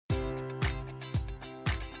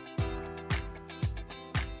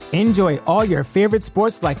Enjoy all your favorite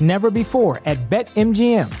sports like never before at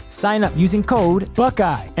BetMGM. Sign up using code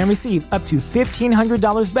Buckeye and receive up to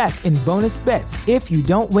 $1,500 back in bonus bets if you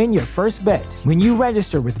don't win your first bet. When you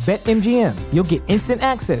register with BetMGM, you'll get instant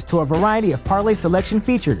access to a variety of parlay selection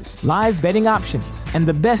features, live betting options, and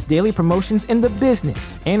the best daily promotions in the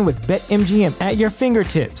business. And with BetMGM at your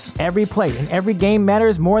fingertips, every play and every game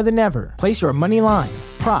matters more than ever. Place your money line,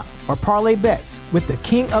 prop, or parlay bets with the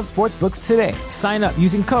king of sportsbooks today. Sign up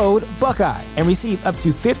using code Buckeye and receive up to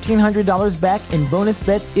 $1,500 back in bonus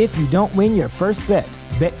bets if you don't win your first bet.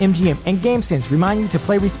 BetMGM and GameSense remind you to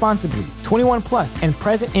play responsibly. 21 plus and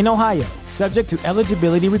present in Ohio, subject to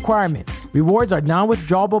eligibility requirements. Rewards are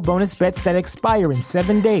non-withdrawable bonus bets that expire in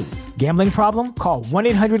 7 days. Gambling problem? Call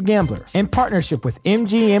 1-800-GAMBLER. In partnership with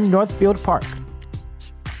MGM Northfield Park.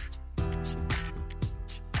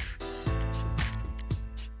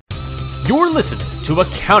 You're listening to a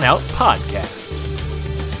Countout Podcast.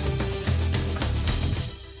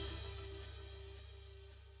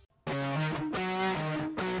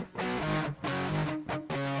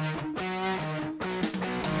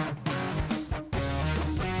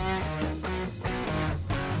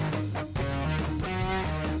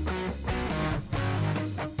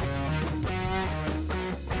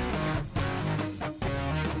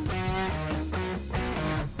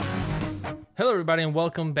 Hello, everybody, and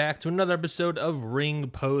welcome back to another episode of Ring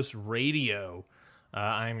Post Radio.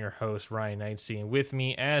 I'm your host, Ryan Knightsey, and with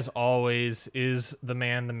me, as always, is the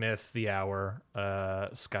man, the myth, the hour,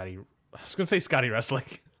 Scotty. I was going to say Scotty Wrestling.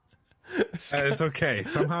 It's okay.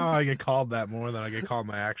 Somehow I get called that more than I get called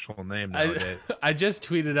my actual name nowadays. I just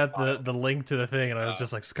tweeted out the link to the thing, and I was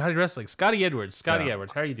just like, Scotty Wrestling, Scotty Edwards,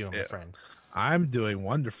 Edwards. How are you doing, my friend? I'm doing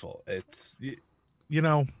wonderful. It's, you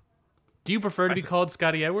know... Do you prefer to be called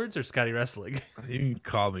Scotty Edwards or Scotty Wrestling? You can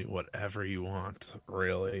call me whatever you want,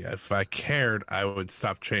 really. If I cared, I would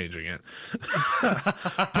stop changing it.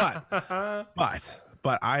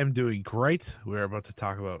 but I am doing great. We're about to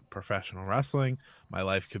talk about professional wrestling. My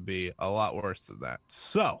life could be a lot worse than that.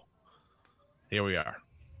 So, here we are.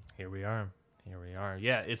 Here we are.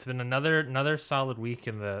 Yeah, it's been another solid week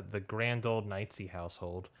in the grand old Knightsey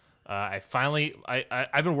household. I've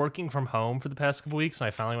been working from home for the past couple weeks, and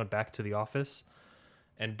I finally went back to the office.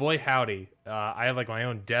 And boy, howdy, I have like my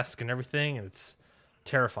own desk and everything, and it's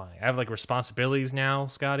terrifying. I have like responsibilities now,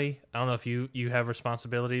 Scotty. I don't know if you have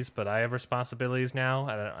responsibilities, but I have responsibilities now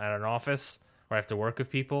at an office where I have to work with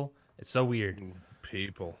people. It's so weird.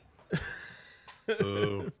 People.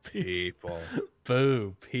 Boo, people.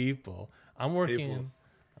 Boo, people. I'm working. People.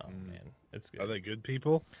 Oh, man. It's good. Are they good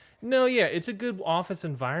people? No, yeah, it's a good office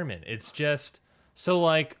environment. It's just so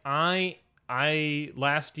like I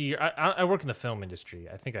last year I work in the film industry.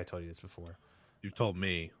 I think I told you this before. You've told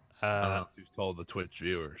me. I don't know if you've told the Twitch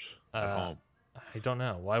viewers at home. I don't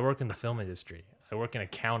know. Well, I work in the film industry. I work in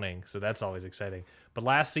accounting, so that's always exciting. But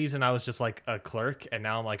last season I was just like a clerk, and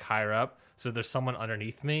now I'm like higher up. So there's someone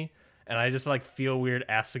underneath me, and I just like feel weird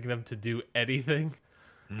asking them to do anything.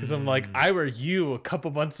 Because I'm like, I were you a couple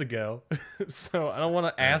months ago, so I don't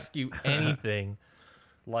want to ask you anything.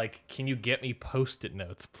 Like, can you get me Post-it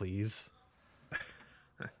notes, please?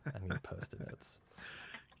 I need Post-it notes.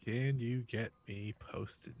 Can you get me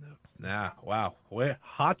Post-it notes? Wow.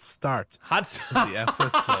 Hot start. The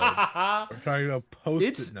episode. We're talking about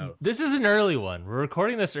Post-it notes. This is an early one. We're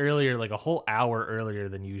recording this earlier, like a whole hour earlier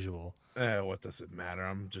than usual. What does it matter?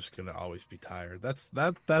 I'm just gonna always be tired.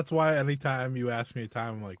 That's why anytime you ask me a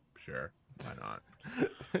time, I'm like, sure, why not?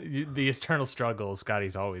 The eternal struggle.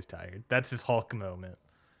 Scotty's always tired. That's his Hulk moment.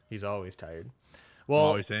 He's always tired. Well, I'm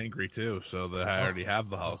always angry too. So that I already have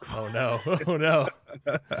the Hulk. Oh no! Oh no!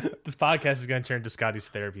 This podcast is gonna turn into Scotty's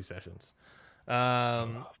therapy sessions.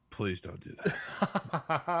 Please don't do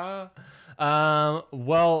that.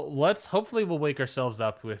 Well, hopefully we'll wake ourselves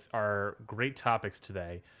up with our great topics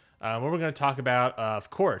today. What we're going to talk about,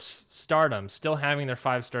 of course, Stardom still having their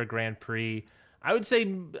 5-star Grand Prix. I would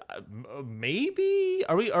say maybe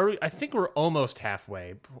are we? I think we're almost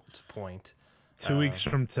halfway to point. 2 weeks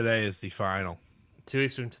from today is the final. 2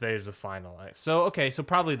 weeks from today is the final. So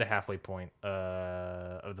probably the halfway point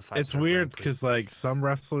of the 5-star. It's weird because like some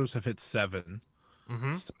wrestlers have hit 7.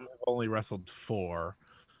 Mm-hmm. Some have only wrestled 4.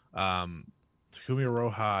 Takumi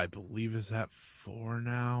Iroha, I believe, is at 4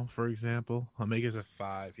 now, for example. Omega's at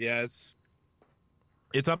 5. Yeah, it's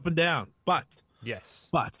up and down. But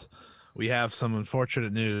we have some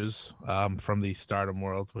unfortunate news from the Stardom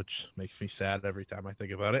world, which makes me sad every time I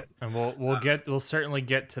think about it. And we'll certainly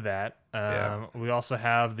get to that. We also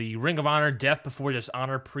have the Ring of Honor Death Before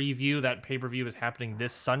Dishonor preview. That pay-per-view is happening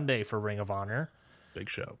this Sunday for Ring of Honor. Big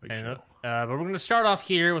show. But we're going to start off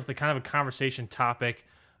here with the kind of a conversation topic.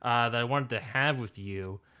 that I wanted to have with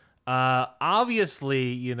you.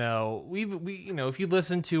 Obviously, we if you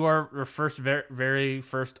listen to our first very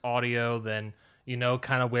first audio, then you know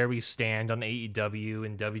kind of where we stand on AEW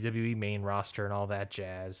and WWE main roster and all that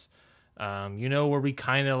jazz. You know where we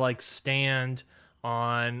kind of like stand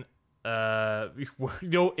on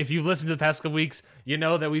if you listen to the past couple weeks, you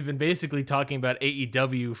know that we've been basically talking about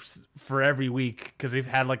AEW for every week because they've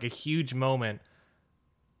had like a huge moment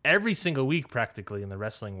every single week practically in the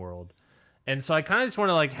wrestling world. And so I kind of just want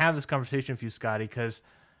to like have this conversation with you, Scotty, because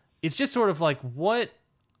it's just sort of like what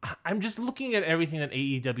I'm just looking at everything that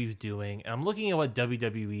AEW is doing, and I'm looking at what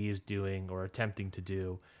WWE is doing or attempting to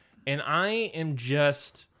do, and I'm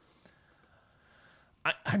just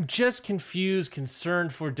confused,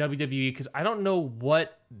 concerned for WWE because I don't know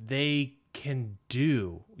what they can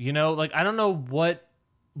do. Like I don't know what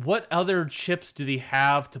other chips do they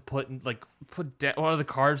have to put down? What are the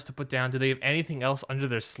cards to put down? Do they have anything else under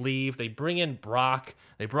their sleeve? They bring in Brock.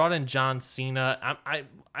 They brought in John Cena.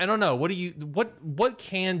 I don't know. What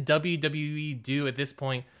can WWE do at this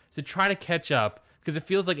point to try to catch up? Because it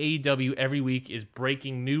feels like AEW every week is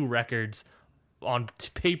breaking new records on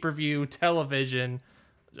pay-per-view, television,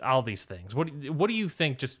 all these things. What do you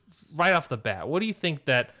think? Just right off the bat, what do you think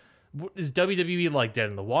that? Is WWE like dead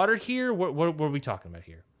in the water here? What are we talking about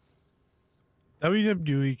here?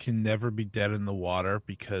 WWE can never be dead in the water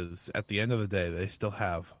because at the end of the day, they still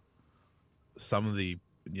have some of the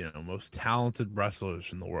most talented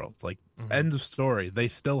wrestlers in the world. Like end of story, they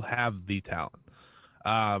still have the talent.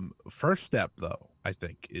 First step though, I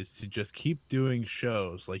think, is to just keep doing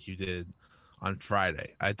shows like you did on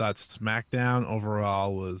Friday. I thought SmackDown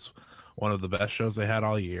overall was one of the best shows they had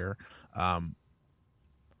all year.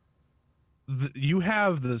 You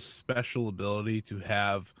have the special ability to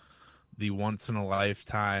have the once in a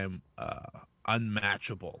lifetime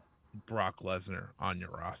unmatchable Brock Lesnar on your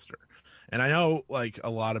roster. And I know like a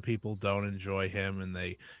lot of people don't enjoy him and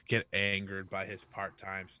they get angered by his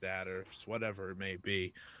part-time status, whatever it may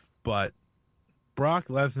be. But Brock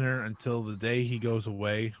Lesnar, until the day he goes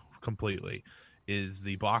away completely, is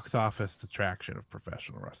the box office attraction of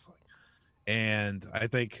professional wrestling. And I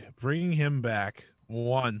think bringing him back,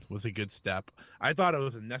 one, was a good step. I thought it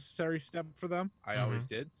was a necessary step for them. I always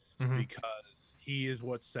did, because he is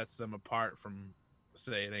what sets them apart from,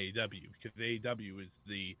 say, an AEW, because AEW is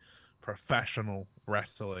the professional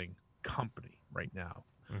wrestling company right now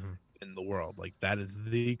in the world. Like, that is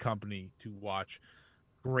the company to watch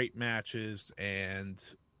great matches and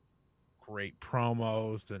great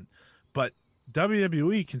promos, but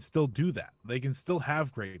WWE can still do that. They can still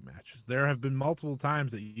have great matches. There have been multiple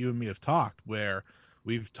times that you and me have talked where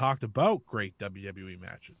we've talked about great WWE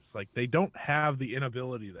matches. Like, they don't have the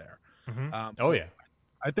inability there.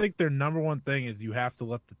 I think their number one thing is you have to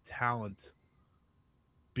let the talent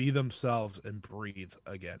be themselves and breathe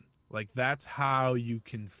again. Like, that's how you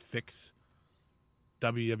can fix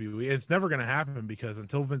WWE. It's never going to happen because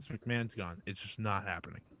until Vince McMahon's gone, it's just not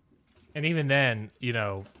happening. And even then,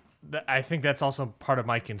 I think that's also part of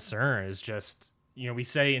my concern is just, we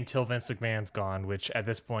say until Vince McMahon's gone, which at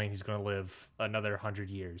this point he's going to live another 100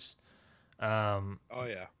 years.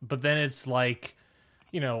 But then it's like,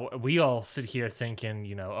 we all sit here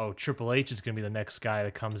thinking, oh, Triple H is going to be the next guy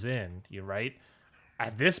that comes in. You're right.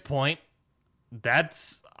 At this point,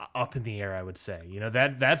 that's up in the air, I would say.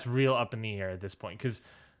 That's real up in the air at this point. Because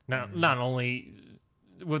not only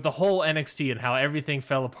with the whole NXT and how everything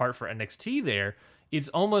fell apart for NXT there, it's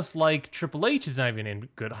almost like Triple H is not even in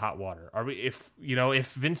good hot water. If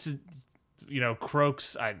Vince,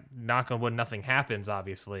 croaks, I knock on wood, nothing happens,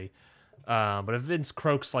 obviously. But if Vince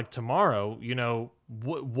croaks like tomorrow,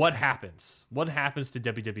 what happens? What happens to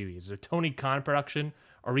WWE? Is it a Tony Khan production?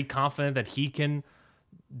 Are we confident that he can?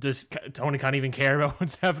 Does Tony Khan even care about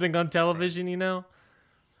what's happening on television? Yeah,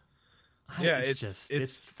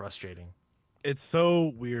 it's frustrating. It's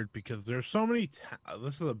so weird because there's so many.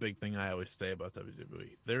 This is a big thing I always say about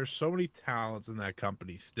WWE. There's so many talents in that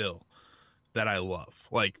company still that I love.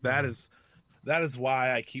 Like that is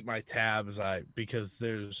why I keep my tabs. Because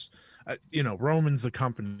there's, Roman's the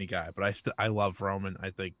company guy, but I love Roman.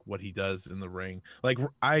 I think what he does in the ring. Like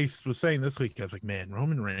I was saying this week, I was like, man,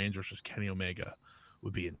 Roman Reigns versus Kenny Omega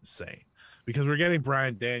would be insane because we're getting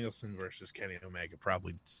Bryan Danielson versus Kenny Omega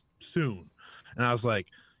probably soon, and I was like.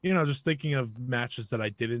 Just thinking of matches that I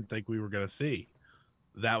didn't think we were going to see.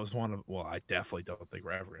 That was one of, well, I definitely don't think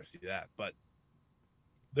we're ever going to see that. But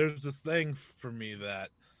there's this thing for me that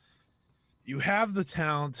you have the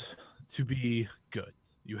talent to be good.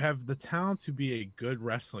 You have the talent to be a good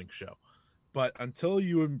wrestling show. But until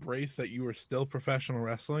you embrace that you are still professional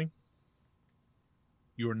wrestling,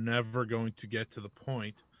 you are never going to get to the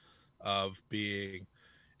point of being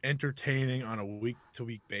entertaining on a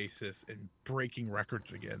week-to-week basis and breaking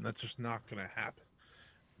records again. That's just not going to happen.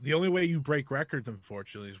 The only way you break records,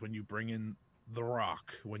 unfortunately, is when you bring in The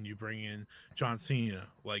Rock, when you bring in John Cena.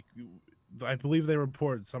 Like, I believe they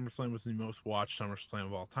reported SummerSlam was the most watched SummerSlam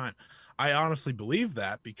of all time. I honestly believe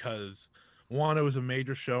that because, one, it was a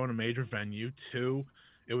major show in a major venue. Two,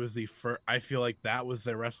 it was the first. I feel like that was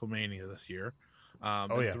their WrestleMania this year.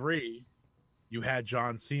 And three, you had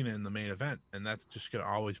John Cena in the main event, and that's just going to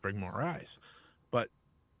always bring more eyes. But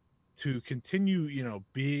to continue,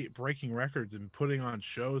 be breaking records and putting on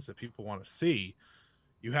shows that people want to see,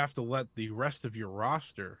 you have to let the rest of your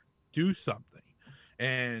roster do something.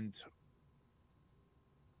 And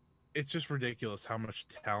it's just ridiculous how much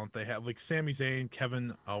talent they have. Like Sami Zayn,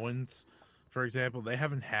 Kevin Owens, for example, they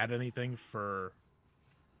haven't had anything for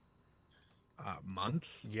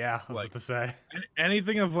months. Yeah, I was about to say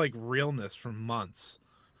anything of like realness for months.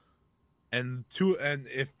 And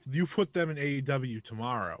if you put them in AEW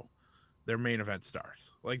tomorrow, their main event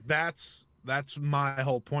stars. Like that's my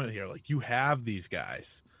whole point here. Like you have these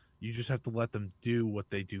guys, you just have to let them do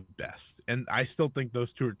what they do best. And I still think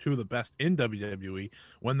those two are two of the best in WWE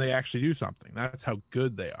when they actually do something. That's how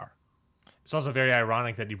good they are. It's also very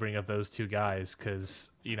ironic that you bring up those two guys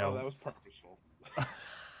because that was purposeful.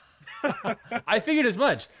 I figured as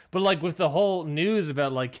much, but like with the whole news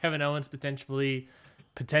about like Kevin Owens potentially,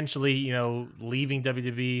 leaving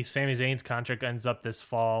WWE, Sami Zayn's contract ends up this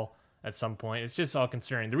fall at some point. It's just all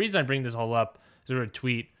concerning. The reason I bring this whole up is there a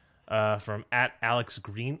tweet from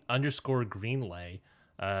 @AlexGreenlay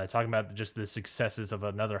talking about just the successes of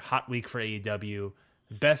another hot week for AEW.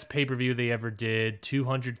 Best pay-per-view they ever did,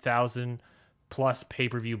 200,000 plus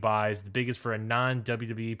pay-per-view buys, the biggest for a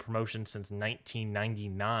non-WWE promotion since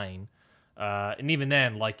 1999. And even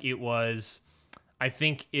then, like it was, I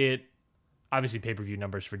think obviously pay-per-view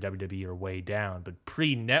numbers for WWE are way down, but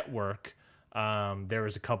pre-network, there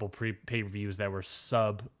was a couple pay-per-views that were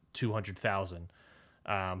sub 200,000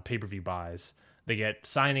 pay-per-view buys. They get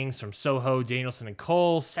signings from Soho, Danielson, and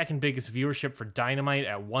Cole. Second biggest viewership for Dynamite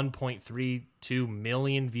at 1.32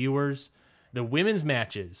 million viewers. The women's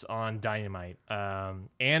matches on Dynamite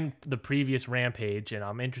and the previous Rampage, and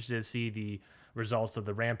I'm interested to see the results of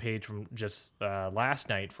the Rampage from just last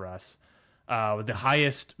night for us. With the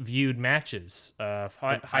highest viewed matches,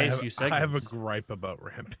 highest viewed segments. I have a gripe about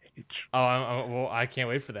Rampage. Well, I can't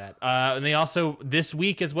wait for that. And they also, this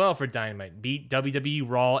week as well for Dynamite, beat WWE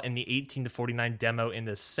Raw in the 18-49 demo in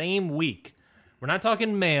the same week. We're not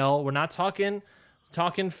talking male. We're not talking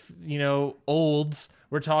olds.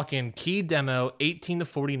 We're talking key demo,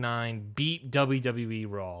 18-49, beat WWE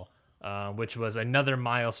Raw, which was another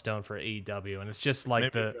milestone for AEW. And it's just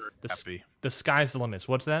like the sky's the limit.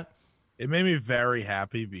 What's that? It made me very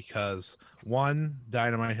happy because, one,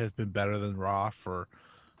 Dynamite has been better than Raw for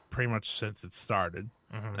pretty much since it started.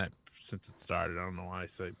 Mm-hmm. Since it started, I don't know why I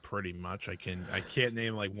say pretty much. I can't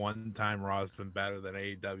name like one time Raw's been better than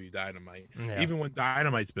AEW Dynamite. Yeah. Even when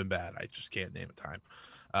Dynamite's been bad, I just can't name a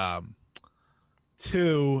time.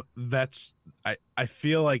 Two, I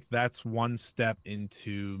feel like that's one step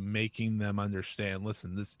into making them understand,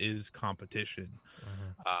 listen, this is competition.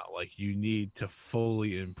 Mm-hmm. Like you need to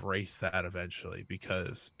fully embrace that eventually,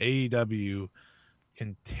 because AEW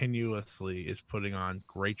continuously is putting on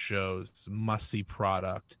great shows, must-see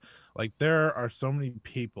product. Like there are so many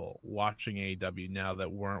people watching AEW now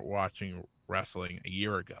that weren't watching wrestling a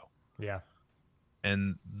year ago. Yeah.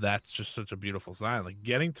 And that's just such a beautiful sign. Like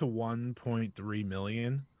getting to 1.3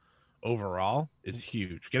 million overall is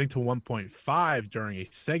huge. Getting to 1.5 during a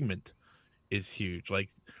segment is huge. Like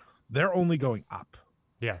they're only going up.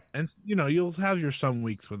 Yeah. And you'll have some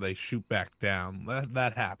weeks where they shoot back down.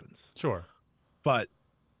 That happens. Sure. But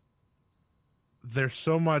there's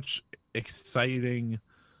so much exciting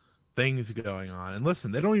things going on. And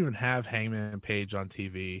listen, they don't even have Hangman Page on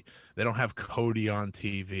TV. They don't have Cody on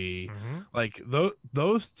TV. Mm-hmm. Like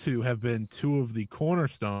those two have been two of the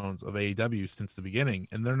cornerstones of AEW since the beginning,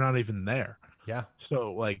 and they're not even there. Yeah.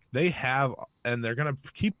 So like they have, and they're going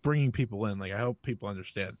to keep bringing people in. Like I hope people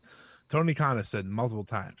understand. Tony Khan has said multiple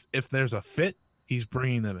times, if there's a fit, he's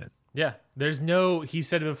bringing them in. Yeah, he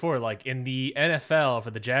said it before, like in the NFL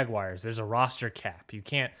for the Jaguars, there's a roster cap. You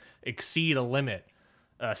can't exceed a limit,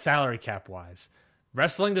 salary cap wise.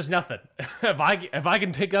 Wrestling, there's nothing. If I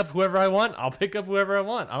can pick up whoever I want, I'll pick up whoever I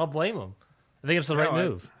want. I don't blame them. I think it's the right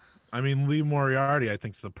move. I mean, Lee Moriarty, I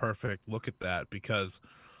think, is the perfect look at that because,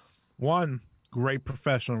 one, great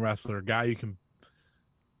professional wrestler, guy you can.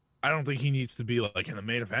 I don't think he needs to be like in the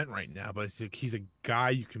main event right now, but he's a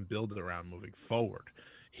guy you can build it around moving forward.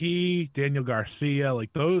 Daniel Garcia,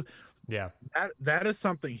 like those Yeah. That is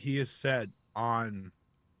something he has said on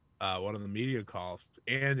one of the media calls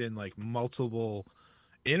and in like multiple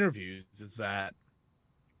interviews, is that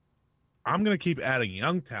I'm going to keep adding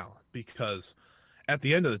young talent because at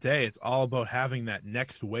the end of the day, it's all about having that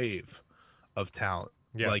next wave of talent.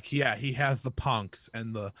 Yeah. Like, yeah, he has the Punks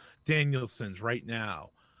and the Danielsons right now,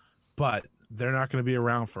 but they're not going to be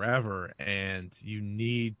around forever, and you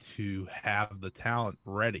need to have the talent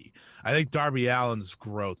ready. I think Darby Allin's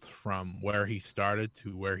growth from where he started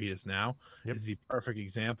to where he is now is the perfect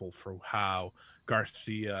example for how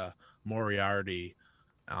Garcia, Moriarty,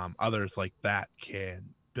 others like that can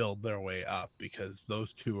build their way up, because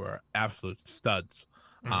those two are absolute studs.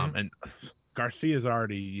 And Garcia is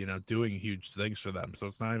already, doing huge things for them, so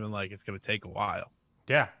it's not even like it's going to take a while.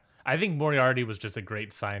 Yeah. I think Moriarty was just a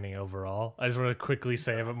great signing overall. I just want to quickly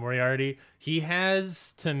say about Moriarty. He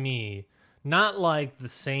has, to me, not like the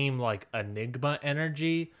same like Enigma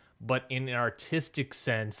energy, but in an artistic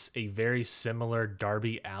sense, a very similar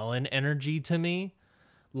Darby Allin energy to me.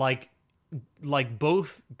 Like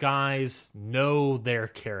both guys know their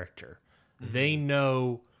character. They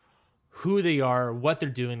know who they are, what they're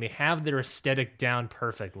doing. They have their aesthetic down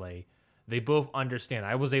perfectly. They both understand.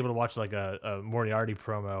 I was able to watch like a Moriarty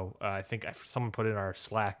promo. I think someone put it in our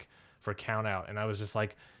Slack for Count Out, and I was just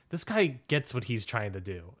like, this guy gets what he's trying to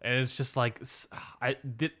do, and it's just like,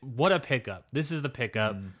 what a pickup! This is the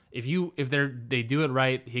pickup. If they do it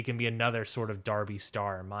right, he can be another sort of Darby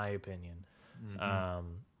star, in my opinion.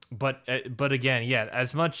 But again, yeah,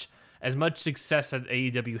 as much success that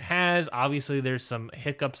AEW has, obviously there's some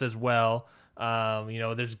hiccups as well.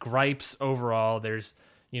 There's gripes overall. There's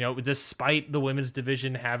despite the women's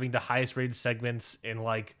division having the highest rated segments in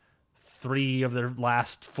like 3 of their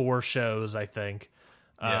last 4 shows, I think.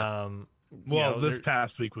 Yeah. This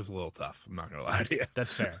past week was a little tough. I'm not gonna lie to you.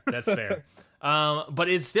 That's fair. But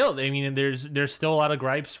it's still, I mean, there's still a lot of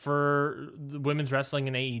gripes for women's wrestling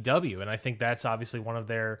in AEW, and I think that's obviously one of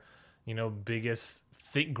their, biggest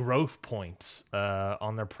growth points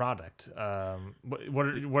on their product. What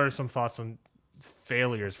are some thoughts on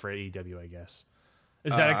failures for AEW, I guess?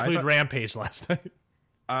 Does that include Rampage last night?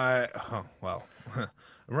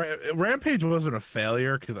 Rampage wasn't a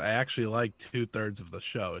failure because I actually liked 2/3 of the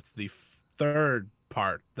show. It's the third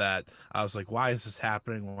part that I was like, why is this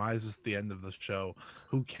happening? Why is this the end of the show?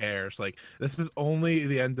 Who cares? Like, this is only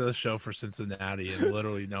the end of the show for Cincinnati and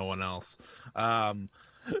literally no one else.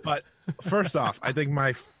 But first off, I think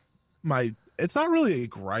my it's not really a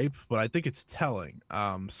gripe, but I think it's telling.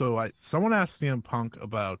 Someone asked CM Punk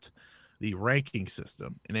about the ranking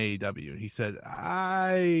system in AEW, and he said,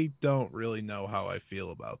 I don't really know how I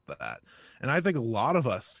feel about that. And I think a lot of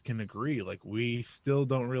us can agree, like, we still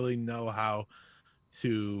don't really know how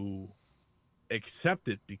to accept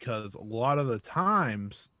it, because a lot of the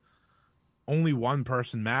times only one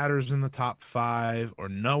person matters in the top 5, or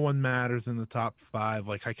no one matters in the top 5.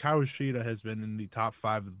 Like, Hikaru Shida has been in the top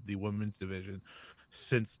 5 of the women's division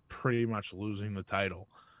since pretty much losing the title,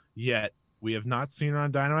 yet we have not seen her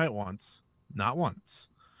on Dynamite once, not once.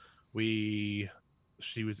 She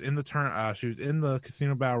was in the she was in the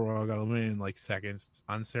Casino Battle Royal, got eliminated in like seconds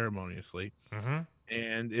unceremoniously.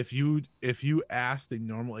 And if you asked a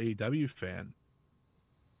normal AEW fan,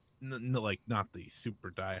 like not the super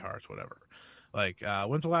diehards, whatever, like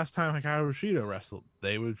when's the last time Hikaru Shida wrestled,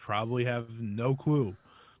 they would probably have no clue,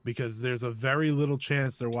 because there's a very little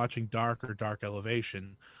chance they're watching Dark or Dark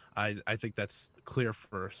Elevation. I think that's clear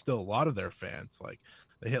for still a lot of their fans. Like,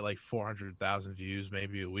 they hit like 400,000 views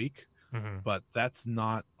maybe a week, but that's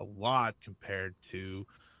not a lot compared to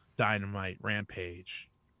Dynamite, Rampage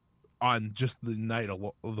on just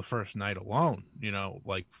the first night alone,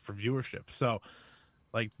 like for viewership. So,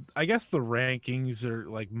 like, I guess the rankings are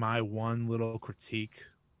like my one little critique,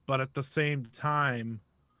 but at the same time,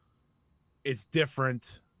 it's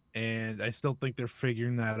different. And I still think they're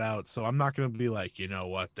figuring that out. So I'm not going to be like, you know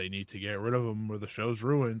what, they need to get rid of them or the show's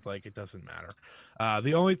ruined. Like, it doesn't matter. I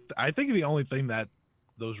think the only thing that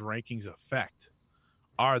those rankings affect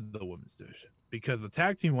are the women's division, because the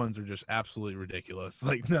tag team ones are just absolutely ridiculous.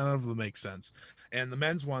 Like, none of them make sense. And the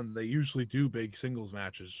men's one, they usually do big singles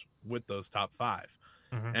matches with those top 5.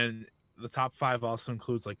 And the top 5 also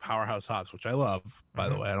includes like Powerhouse Hobbs, which I love, by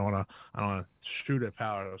the way. I don't want to shoot at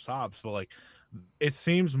Powerhouse Hobbs, but like, it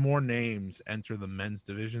seems more names enter the men's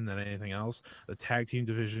division than anything else. The tag team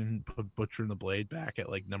division put Butcher and the Blade back at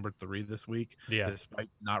like number 3 this week, despite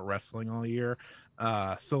not wrestling all year.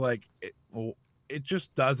 So like, it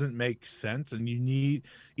just doesn't make sense. And you need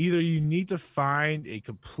to find a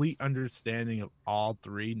complete understanding of all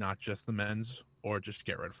 3, not just the men's, or just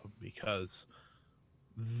get rid of them, because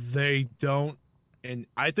they don't and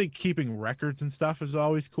I think keeping records and stuff is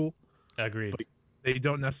always cool. Agreed. But they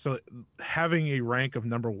don't necessarily having a rank of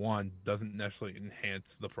number 1 doesn't necessarily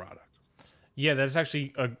enhance the product. Yeah, that's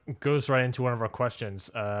actually goes right into one of our questions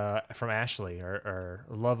from Ashley, or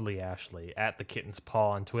lovely Ashley, at the Kitten's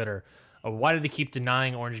Paw on Twitter. Why do they keep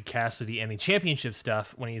denying Orange Cassidy any championship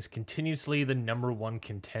stuff when he's continuously the number 1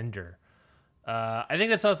 contender? I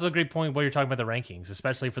think that's also a great point while you're talking about the rankings,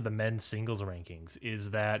 especially for the men's singles rankings,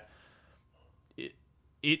 is that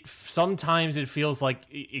it sometimes it feels like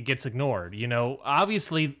it gets ignored. You know,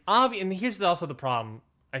 obviously, and here's also the problem.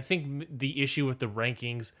 I think the issue with the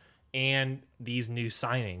rankings and these new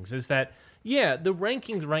signings is that, yeah, the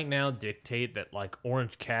rankings right now dictate that like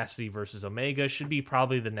Orange Cassidy versus Omega should be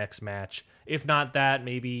probably the next match. If not that,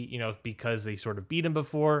 maybe, you know, because they sort of beat him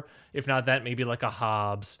before. If not that, maybe like a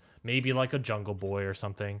Hobbs, maybe like a Jungle Boy or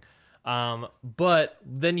something. But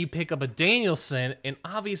then you pick up a Danielson, and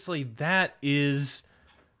obviously that is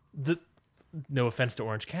no offense to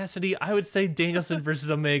Orange Cassidy, I would say Danielson versus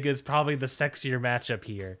Omega is probably the sexier matchup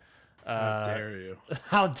here. How dare you?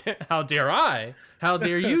 How dare I? How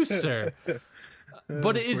dare you, sir?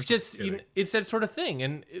 But it's just, you know, it's that sort of thing,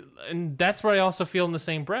 and that's what I also feel in the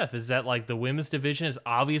same breath, is that like the women's division is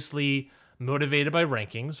obviously motivated by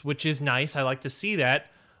rankings, which is nice. I like to see that,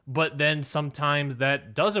 but then sometimes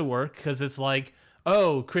that doesn't work because it's like,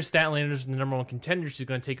 oh, Chris Statlander is the number 1 contender. She's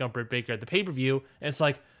going to take on Britt Baker at the pay-per-view, and it's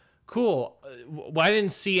like, cool. Well, I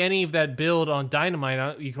didn't see any of that build on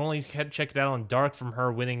Dynamite. You can only check it out on Dark from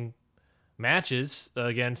her winning matches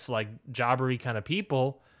against like jobbery kind of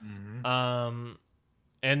people. Mm-hmm.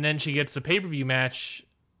 And then she gets a pay-per-view match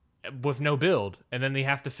with no build, and then they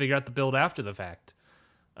have to figure out the build after the fact.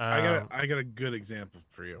 I got a good example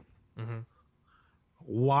for you. Mm-hmm.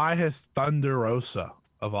 Why has Thunder Rosa,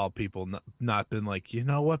 of all people, not been like, you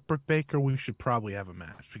know what, Britt Baker, we should probably have a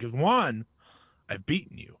match? Because 1, I've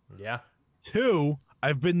beaten you. Yeah. 2,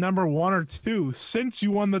 I've been number 1 or 2 since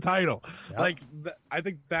you won the title. Yep. Like, I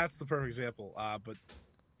think that's the perfect example. But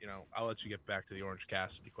you know, I'll let you get back to the Orange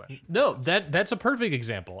Cassidy question. No, that's a perfect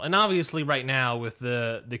example. And obviously, right now with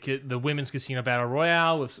the women's casino battle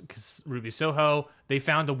royale with Ruby Soho, they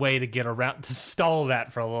found a way to get around to stall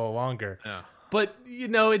that for a little longer. Yeah. But you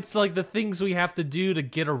know, it's like the things we have to do to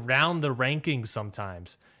get around the rankings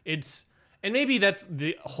sometimes. And maybe that's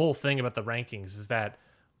the whole thing about the rankings, is that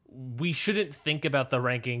we shouldn't think about the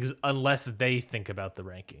rankings unless they think about the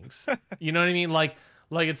rankings. You know what I mean? Like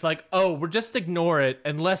it's like, oh, we're just ignore it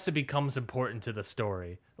unless it becomes important to the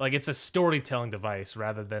story. Like it's a storytelling device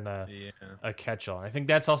rather than a catch-all. And I think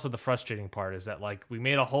that's also the frustrating part, is that like we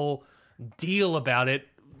made a whole deal about it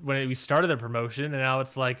when we started the promotion, and now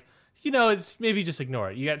it's like, you know, it's maybe just ignore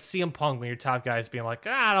it. You got CM Punk, when your top guys being like,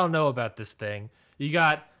 I don't know about this thing. You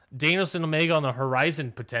got Danielson Omega on the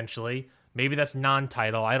horizon potentially. Maybe that's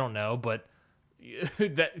non-title, I don't know, but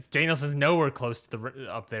that Danielson's nowhere close to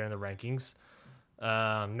up there in the rankings.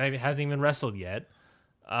 Maybe hasn't even wrestled yet.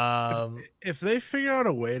 If they figure out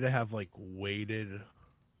a way to have like weighted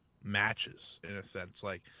matches, in a sense,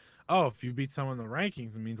 like, oh, if you beat someone in the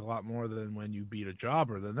rankings, it means a lot more than when you beat a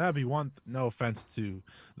jobber, then that'd be one. No offense to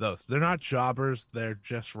those, they're not jobbers, they're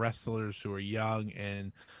just wrestlers who are young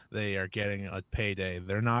and they are getting a payday.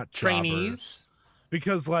 They're not trainees. Jobbers.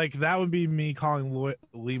 Because like that would be me calling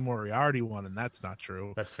Lee Moriarty one, and that's not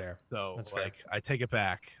true. That's fair. So that's like fair. I take it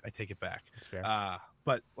back. That's fair.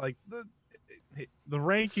 But like the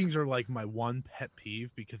rankings are like my one pet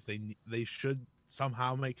peeve, because they should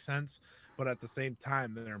somehow make sense, but at the same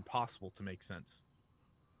time they're impossible to make sense.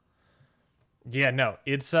 Yeah, no,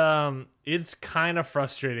 it's kind of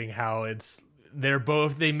frustrating how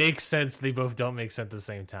they make sense, they both don't make sense at the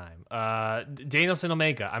same time. Danielson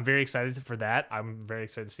Omega, I'm very excited for that. I'm very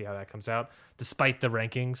excited to see how that comes out, despite the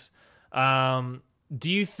rankings. Do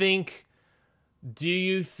you think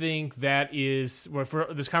that is, for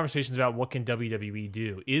this conversations about what can WWE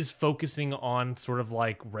do, is focusing on sort of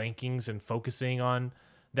like rankings and focusing on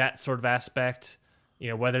that sort of aspect, you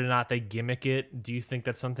know, whether or not they gimmick it? Do you think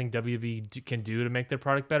that's something WWE can do to make their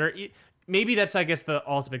product better? Maybe that's, I guess, the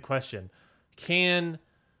ultimate question. Can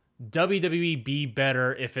WWE be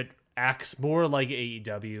better if it acts more like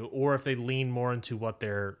AEW, or if they lean more into what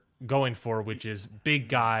they're going for, which is big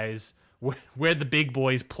guys, where the big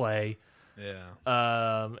boys play?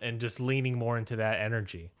 Yeah. And just leaning more into that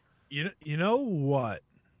energy. You know what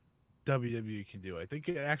WWE can do? I think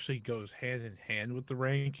it actually goes hand in hand with the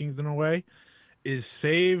rankings in a way, is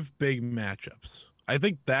save big matchups. I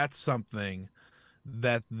think that's something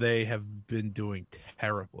that they have been doing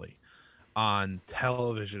terribly. on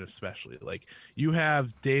television, especially. Like, you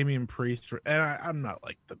have Damian Priest, and I'm not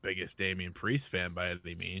like the biggest Damian Priest fan by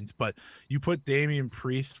any means, but you put Damian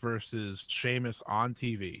Priest versus Sheamus on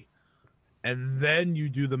TV, and then you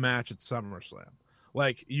do the match at SummerSlam.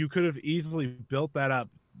 Like, you could have easily built that up,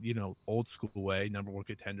 old school way, number one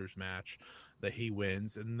contenders match that he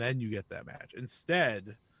wins, and then you get that match.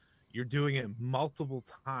 Instead, you're doing it multiple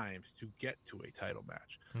times to get to a title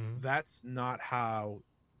match. That's not how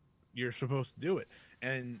you're supposed to do it.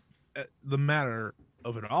 And the matter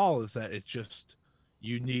of it all is that it's just,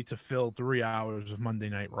 you need to fill 3 hours of Monday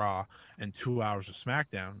Night Raw and 2 hours of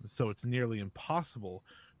SmackDown. So it's nearly impossible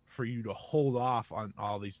for you to hold off on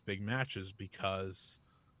all these big matches, because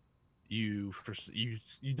you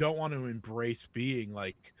don't want to embrace being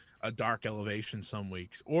like a Dark Elevation some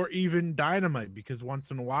weeks, or even Dynamite, because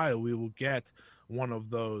once in a while we will get one of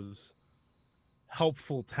those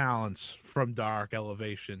helpful talents from Dark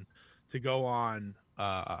Elevation to go on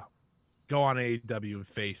AEW and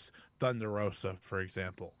face Thunder Rosa, for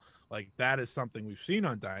example. Like, that is something we've seen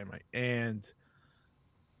on Dynamite. And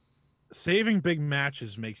saving big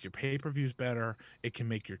matches makes your pay-per-views better. It can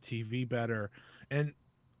make your TV better. And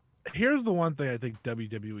here's the one thing I think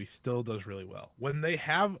WWE still does really well. When they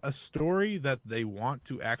have a story that they want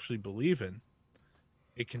to actually believe in,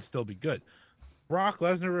 it can still be good. Brock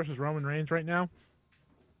Lesnar versus Roman Reigns right now,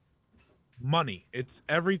 money. It's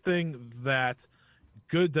everything that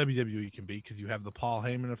good WWE can be, because you have the Paul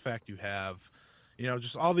Heyman effect. You have,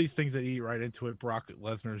 just all these things that eat right into it. Brock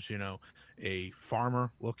Lesnar's, a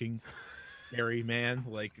farmer looking scary man.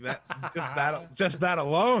 Like, that, just that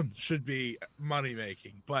alone should be money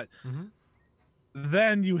making. But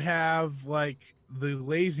then you have like the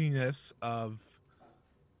laziness of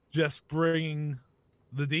just bringing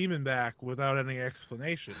the Demon back without any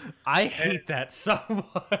explanation. I hate that so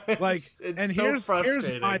much. Like, it's and so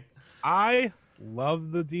frustrating. I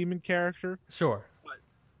love the Demon character. Sure.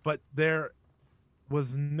 But there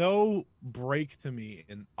was no break to me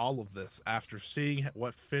in all of this after seeing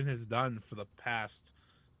what Finn has done for the past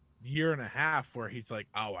year and a half, where he's like,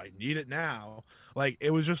 oh, I need it now. Like,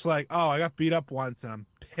 it was just like, oh, I got beat up once and I'm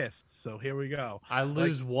pissed, so here we go. I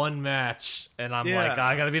lose one match and I'm like,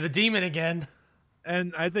 I gotta be the Demon again.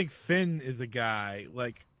 And I think Finn is a guy,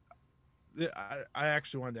 like, I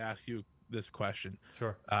actually wanted to ask you this question.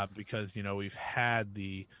 Sure. Because, we've had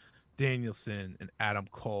the Danielson and Adam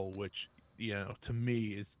Cole, which, to me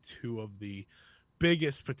is two of the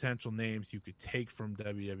biggest potential names you could take from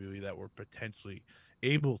WWE that were potentially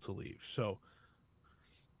able to leave. So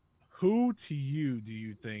who to you do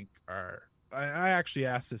you think are, I actually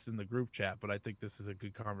asked this in the group chat, but I think this is a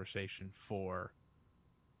good conversation for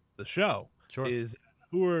the show. Sure. Is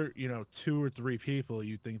who are, 2 or 3 people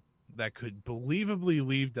you think that could believably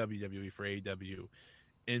leave WWE for AEW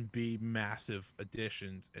and be massive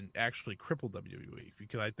additions and actually cripple WWE?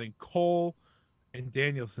 Because I think Cole and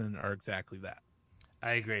Danielson are exactly that.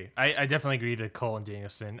 I agree. I definitely agree to Cole and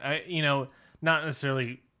Danielson. Not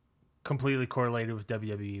necessarily completely correlated with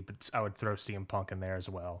WWE, but I would throw CM Punk in there as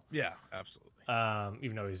well. Yeah, absolutely.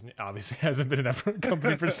 Even though he's obviously hasn't been in that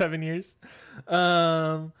company for 7 years.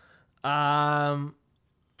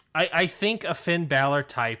 I think a Finn Balor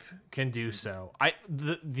type can do so.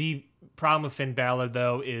 The problem with Finn Balor,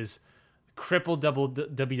 though, is cripple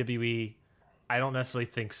WWE. I don't necessarily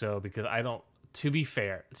think so, because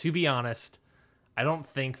to be honest, I don't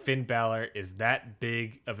think Finn Balor is that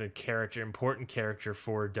big of a character, important character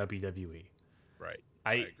for WWE. Right.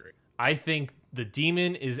 I agree. I think the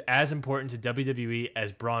Demon is as important to WWE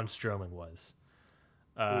as Braun Strowman was.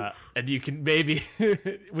 And you can maybe,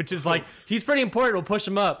 which is like, he's pretty important. We'll push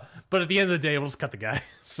him up, but at the end of the day, we'll just cut the guy.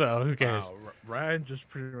 So who cares? Wow, Ryan just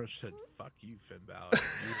pretty much said, "Fuck you, Finn Balor."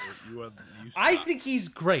 You I think he's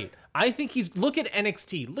great. Look at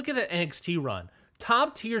NXT. Look at that NXT run.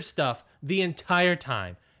 Top tier stuff the entire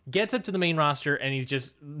time. Gets up to the main roster and he's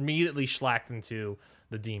just immediately schlacked into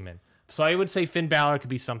the Demon. So I would say Finn Balor could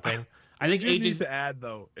be something. I think AJ needs to add,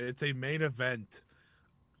 though, it's a main event,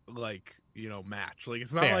 like, match. Like,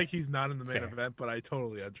 it's not Fair. like he's not in the main event, but I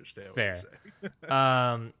totally understand what Fair. you're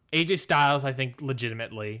saying. AJ Styles, I think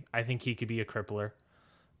legitimately, I think he could be a crippler.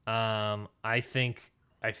 I think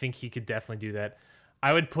he could definitely do that.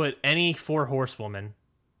 I would put any four horsewoman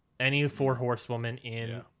into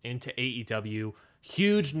AEW.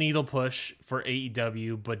 Huge needle push for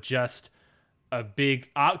AEW, but just a big,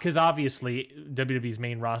 because obviously WWE's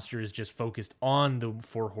main roster is just focused on the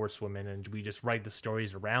four horsewomen, and we just write the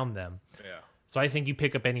stories around them. Yeah. So I think you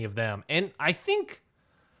pick up any of them, and I think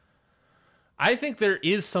there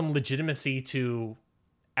is some legitimacy to,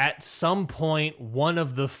 at some point, one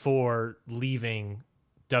of the four leaving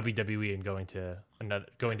WWE and going to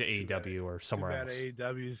AEW or somewhere else.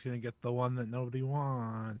 AEW is going to get the one that nobody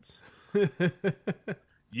wants.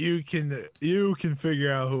 You can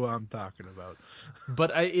figure out who I'm talking about.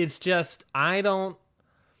 But it's just I don't.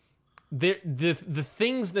 The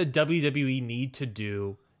things that WWE need to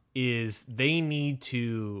do is they need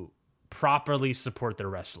to properly support their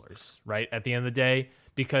wrestlers, right? At the end of the day,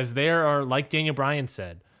 because there are, like Daniel Bryan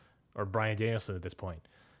said, or Bryan Danielson at this point,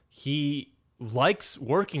 he likes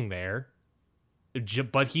working there,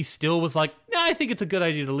 but he still was like, nah, I think it's a good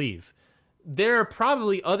idea to leave. There are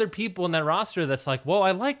probably other people in that roster that's like, well,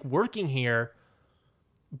 I like working here,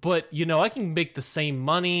 but, I can make the same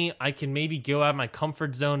money. I can maybe go out of my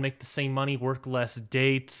comfort zone, make the same money, work less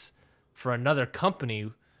dates for another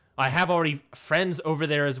company. I have already friends over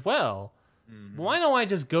there as well. Mm-hmm. Why don't I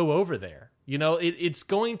just go over there? It's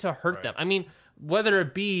going to hurt them. I mean, whether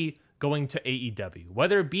it be going to AEW,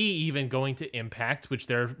 whether it be even going to Impact, which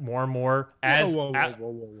they're more and more as...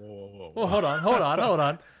 Whoa. Well, hold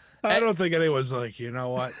on. I don't think anyone's like, you know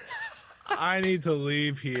what? I need to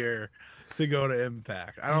leave here to go to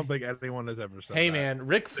Impact. I don't think anyone has ever said that. Hey, man,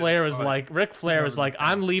 Ric Flair was like,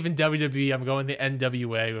 I'm leaving WWE. I'm going to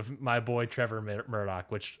NWA with my boy Trevor Murdoch,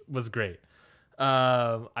 which was great.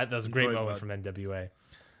 That was a great moment from NWA.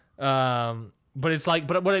 But it's like,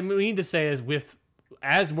 but what I mean to say is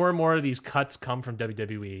as more and more of these cuts come from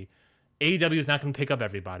WWE, AEW is not going to pick up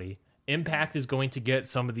everybody. Impact is going to get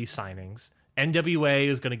some of these signings. NWA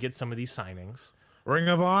is going to get some of these signings. Ring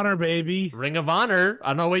of Honor, baby. Ring of Honor. I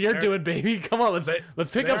don't know what you're doing, baby. Come on,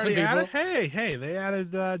 let's pick up some people. They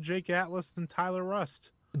added Jake Atlas and Tyler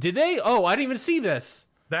Rust. Did they? Oh, I didn't even see this.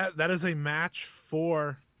 That is a match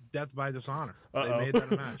for Death by Dishonor. They made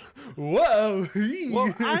that a match. Whoa.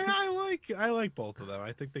 Well, I like both of them.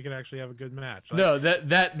 I think they could actually have a good match. No,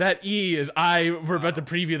 that E is we're about to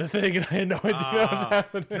preview the thing and I had no idea what was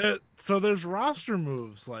happening. So there's roster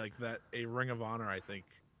moves like that a Ring of Honor, I think,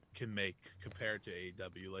 can make compared to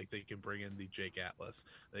AEW. Like they can bring in the Jake Atlas,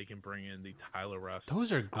 they can bring in the Tyler Rust.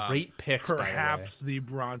 Those are great picks. Perhaps the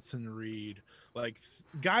Bronson Reed, like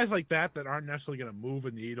guys like that aren't necessarily going to move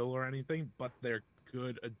a needle or anything, but they're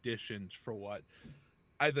good additions for what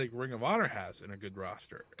I think Ring of Honor has in a good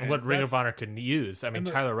roster. And what Ring of Honor can use. I mean,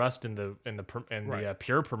 Tyler Rust in the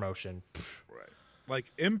Pure promotion. Right.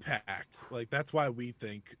 Like Impact, like that's why we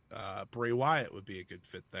think Bray Wyatt would be a good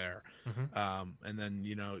fit there. Mm-hmm. And then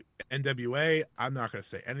NWA, I'm not going to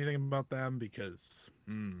say anything about them because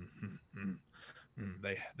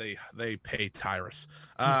they pay Tyrus.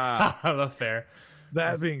 That's fair.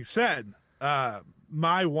 That being said,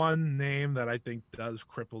 my one name that I think does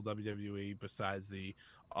cripple WWE, besides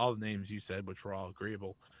all the names you said, which were all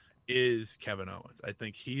agreeable, is Kevin Owens. I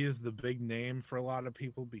think he is the big name for a lot of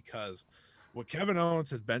people because what Kevin Owens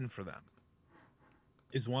has been for them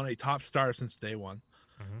is, one, a top star since day one.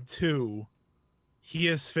 Mm-hmm. Two, he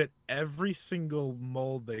has fit every single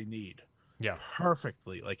mold they need. Yeah,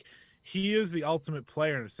 perfectly. Like he is the ultimate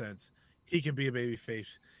player in a sense. He can be a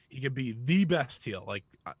babyface. He can be the best heel. Like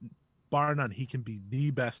bar none, he can be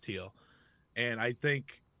the best heel. And I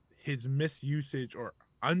think his misusage or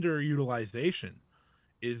underutilization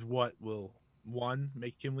is what will, one,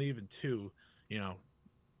 make him leave, and two,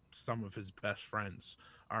 some of his best friends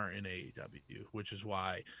are in AEW, which is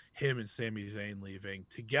why him and Sami Zayn leaving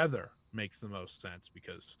together makes the most sense,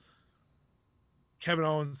 because Kevin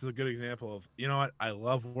Owens is a good example of, I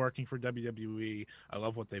love working for WWE. I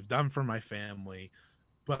love what they've done for my family,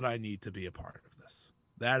 but I need to be a part of this.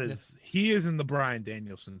 That is, he is in the Bryan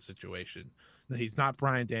Danielson situation. He's not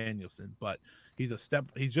Bryan Danielson, but he's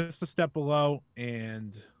just a step below,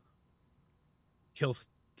 and Kill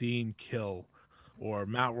or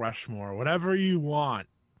Mount Rushmore, whatever you want,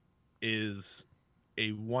 is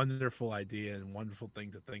a wonderful idea and wonderful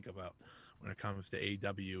thing to think about when it comes to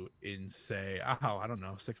AEW in, say, I don't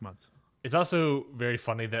know, 6 months. It's also very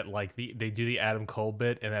funny that they do the Adam Cole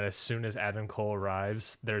bit, and that as soon as Adam Cole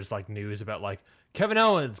arrives, there's news about Kevin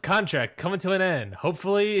Owens contract coming to an end.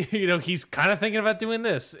 Hopefully, he's kind of thinking about doing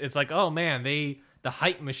this. It's like, oh man, the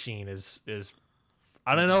hype machine is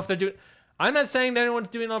I don't know if they're doing. I'm not saying that anyone's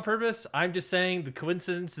doing it on purpose. I'm just saying the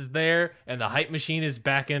coincidence is there, and the hype machine is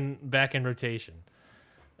back in rotation.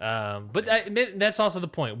 But that's also the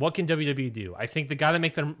point. What can WWE do? I think they got to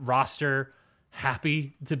make their roster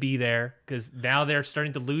happy to be there, because now they're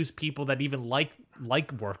starting to lose people that even like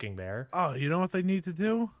working there. Oh, you know what they need to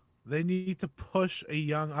do? They need to push a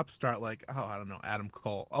young upstart like, I don't know, Adam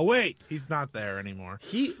Cole. Oh, wait, he's not there anymore.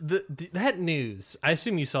 That news, I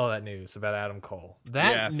assume you saw that news about Adam Cole.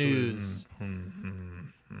 That news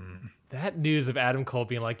of Adam Cole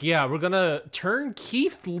being like, yeah, we're going to turn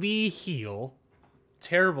Keith Lee heel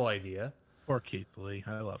Terrible idea. Poor Keith Lee.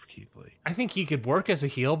 I love Keith Lee. I think he could work as a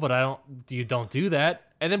heel, but you don't do that.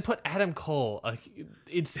 And then put Adam Cole. But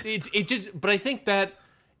I think that,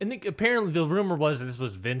 and apparently the rumor was that this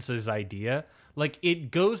was Vince's idea. Like,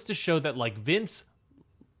 it goes to show that, like, Vince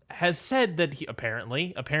has said that he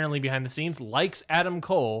apparently behind the scenes likes Adam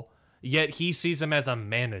Cole, yet he sees him as a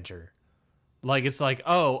manager. Like, it's like,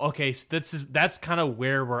 oh, okay, so that's kind of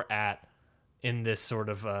where we're at in this sort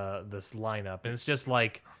of this lineup. And it's just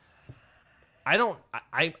like,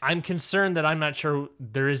 I'm concerned that I'm not sure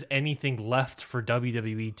there is anything left for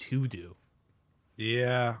WWE to do.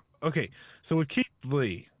 Yeah. Okay. So with Keith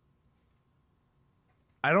Lee,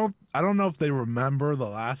 I don't know if they remember the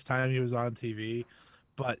last time he was on TV,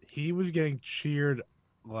 but he was getting cheered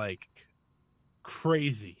like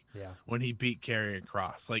crazy when he beat Karrion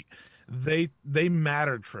Kross. Like, they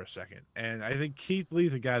mattered for a second. And I think Keith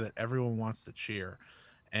Lee's a guy that everyone wants to cheer.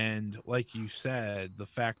 And like you said, the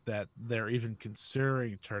fact that they're even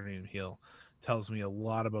considering turning him heel tells me a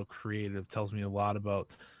lot about creative, tells me a lot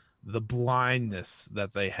about the blindness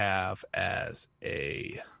that they have as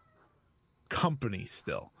a company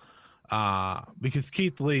still. Because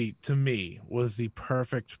Keith Lee, to me, was the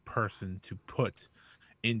perfect person to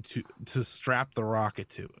strap the rocket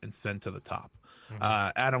to and send to the top.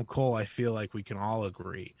 Adam Cole, I feel like we can all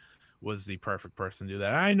agree, was the perfect person to do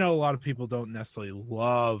that. I know a lot of people don't necessarily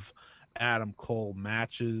love Adam Cole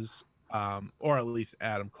matches, or at least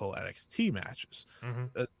Adam Cole NXT matches.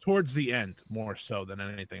 Towards the end, more so than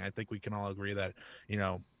anything. I think we can all agree that,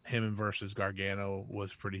 him versus Gargano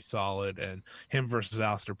was pretty solid, and him versus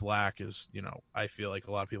Aleister Black is, I feel like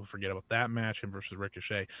a lot of people forget about that match, him versus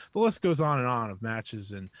Ricochet. The list goes on and on of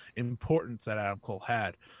matches and importance that Adam Cole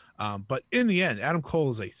had. But in the end, Adam Cole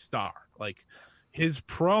is a star. Like, his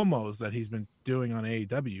promos that he's been doing on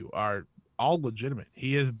AEW are all legitimate.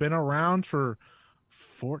 He has been around for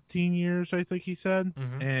 14 years, I think he said,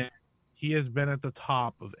 and he has been at the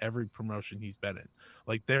top of every promotion he's been in.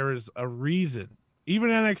 Like, there is a reason. Even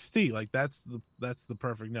NXT, like, that's the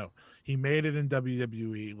perfect note. He made it in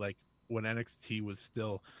WWE, like, when NXT was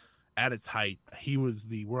still at its height. He was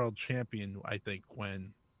the world champion, I think,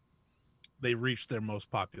 when they reached their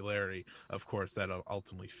most popularity. Of course, that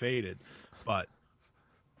ultimately faded, but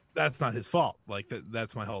that's not his fault. Like,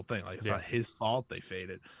 that's my whole thing. Like, it's not his fault they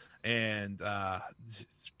faded. And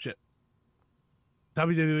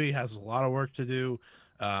WWE has a lot of work to do.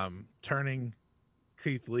 Turning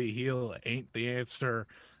Keith Lee heel ain't the answer.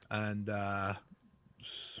 And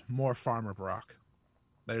more Farmer Brock.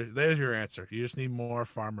 There's your answer. You just need more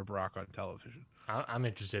Farmer Brock on television. I'm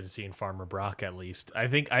interested in seeing Farmer Brock at least. I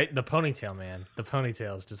think the ponytail, man. The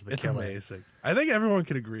ponytail is just the killer. It's amazing. I think everyone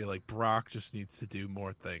could agree, like, Brock just needs to do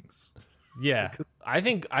more things. Yeah. I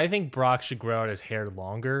think Brock should grow out his hair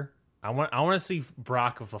longer. I want to see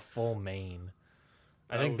Brock with a full mane.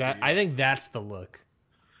 I think that's the look.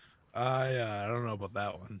 I don't know about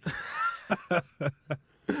that one.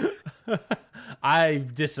 I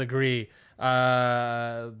disagree. Is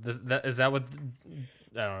that what?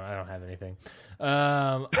 I don't have anything.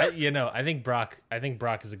 I think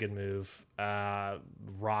Brock is a good move.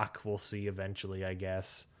 Rock, we'll see eventually, I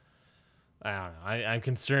guess. I don't know. I'm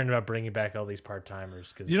concerned about bringing back all these part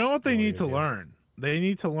timers because you know what they need to learn. They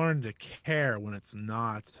need to learn to care when it's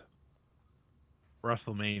not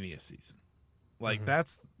WrestleMania season. Like,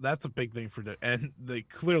 that's a big thing and they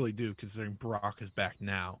clearly do, considering Brock is back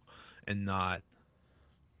now and not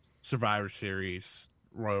Survivor Series,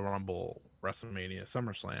 Royal Rumble, WrestleMania,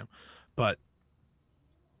 SummerSlam. But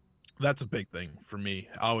that's a big thing for me.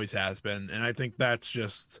 Always has been. And I think that's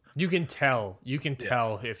just, you can tell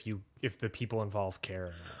if the people involved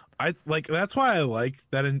care. That's why I like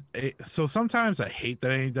that. So sometimes I hate that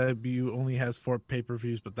AEW only has 4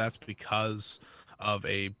 pay-per-views, but that's because of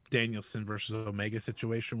a Danielson versus Omega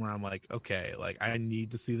situation where I'm like, okay, like, I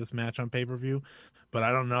need to see this match on pay-per-view, but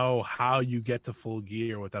I don't know how you get to Full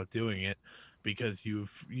Gear without doing it, because you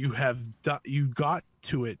got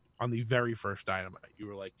to it on the very first Dynamite. You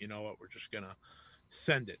were like, you know what, we're just gonna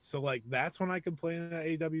send it. So, like, that's when I complain that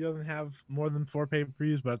AEW doesn't have more than 4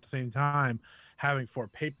 pay-per-views, but at the same time, having 4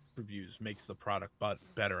 pay-per-views makes the product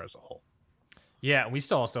better as a whole. Yeah, we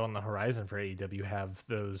still also on the horizon for AEW have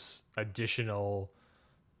those additional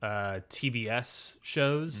TBS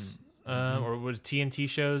shows, or was TNT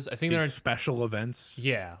shows? I think they're special events.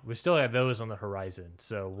 Yeah, we still have those on the horizon,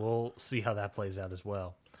 so we'll see how that plays out as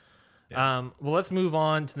well. Yeah. Well, let's move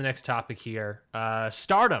on to the next topic here.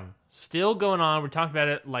 Stardom still going on. We're talking about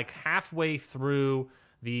it like halfway through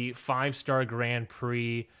the 5-star Grand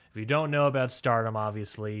Prix. If you don't know about Stardom,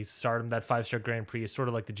 obviously, that 5-star Grand Prix is sort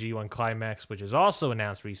of like the G1 Climax, which is also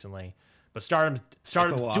announced recently. But Stardom's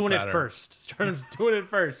doing it first. Stardom's doing it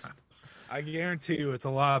first. I guarantee you it's a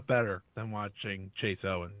lot better than watching Chase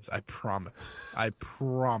Owens. I promise.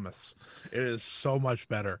 It is so much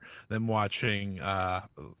better than watching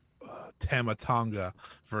Tama Tonga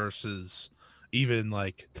versus even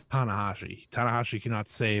like Tanahashi. Tanahashi cannot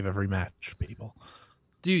save every match, people.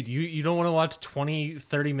 Dude, you don't want to watch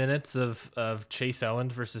 20-30 minutes of Chase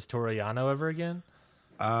Owens versus Toru Yano ever again?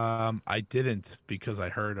 I didn't, because I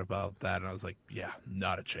heard about that and I was like, yeah,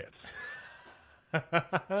 not a chance.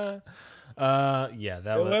 Yeah,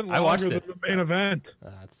 that was. I watched it. The main event.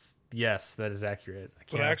 Yes, that is accurate.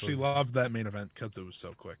 I actually loved that main event because it was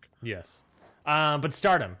so quick. Yes. But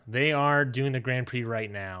Stardom, they are doing the Grand Prix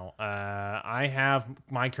right now. I have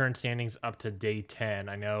my current standings up to day 10.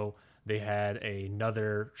 I know they had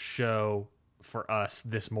another show for us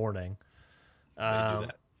this morning.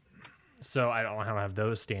 So I don't have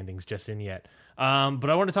those standings just in yet. But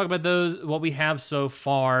I want to talk about what we have so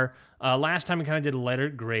far. Last time we kind of did a letter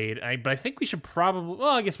grade, but I think we should probably, well,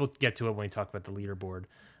 I guess we'll get to it when we talk about the leaderboard.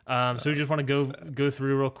 So we just want to go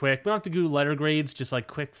through real quick. We don't have to do letter grades, just like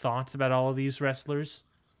quick thoughts about all of these wrestlers.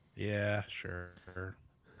 Yeah, sure.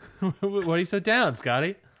 What are you so down,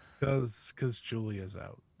 Scotty? Because Julia's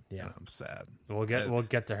out. Yeah, I'm sad. We'll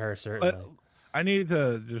get to her certainly. I need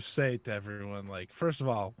to just say to everyone, like, first of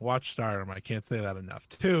all, watch Stardom. I can't say that enough.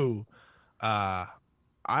 Two, I'm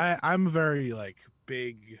a very like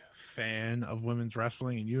big fan of women's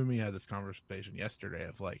wrestling, and you and me had this conversation yesterday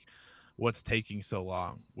of like what's taking so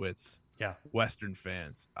long with Western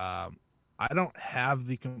fans. I don't have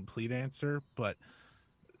the complete answer, but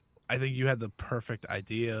I think you had the perfect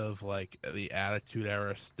idea of like the Attitude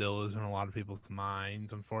Era still is in a lot of people's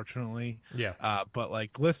minds, unfortunately. Yeah. But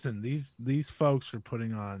like, listen, these folks are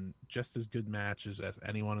putting on just as good matches as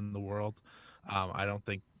anyone in the world. I don't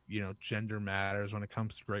think, gender matters when it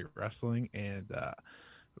comes to great wrestling. And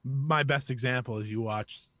my best example is you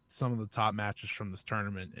watch some of the top matches from this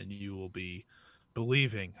tournament and you will be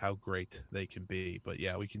believing how great they can be. But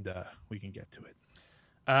yeah, we can get to it.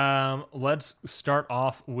 Let's start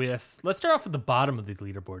off with the bottom of the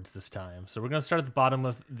leaderboards this time. So we're going to start at the bottom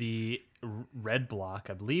of the red block.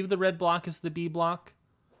 I believe the red block is the B block.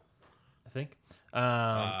 I think.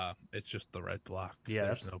 It's just the red block. Yeah,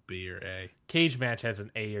 there's no B or A. Cage match has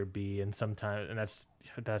an A or B, and sometimes, and that's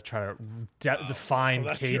trying to define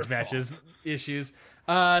cage matches issues.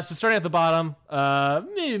 So starting at the bottom,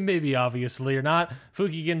 maybe obviously or not,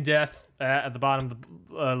 Fukigen Death at the bottom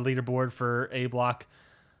of the leaderboard for A block.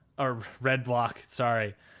 Or red block,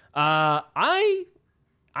 sorry. Fukigen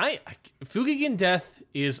Death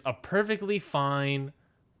is a perfectly fine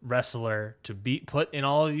wrestler to be put in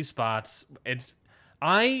all of these spots.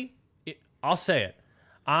 I'll say it.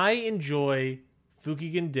 I enjoy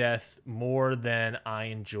Fukigen Death more than I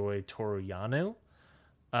enjoy Toru Yano,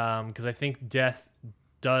 because I think Death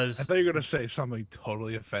does. I thought you were gonna say something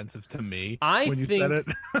totally offensive to me when you said it.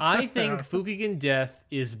 I think Fukigen Death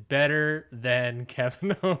is better than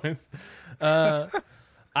Kevin Owens.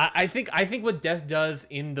 I think what Death does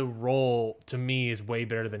in the role to me is way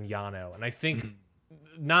better than Yano, and I think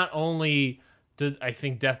not only did I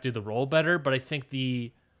think Death do the role better, but I think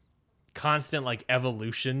the constant like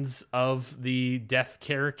evolutions of the Death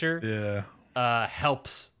character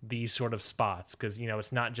helps these sort of spots, because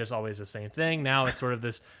it's not just always the same thing. Now it's sort of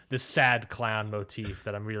this sad clown motif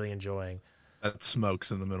that I'm really enjoying. That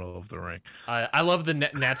smokes in the middle of the ring. I love the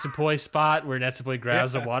Natsupoi spot where Natsupoi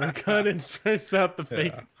grabs a water gun and sprays out the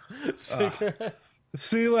fake cigarette.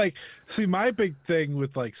 See, my big thing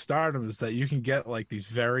with like Stardom is that you can get like these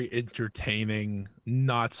very entertaining,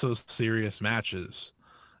 not so serious matches,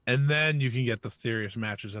 and then you can get the serious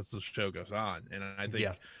matches as the show goes on. And I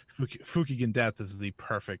think Fukigen Death is the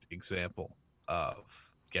perfect example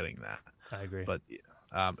of getting that. I agree. But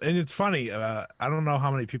and it's funny, I don't know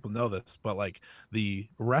how many people know this, but like the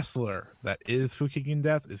wrestler that is Fukigen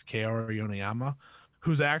Death is Kaori Yoneyama,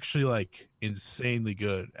 who's actually like insanely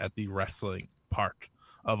good at the wrestling part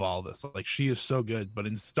of all this. Like, she is so good, but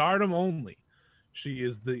in Stardom only, she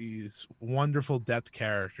is these wonderful Death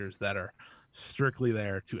characters that are strictly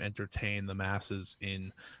there to entertain the masses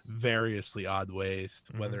in variously odd ways,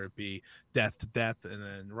 whether it be death to death and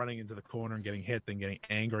then running into the corner and getting hit, then getting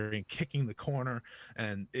angry and kicking the corner,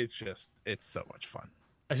 and it's so much fun.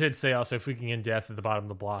 I should say also Fukigen Death at the bottom of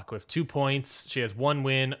the block with 2 points. She has 1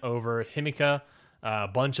 win over Himika, a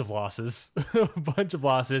bunch of losses, but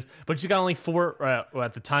she's got only 4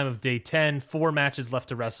 at the time of day 10, 4 matches left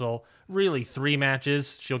to wrestle. Really 3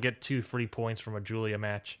 matches. She'll get 2 free points from a Julia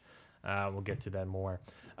match. We'll get to that more.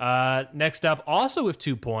 Next up, also with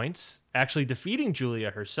 2 points, actually defeating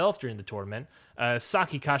Julia herself during the tournament.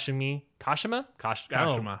 Saki Kashima? I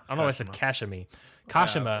don't know why I said Kashimi.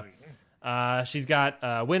 Kashima. She's got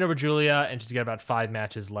a win over Julia, and she's got about 5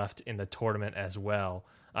 matches left in the tournament as well.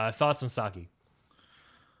 Thoughts on Saki?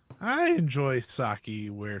 I enjoy Saki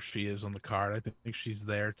where she is on the card. I think she's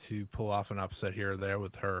there to pull off an upset here or there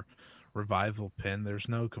with her revival pin. There's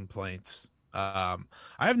no complaints. I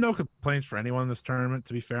have no complaints for anyone in this tournament,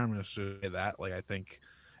 to be fair. I'm going to say that. Like, I think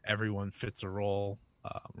everyone fits a role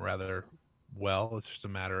rather well. It's just a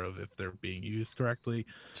matter of if they're being used correctly.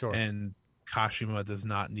 Sure. And Kashima does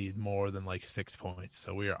not need more than like 6 points.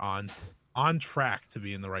 So we are on track to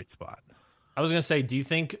be in the right spot. I was gonna say, do you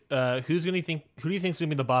think who do you think is gonna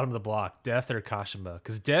be the bottom of the block, Death or Kashima?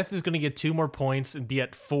 Because Death is gonna get 2 more points and be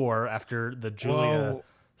at 4 after the Julia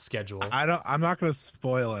schedule. I'm not gonna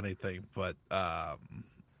spoil anything, but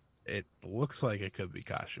it looks like it could be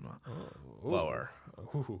Kashima lower.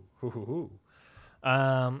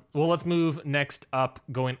 Well, let's move next up,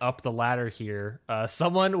 going up the ladder here.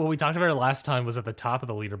 Someone, what we talked about her last time, was at the top of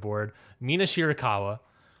the leaderboard, Mina Shirakawa.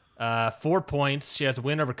 4 points. She has a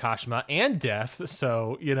win over Kashima and Death,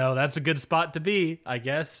 so that's a good spot to be, I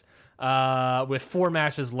guess. With 4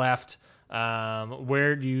 matches left, how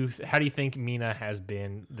do you think Mina has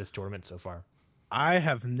been this tournament so far? I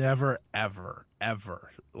have never ever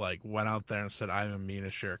like went out there and said I'm a Mina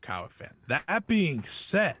Shirakawa fan. That being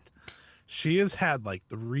said, she has had like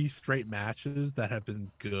 3 straight matches that have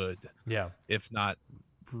been good. Yeah, if not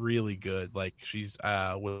really good. Like she's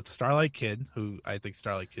with Starlight Kid, who I think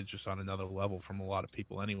Starlight Kid's just on another level from a lot of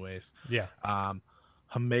people anyways. Yeah.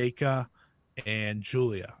 Himeka and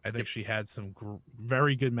Julia. I think she had some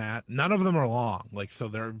very good match. None of them are long, like, so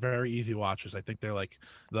they're very easy watches. I think they're like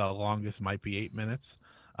the longest might be 8 minutes,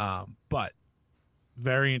 but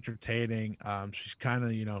very entertaining. She's kind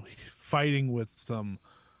of fighting with some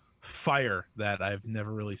fire that I've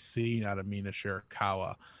never really seen out of Mina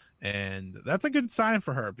Shirakawa. And that's a good sign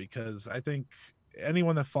for her, because I think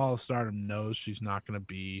anyone that follows Stardom knows she's not going to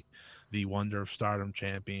be the Wonder of Stardom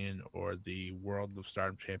champion or the World of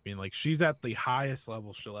Stardom champion. Like, she's at the highest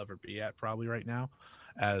level she'll ever be at probably right now,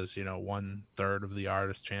 as 1/3 of the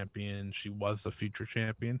Artist champion. She was the future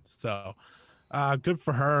champion. So good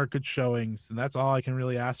for her, good showings. And that's all I can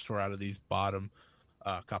really ask for out of these bottom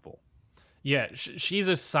couple. Yeah, she's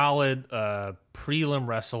a solid prelim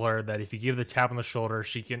wrestler that if you give the tap on the shoulder,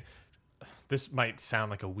 she can... This might sound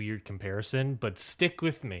like a weird comparison, but stick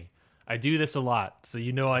with me. I do this a lot, so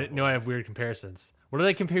I have weird comparisons. What did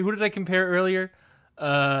I compare? Who did I compare earlier?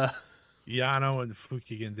 Yano and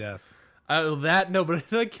Fukigen Death. But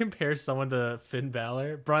did I compare someone to Finn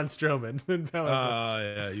Balor? Braun Strowman. Finn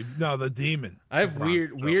Balor. Yeah. The Demon. I have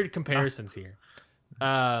weird comparisons here.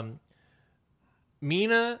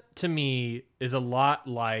 Mina, to me, is a lot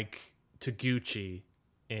like Taguchi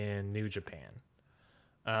in New Japan.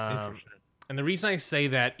 Interesting. And the reason I say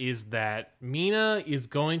that is that Mina is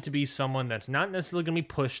going to be someone that's not necessarily going to be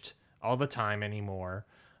pushed all the time anymore.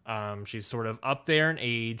 She's sort of up there in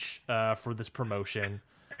age for this promotion.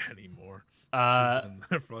 Anymore. She's been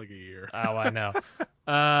there for like a year. Oh, I know.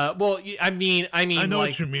 Well, I mean, I know like,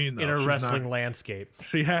 what you mean, though. In a wrestling landscape.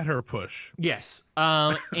 She had her push. Yes.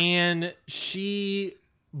 And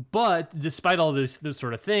but despite all those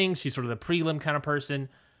sort of things, she's sort of the prelim kind of person.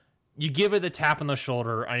 You give her the tap on the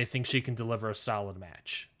shoulder, and I think she can deliver a solid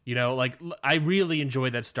match. Like, I really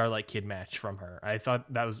enjoyed that Starlight Kid match from her. I thought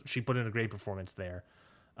she put in a great performance there.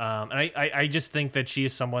 And I just think that she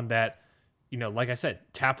is someone that, like I said,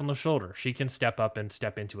 tap on the shoulder. She can step up and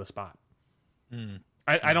step into a spot.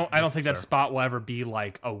 I don't think that spot will ever be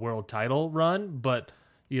like a world title run, but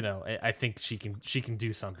I think she can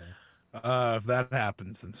do something. If that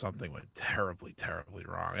happens, then something went terribly, terribly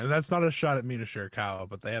wrong. And that's not a shot at Mina Shirakawa,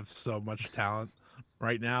 but they have so much talent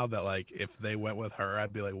right now that, like, if they went with her,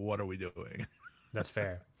 I'd be like, what are we doing? That's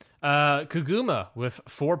fair. Koguma with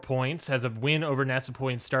 4 points has a win over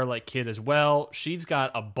Natsupoi and Starlight Kid as well. She's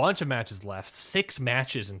got a bunch of matches left, 6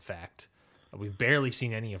 matches, in fact. We've barely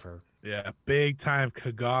seen any of her. Yeah, big time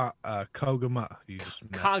Koguma. You just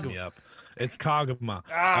messed me up. It's Koguma.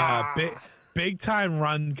 Big time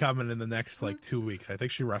run coming in the next 2 weeks. I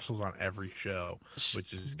think she wrestles on every show,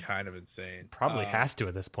 which is kind of insane. Probably has to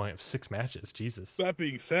at this point of 6 matches. Jesus. That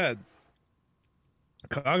being said,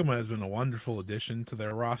 Koguma has been a wonderful addition to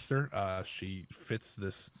their roster. She fits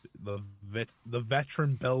the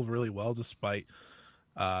veteran bill really well, despite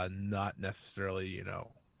not necessarily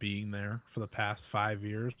being there for the past 5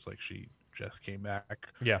 years. Like, she just came back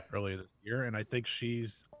earlier this year, and I think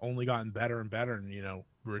she's only gotten better and better, and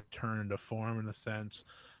returned to form in a sense.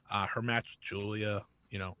 Her match with Julia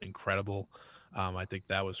incredible. I think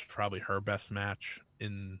that was probably her best match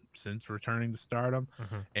since returning to Stardom.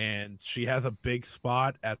 And she has a big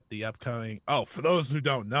spot at the upcoming. Oh, for those who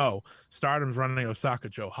don't know, Stardom's running Osaka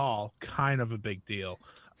Joe Hall, kind of a big deal.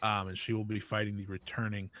 And she will be fighting the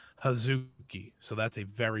returning Hazuki. So that's a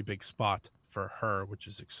very big spot for her, which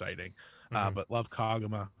is exciting. But love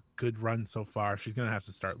Kagama. Good run so far. She's going to have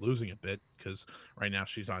to start losing a bit because right now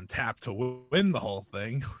she's on tap to win the whole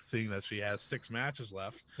thing, seeing that she has 6 matches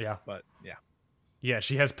left. Yeah. But yeah. Yeah,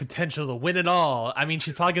 she has potential to win it all. I mean,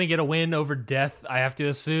 she's probably going to get a win over Death, I have to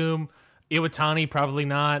assume. Iwatani, probably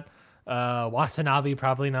not. Watanabe,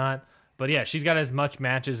 probably not. But yeah, she's got as much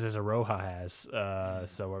matches as Aroha has.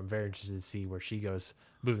 So I'm very interested to see where she goes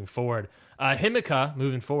moving forward. Himeka,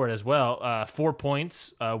 moving forward as well. 4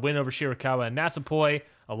 points. Win over Shirakawa and Natsupoi.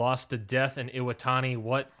 A loss to Death and Iwatani.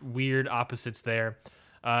 What weird opposites there.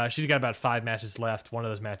 She's got about 5 matches left. One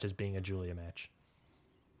of those matches being a Julia match.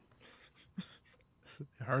 It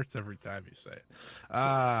hurts every time you say it.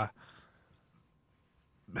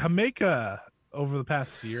 Himeka over the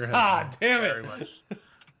past year has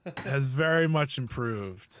very much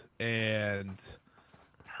improved, and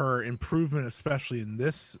her improvement, especially in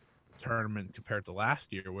this tournament compared to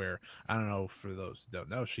last year, where I don't know, for those who don't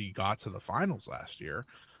know, she got to the finals last year.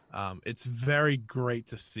 It's very great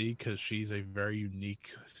to see because she's a very unique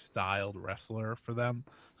styled wrestler for them.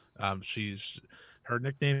 Her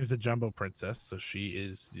nickname is the Jumbo Princess, so she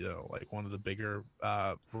is, like one of the bigger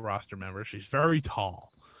roster members. She's very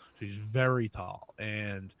tall.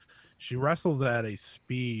 And she wrestles at a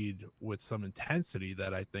speed with some intensity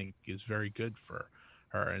that I think is very good for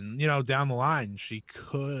her. And, down the line, she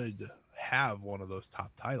could have one of those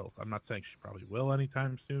top titles. I'm not saying she probably will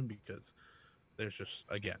anytime soon because there's just,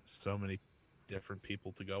 again, so many different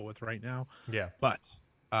people to go with right now. Yeah. But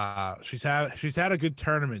she's had a good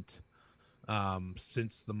tournament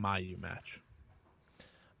since the Mayu match.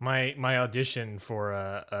 My audition for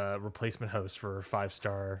a replacement host for a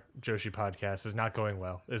 5-star Joshi podcast is not going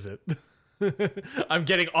well, is it? I'm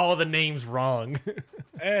getting all the names wrong.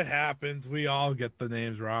 It happens. We all get the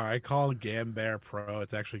names wrong. I called Gambar Pro.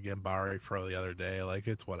 It's actually Gambari Pro the other day. Like,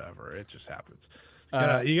 it's whatever. It just happens.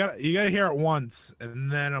 You gotta hear it once,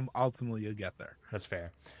 and then ultimately you'll get there. That's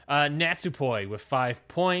fair. Natsupoi with 5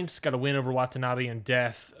 points, got a win over Watanabe and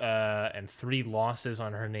Death, and 3 losses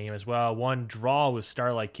on her name as well. 1 draw with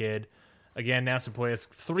Starlight Kid. Again, Natsupoi has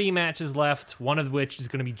 3 matches left, one of which is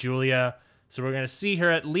going to be Julia. So we're going to see her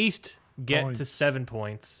at least get to 7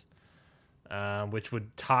 points, which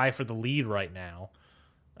would tie for the lead right now.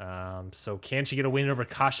 So can she get a win over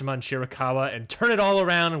Kashima and Shirakawa and turn it all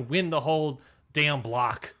around and win the whole damn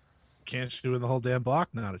block? Can she win the whole damn block?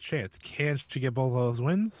 Not a chance. Can she get both of those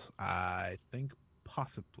wins? I think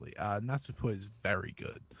possibly. Natsupoi is very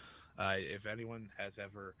good. If anyone has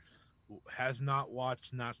not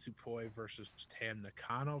watched Natsupoi versus Tam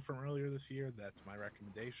Nakano from earlier this year, that's my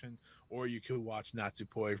recommendation. Or you could watch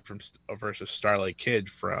Natsupoi versus Starlight Kid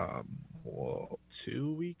from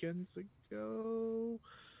 2 weekends ago.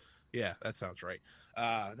 Yeah, that sounds right.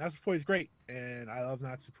 Natsupoi is great, and I love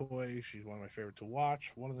Natsupoi. She's one of my favorite to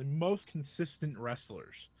watch. One of the most consistent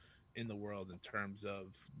wrestlers in the world in terms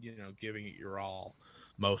of, giving it your all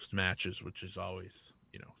most matches, which is always,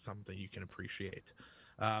 something you can appreciate.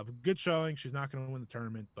 Good showing. She's not going to win the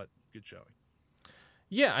tournament, but good showing.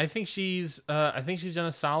 Yeah, I think she's done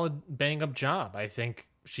a solid bang up job. I think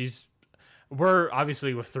we're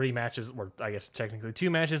obviously with 3 matches, or I guess technically 2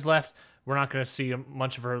 matches left. We're not going to see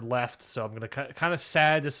much of her left, so I'm going to kind of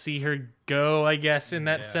sad to see her go, I guess, in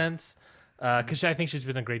that sense, because I think she's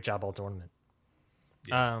been a great job all tournament.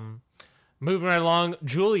 Yes. Moving right along,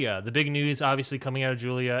 Julia. The big news, obviously, coming out of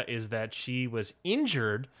Julia is that she was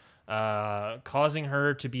injured, causing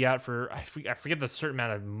her to be out for I forget the certain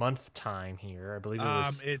amount of month time here. I believe it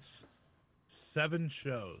was. It's 7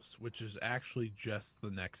 shows, which is actually just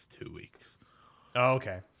the next 2 weeks. Oh,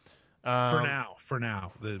 okay. For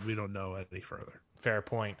now, we don't know any further. Fair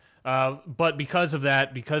point. But because of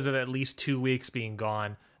at least 2 weeks being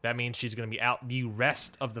gone, that means she's going to be out the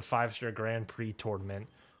rest of the 5-star Grand Prix tournament.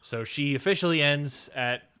 So she officially ends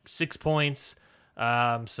at 6 points.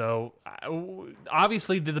 So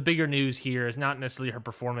obviously the bigger news here is not necessarily her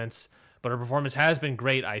performance, but her performance has been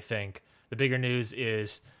great, I think. The bigger news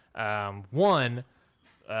is, one,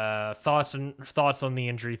 thoughts on the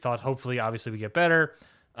injury. Hopefully, obviously, we get better.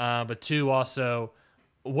 But 2, also,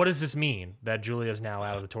 what does this mean that Julia is now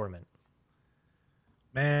out of the tournament?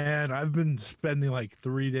 Man, I've been spending like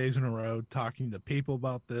 3 days in a row talking to people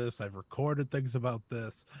about this. I've recorded things about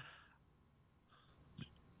this.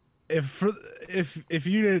 If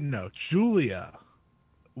you didn't know, Julia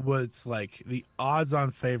was like the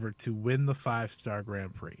odds-on favorite to win the 5-star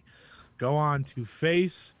Grand Prix. Go on to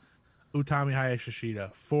face Utami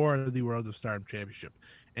Hayashishida for the World of Stardom Championship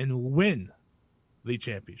and win the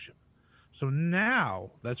championship. So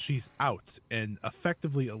now that she's out and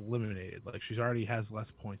effectively eliminated, like she's already has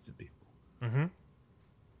less points than people. Mm-hmm.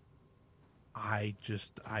 I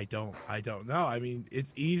don't know. I mean,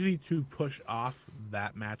 it's easy to push off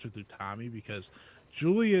that match with Utami because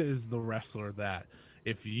Julia is the wrestler that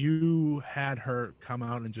if you had her come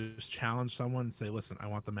out and just challenge someone and say, listen, I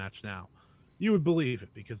want the match now, you would believe it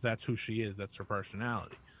because that's who she is. That's her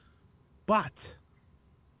personality. But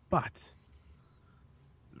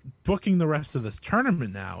booking the rest of this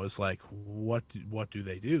tournament now is like, what do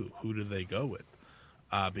they do? Who do they go with?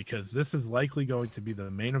 Because this is likely going to be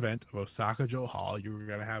the main event of Osaka Joe Hall. You're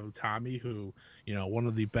going to have Utami, who, one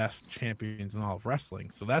of the best champions in all of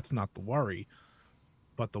wrestling. So that's not the worry.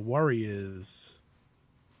 But the worry is,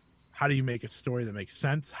 how do you make a story that makes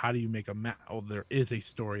sense? How do you make there is a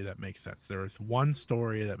story that makes sense. There is one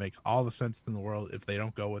story that makes all the sense in the world. If they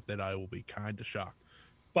don't go with it, I will be kind of shocked.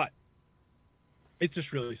 But it's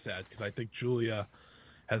just really sad because I think Julia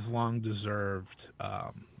has long deserved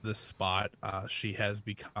this spot. She has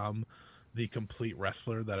become the complete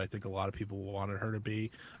wrestler that I think a lot of people wanted her to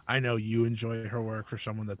be. I know you enjoy her work for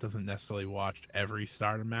someone that doesn't necessarily watch every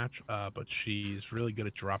Stardom match, but she's really good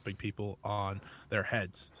at dropping people on their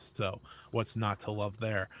heads. So what's not to love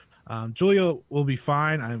there? Julia will be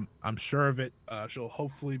fine. I'm sure of it. She'll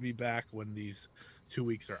hopefully be back when these 2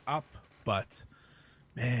 weeks are up. But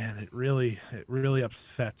man, it really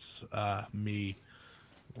upsets me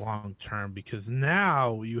long term because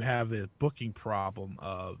now you have a booking problem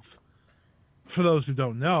of, for those who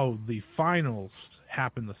don't know, the finals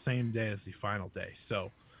happen the same day as the final day.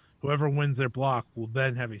 So whoever wins their block will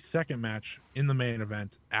then have a second match in the main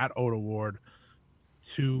event at Ota Ward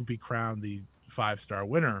to be crowned the 5-star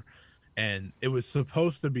winner. And it was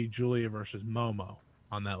supposed to be Julia versus Momo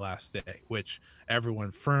on that last day, which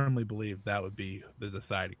everyone firmly believed that would be the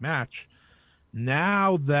deciding match.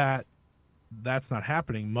 Now that that's not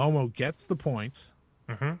happening, Momo gets the points,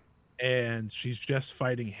 and she's just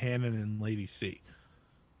fighting Hannon and Lady C.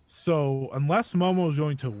 So unless Momo is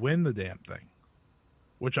going to win the damn thing,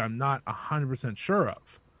 which I'm not 100% sure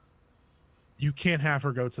of, you can't have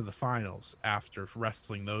her go to the finals after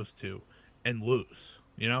wrestling those two and lose.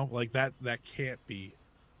 Like that can't be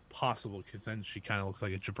possible because then she kind of looks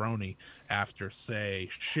like a jabroni after, say,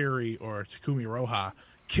 Shiri or Takumi Roha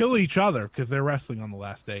kill each other because they're wrestling on the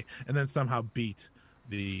last day and then somehow beat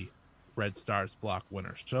the Red Stars block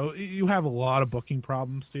winners. So you have a lot of booking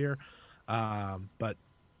problems here. But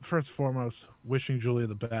first and foremost, wishing Julia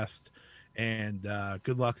the best and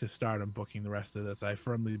good luck to Stardom booking the rest of this. I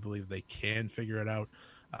firmly believe they can figure it out.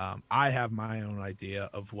 I have my own idea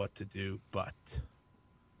of what to do, but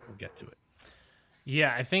we'll get to it.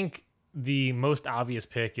 Yeah, I think the most obvious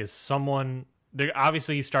pick is someone.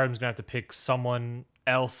 Obviously, Stardom's gonna have to pick someone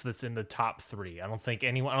else that's in the top 3. I don't think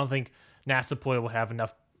Natsupoi will have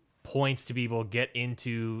enough points to be able to get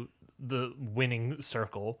into the winning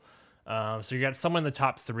circle. So you got someone in the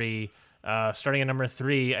top 3. Starting at number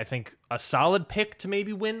 3, I think a solid pick to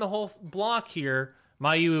maybe win the whole block here.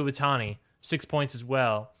 Mayu Iwatani, 6 points as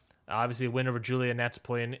well. Obviously, a win over Julia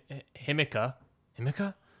Natsupoi and Himeka.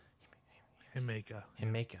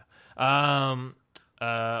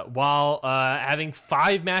 While having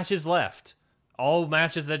 5 matches left, all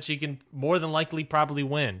matches that she can more than likely probably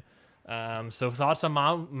win. So thoughts on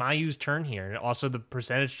Mayu's turn here, and also the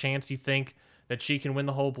percentage chance you think that she can win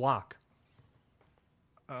the whole block.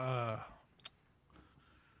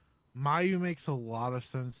 Mayu makes a lot of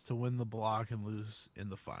sense to win the block and lose in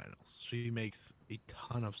the finals. She makes a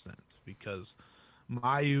ton of sense because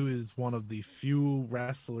Mayu is one of the few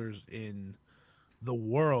wrestlers in the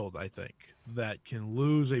world, I think, that can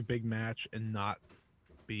lose a big match and not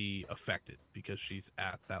be affected because she's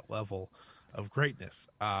at that level of greatness.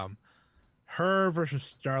 Her versus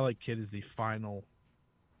Starlight Kid is the final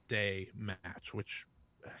day match, which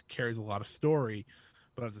carries a lot of story,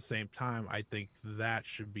 but at the same time, I think that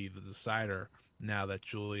should be the decider now that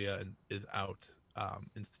Julia is out,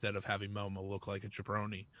 instead of having Momo look like a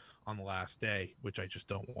jabroni on the last day, which I just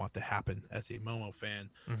don't want to happen as a Momo fan.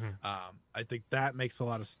 I think that makes a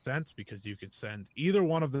lot of sense because you could send either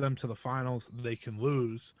one of them to the finals, they can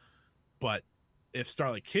lose, but if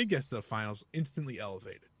Starlight Kid gets to the finals, instantly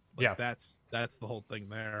elevated. Like, that's the whole thing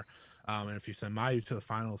there. And if you send Mayu to the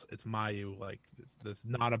finals, it's Mayu. Like, that's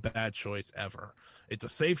not a bad choice ever. It's a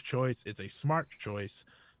safe choice. It's a smart choice.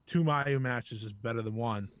 2 Mayu matches is better than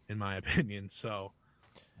 1, in my opinion. So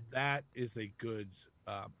that is a good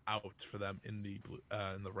out for them in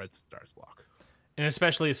the Red Stars block. And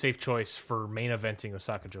especially a safe choice for main eventing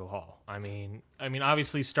Osaka Joe Hall. I mean,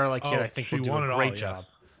 obviously Starlight Kid, I think will do a great job.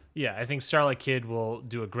 Yes. Yeah, I think Starlight Kid will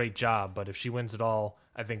do a great job. But if she wins it all,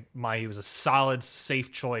 I think Mayu is a solid,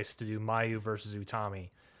 safe choice to do Mayu versus Utami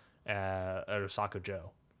at Osaka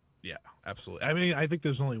Joe. Yeah, absolutely. I mean, I think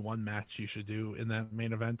there's only one match you should do in that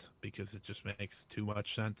main event because it just makes too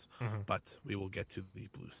much sense. But we will get to the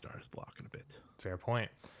Blue Stars block in a bit. Fair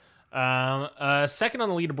point. Second on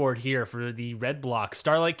the leaderboard here for the red block,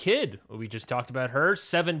 Starlight Kid. We just talked about her.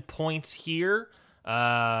 7 points here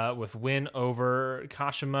with win over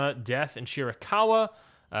Kashima, Death, and Shirakawa.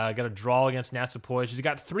 Got a draw against Natsupoi. She's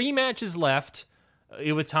got 3 matches left.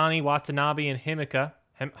 Iwatani, Watanabe, and Himika.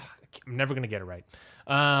 I'm never going to get it right.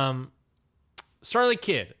 Starlight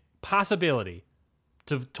Kid, possibility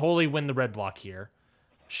to totally win the red block here.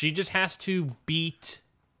 She just has to beat...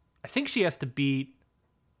 I think she has to beat...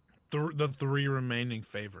 The 3 remaining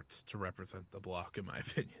favorites to represent the block, in my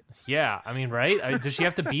opinion. Yeah, I mean, right? Does she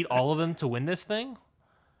have to beat all of them to win this thing?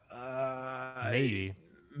 Maybe.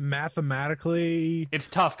 Mathematically, it's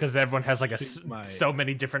tough because everyone has like so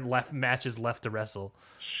many different matches left to wrestle.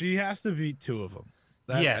 She has to beat 2 of them.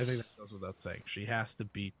 Yes. I think that goes without saying. She has to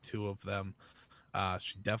beat 2 of them.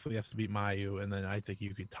 She definitely has to beat Mayu, and then I think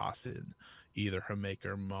you could toss in either Himeka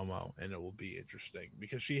or Momo, and it will be interesting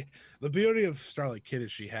because the beauty of Starlight Kid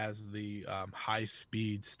is she has the high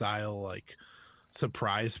speed style like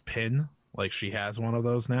surprise pin. Like she has one of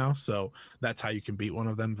those now, so that's how you can beat one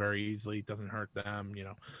of them very easily. It doesn't hurt them,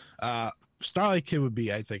 Starlight Kid would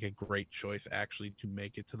be, I think, a great choice actually to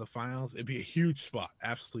make it to the finals. It'd be a huge spot,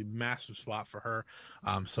 absolutely massive spot for her,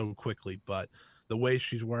 so quickly. But the way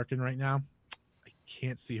she's working right now, I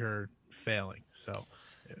can't see her failing. So,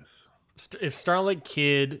 yes. If Starlight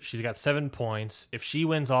Kid, she's got 7 points. If she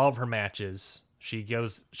wins all of her matches, she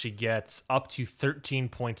gets up to 13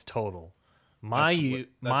 points total. That's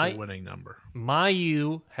a winning number.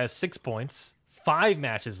 Mayu has 6 points, 5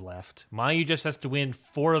 matches left. Mayu just has to win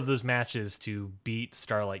 4 of those matches to beat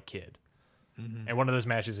Starlight Kid. And one of those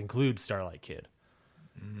matches includes Starlight Kid.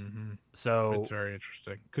 So it's very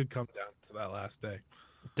interesting. Could come down to that last day.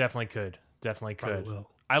 Definitely could. Probably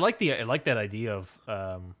will. I like that idea of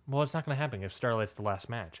well, it's not going to happen if Starlight's the last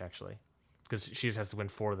match actually, because she just has to win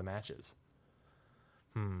 4 of the matches.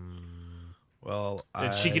 Well, I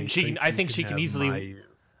think she can easily. Mayu.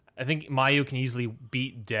 I think Mayu can easily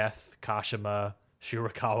beat Death, Kashima,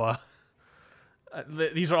 Shirakawa.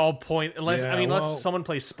 These are all unless someone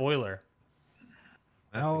plays spoiler.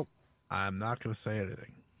 Well, I'm not going to say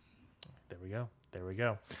anything. There we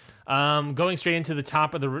go. Going straight into the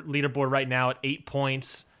top of the leaderboard right now at 8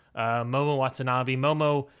 points. Momo Watanabe.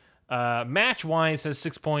 Momo, match-wise, has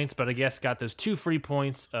 6 points, but I guess got those 2 free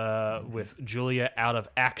points with Julia out of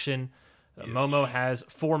action. Yes. Momo has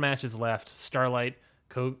 4 matches left. Starlight,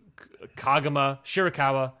 Kagama,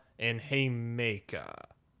 Shirakawa, and Himeka.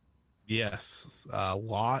 Yes, a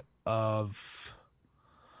lot of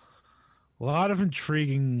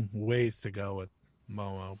intriguing ways to go with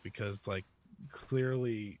Momo because, like,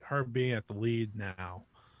 clearly her being at the lead now,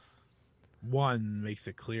 one makes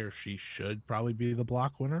it clear she should probably be the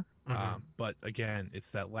block winner. But again,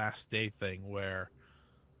 it's that last day thing where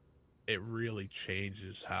it really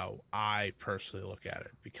changes how I personally look at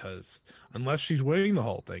it, because unless she's winning the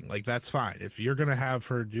whole thing, like, that's fine. If you're going to have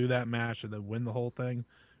her do that match and then win the whole thing,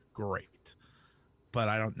 great. But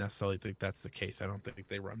I don't necessarily think that's the case. I don't think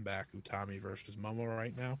they run back Utami versus Momo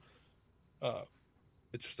right now.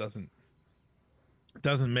 It just doesn't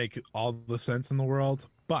make all the sense in the world,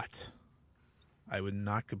 but I would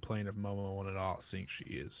not complain if Momo won it all, seeing she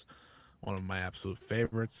is one of my absolute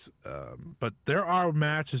favorites. But there are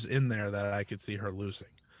matches in there that I could see her losing.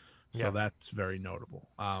 So that's very notable.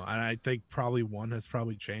 And I think probably one has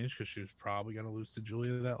probably changed because she was probably going to lose to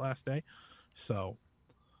Julia that last day. So,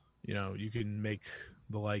 you can make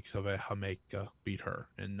the likes of a Himeka beat her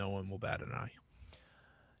and no one will bat an eye.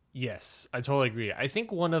 Yes, I totally agree. I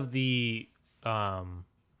think one of the...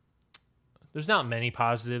 there's not many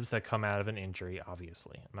positives that come out of an injury,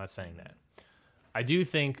 obviously. I'm not saying that. I do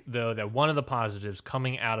think, though, that one of the positives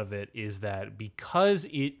coming out of it is that because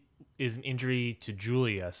it is an injury to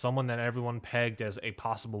Julia, someone that everyone pegged as a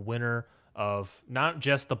possible winner of not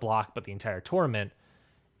just the block, but the entire tournament,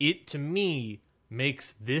 it, to me,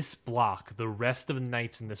 makes this block, the rest of the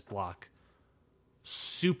nights in this block,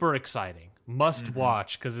 super exciting. Must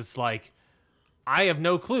watch, because it's like, I have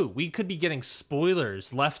no clue. We could be getting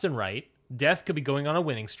spoilers left and right. Death could be going on a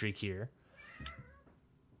winning streak here.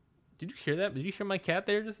 Did you hear that? Did you hear my cat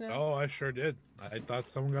there just now? Oh, I sure did. I thought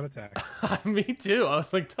someone got attacked. Me too. I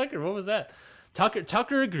was like, Tucker, what was that?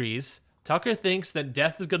 Tucker agrees. Tucker thinks that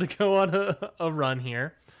Death is going to go on a run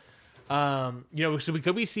here. So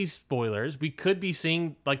we see spoilers. We could be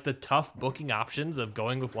seeing like the tough booking options of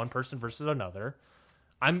going with one person versus another.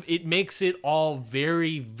 It makes it all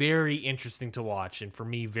very, very interesting to watch, and for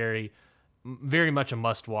me, very, very much a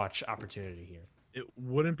must-watch opportunity here. It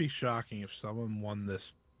wouldn't be shocking if someone won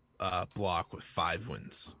this block with 5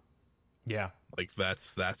 wins. Yeah, like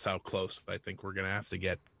that's how close I think we're gonna have to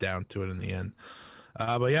get down to it in the end.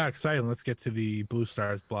 But yeah, exciting. Let's get to the Blue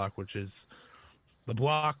Stars block, which is the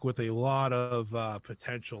block with a lot of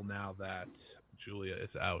potential now that Julia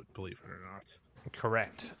is out, believe it or not.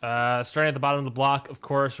 Correct. Starting at the bottom of the block, of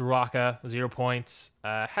course, Ruaka, 0 points.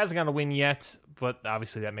 Hasn't got a win yet, but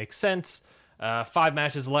obviously that makes sense. 5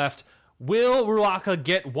 matches left. Will Ruaka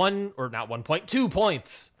get 2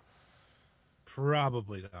 points?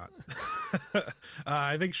 Probably not.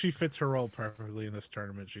 I think she fits her role perfectly in this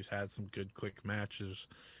tournament. She's had some good, quick matches,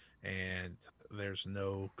 and there's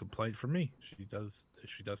no complaint from me. She does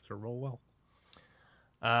her role well.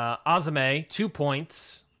 Azame, 2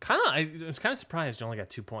 points. I was kind of surprised she only got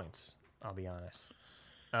 2 points. I'll be honest.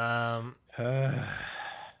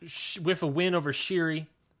 With a win over Shiri,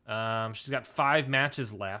 she's got 5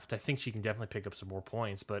 matches left. I think she can definitely pick up some more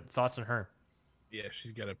points. But thoughts on her? Yeah,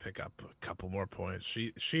 she's got to pick up a couple more points.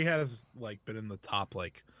 She has like been in the top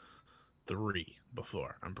like 3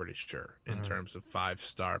 before. I'm pretty sure in terms of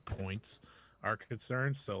 5-star points are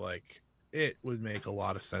concerned. So like it would make a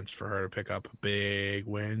lot of sense for her to pick up a big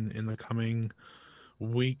win in the coming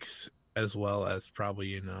weeks, as well as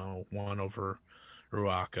probably one over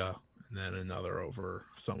Ruaka and then another over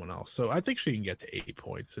someone else. So I think she can get to 8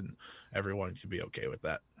 points, and everyone should be okay with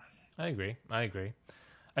that. I agree. I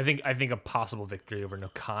think a possible victory over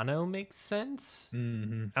Nakano makes sense.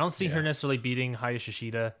 Mm-hmm. I don't see her necessarily beating Haya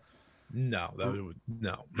Shishida. No, that would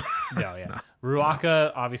no. No, yeah. No.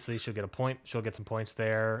 Ruaka, obviously, she'll get a point. She'll get some points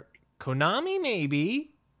there. Konami,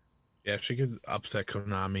 maybe. Yeah, she could upset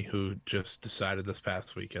Konami, who just decided this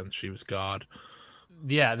past weekend she was God.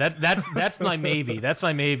 Yeah, that's my maybe. That's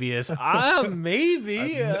my maybe is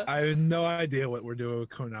maybe. I have no idea what we're doing with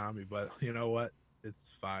Konami, but you know what? It's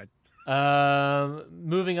fine.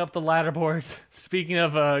 Moving up the ladder boards. Speaking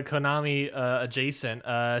of Konami adjacent,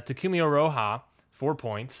 Takumi Oroha, 4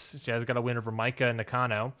 points. She has got a win over Maika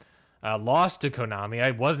Nakano. Lost to Konami. I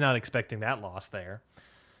was not expecting that loss there.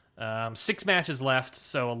 6 matches left,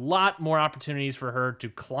 so a lot more opportunities for her to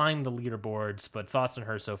climb the leaderboards. But thoughts on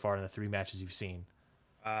her so far in the 3 matches you've seen?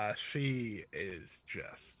 She is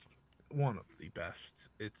just one of the best.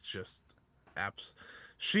 It's just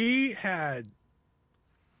she had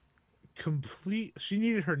she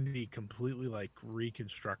needed her knee completely like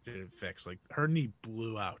reconstructed and fixed. Like her knee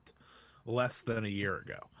blew out less than a year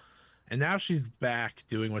ago, and now she's back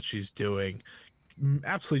doing what she's doing,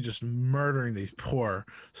 absolutely just murdering these poor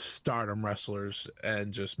Stardom wrestlers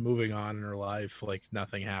and just moving on in her life like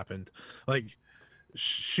nothing happened. Like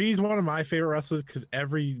she's one of my favorite wrestlers because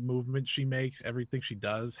every movement she makes, everything she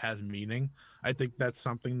does has meaning. I think that's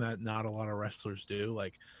something that not a lot of wrestlers do.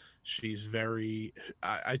 Like she's very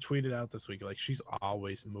I tweeted out this week, like she's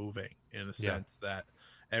always moving in the sense that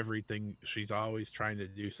everything, she's always trying to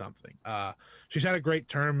do something. She's had a great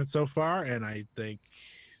tournament so far, and I think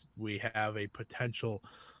we have a potential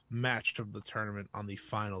match of the tournament on the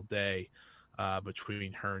final day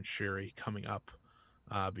between her and Shiri coming up,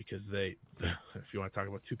 because if you want to talk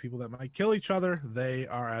about 2 people that might kill each other, they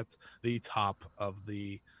are at the top of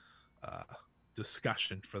the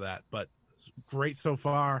discussion for that. But great so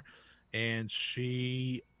far, and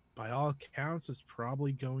she by all accounts is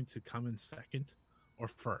probably going to come in second or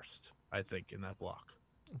first, I think, in that block.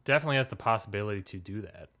 Definitely has the possibility to do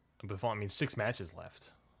that. Before, 6 matches left.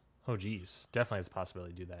 Oh geez, definitely has the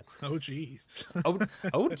possibility to do that. Oh geez.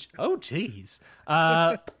 oh geez.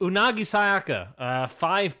 Unagi Sayaka,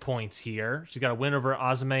 5 points here. She's got a win over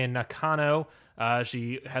Azame and Nakano.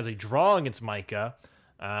 She has a draw against Maika,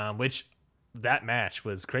 which that match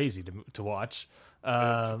was crazy to watch.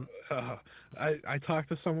 I talked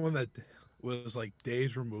to someone that was like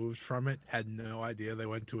days removed from it, had no idea they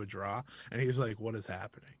went to a draw, and he was like, "What is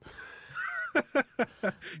happening?"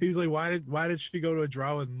 He's like, "Why did she go to a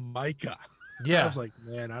draw with Maika?" Yeah, I was like,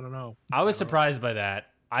 "Man, I don't know." I was surprised by that.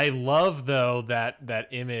 I love though that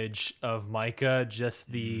image of Maika,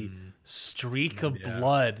 just the streak of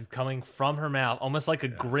blood coming from her mouth, almost like a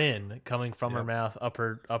grin coming from her mouth up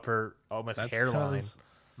her almost hairline.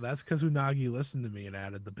 That's because Unagi listened to me and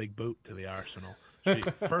added the big boot to the arsenal. She,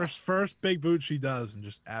 first big boot she does, and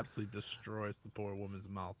just absolutely destroys the poor woman's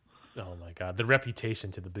mouth. Oh my god, the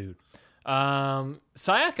reputation to the boot.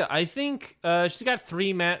 Sayaka, I think she's got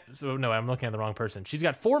 3 Oh, no, I'm looking at the wrong person. She's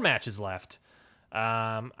got 4 matches left.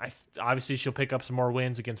 Obviously she'll pick up some more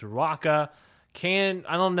wins against Ruaka. I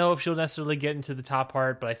don't know if she'll necessarily get into the top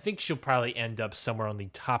part, but I think she'll probably end up somewhere on the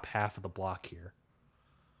top half of the block here.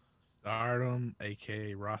 Stardom,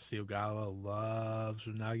 aka Rossy Ogawa, loves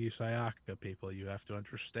Unagi Sayaka. People, you have to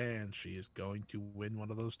understand, she is going to win one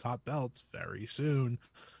of those top belts very soon.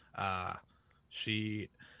 She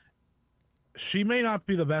may not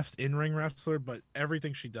be the best in-ring wrestler, but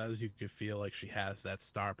everything she does, you could feel like she has that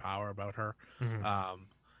star power about her. Mm-hmm.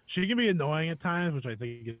 She can be annoying at times, which I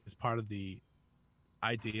think is part of the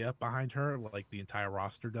idea behind her. Like, the entire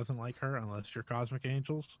roster doesn't like her unless you're Cosmic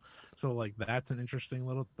Angels, so like that's an interesting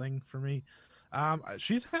little thing for me.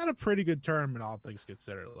 She's had a pretty good tournament, all things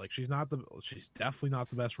considered. Like, she's definitely not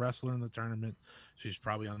the best wrestler in the tournament. She's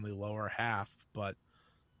probably on the lower half, but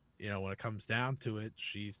you know, when it comes down to it,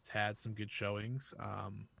 she's had some good showings.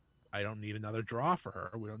 I don't need another draw for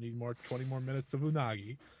her. We don't need 20 more minutes of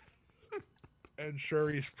Unagi. And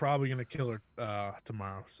Shuri's probably going to kill her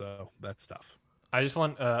tomorrow, so that's tough. I just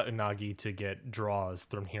want Unagi to get draws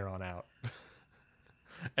from here on out.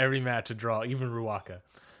 Every match a draw, even Ruaka.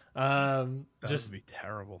 That would be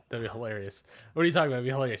terrible. That'd be hilarious. What are you talking about? It'd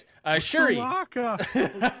be hilarious. Shuri.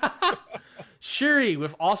 Ruaka. Shuri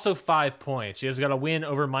with also 5 points. She has got a win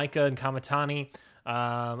over Maika and Kamitani.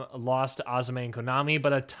 Lost to Azumi and Konami,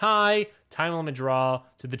 but a time limit draw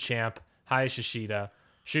to the champ, Hayashi Shida.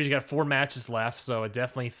 Shuri's got 4 matches left, so I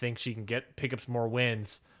definitely think she can pick up some more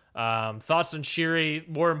wins. Thoughts on Shuri?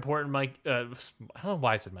 More important, Mike. I don't know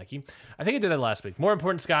why I said Mikey. I think I did that last week. More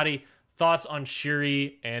important, Scotty. Thoughts on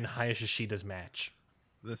Shuri and Hayashi Shida's match?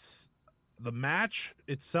 The match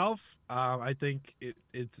itself, I think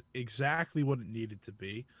it's exactly what it needed to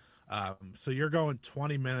be. So you're going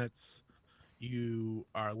 20 minutes. You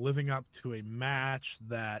are living up to a match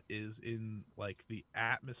that is in like the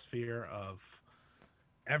atmosphere of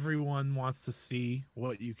everyone wants to see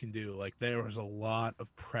what you can do. Like, there was a lot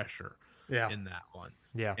of pressure in that one.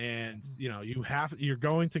 Yeah. And you know, you're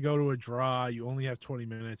going to go to a draw. You only have 20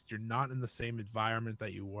 minutes. You're not in the same environment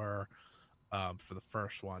that you were for the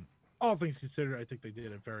first one. All things considered, I think they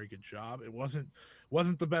did a very good job. It wasn't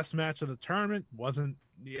the best match of the tournament. Wasn't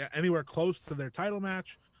anywhere close to their title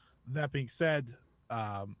match. That being said,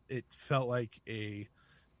 it felt like a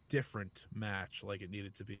different match, like it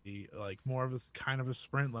needed to be, like more of a kind of a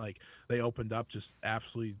sprint. Like, they opened up just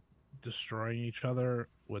absolutely destroying each other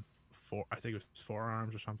with I think it was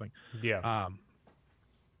forearms or something. Yeah.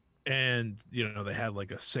 And you know, they had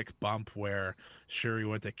like a sick bump where Shuri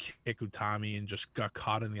went to kick Utami and just got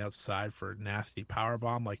caught in the outside for a nasty power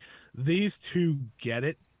bomb. Like, these two get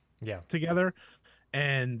it together.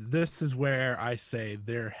 And this is where I say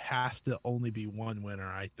there has to only be one winner,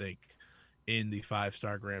 I think, in the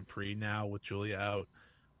 5-star Grand Prix now with Julia out,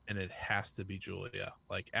 and it has to be Julia.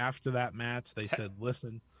 Like, after that match, they said,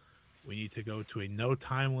 listen, we need to go to a no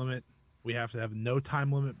time limit. We have to have a no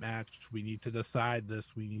time limit match. We need to decide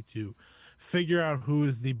this. We need to figure out who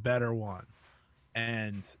is the better one.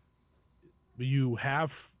 And you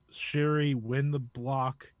have Shuri win the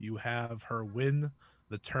block. You have her win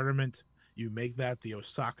the tournament. You make that the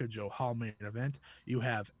Osaka Joe Hall main event. You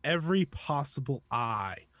have every possible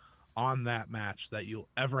eye on that match that you'll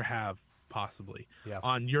ever have, possibly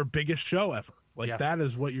on your biggest show ever. Like, that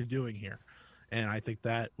is what you're doing here. And I think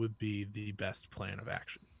that would be the best plan of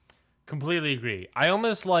action. Completely agree. I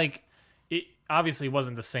almost like it. Obviously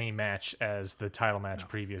wasn't the same match as the title match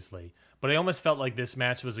previously, but I almost felt like this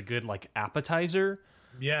match was a good like appetizer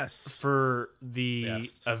for the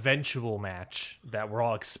eventual match that we're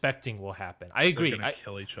all expecting will happen. I agree. They're gonna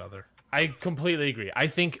kill each other. I completely agree. I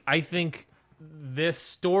think this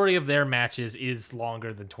story of their matches is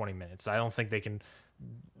longer than 20 minutes. I don't think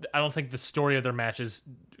the story of their matches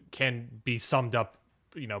can be summed up,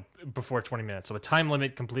 you know, before 20 minutes. So a time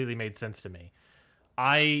limit completely made sense to me.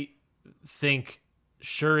 I think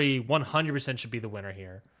Shuri 100% should be the winner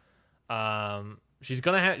here. She's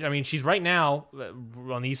going to have, I mean, she's right now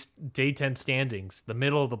on these day 10 standings, the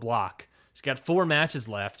middle of the block. She's got 4 matches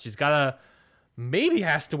left. She's maybe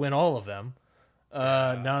has to win all of them.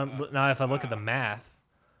 Now if I look at the math,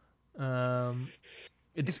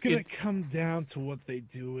 it's going to come down to what they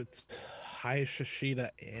do with Hayashi Shida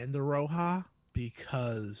and Aroha,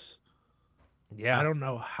 because I don't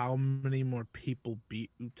know how many more people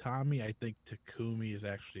beat Utami. I think Takumi is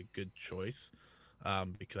actually a good choice,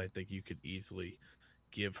 because I think you could easily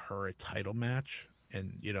give her a title match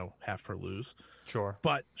and, you know, have her lose. Sure.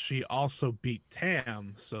 But she also beat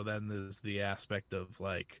Tam, so then there's the aspect of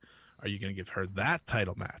like, are you going to give her that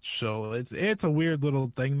title match? So it's a weird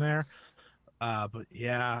little thing there. But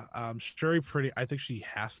yeah, Shuri I think she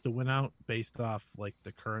has to win out based off like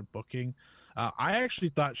the current booking. I actually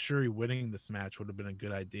thought Shuri winning this match would have been a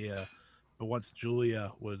good idea, but once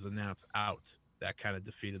Julia was announced out, that kind of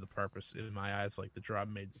defeated the purpose in my eyes. Like the draw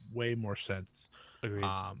made way more sense. Agreed.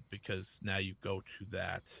 Because now you go to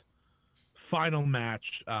that final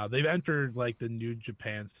match. They've entered like the New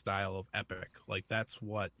Japan style of epic. Like that's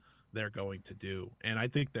what they're going to do. And I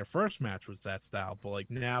think their first match was that style, but like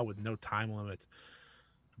now with no time limit,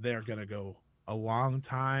 they're going to go a long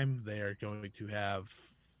time. They are going to have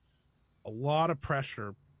a lot of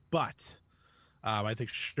pressure, but I think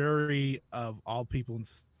Shuri, of all people in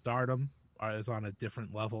Stardom, is on a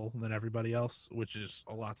different level than everybody else, which is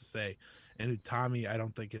a lot to say. And Utami, I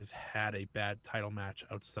don't think has had a bad title match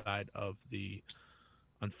outside of the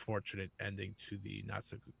unfortunate ending to the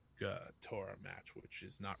Natsuka Tora match, which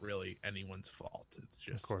is not really anyone's fault. It's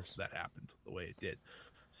just that happened the way it did.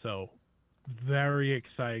 So very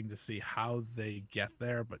exciting to see how they get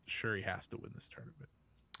there, but Shuri has to win this tournament.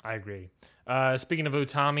 I agree. Speaking of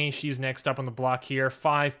Utami, she's next up on the block here.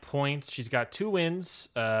 5 points. She's got 2 wins,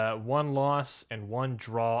 1 loss, and 1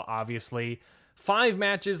 draw, obviously. 5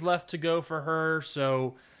 matches left to go for her,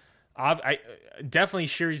 so I definitely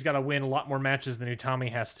Shuri's got to win a lot more matches than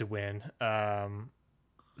Utami has to win.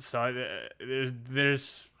 So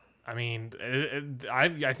there's I mean,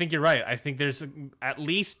 I think you're right. I think there's at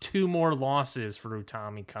least 2 more losses for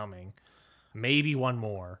Utami coming. Maybe 1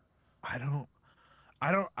 more. I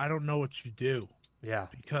don't know what you do. Yeah.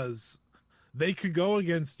 Because they could go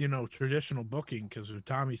against, traditional booking, because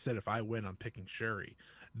Utami said, if I win, I'm picking Shuri.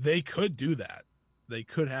 They could do that. They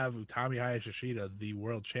could have Utami Hayashishita, the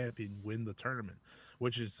world champion, win the tournament,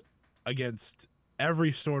 which is against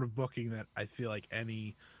every sort of booking that I feel like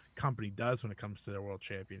any company does when it comes to their world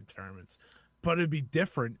champion tournaments. But it'd be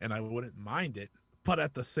different, and I wouldn't mind it. But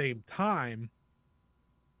at the same time,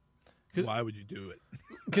 why would you do it?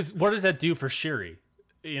 Because what does that do for Shuri?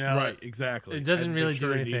 Right, exactly. It doesn't really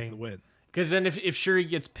do anything. Needs to win. Because then if Shuri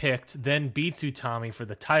gets picked, then beats Utami for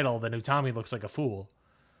the title, then Utami looks like a fool.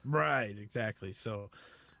 Right, exactly. So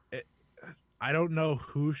I don't know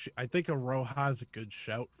who I think Aroha is a good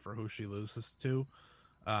shout for who she loses to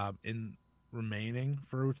in remaining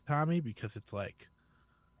for Utami, because it's like,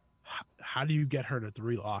 how do you get her to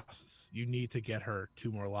 3 losses? You need to get her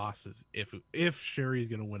 2 more losses if Shuri's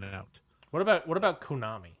going to win out. What about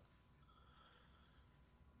Konami?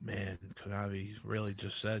 Man, Konami really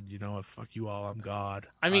just said, you know what, fuck you all, I'm God.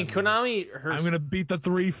 I mean, Konami... I'm going to beat the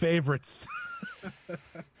 3 favorites.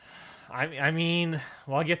 I mean,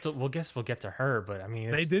 we'll get to her, but I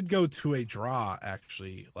mean... They did go to a draw,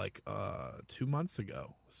 actually, like 2 months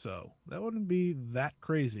ago. So that wouldn't be that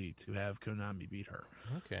crazy to have Konami beat her.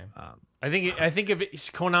 Okay. I think if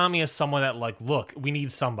Konami is someone that, like, look, we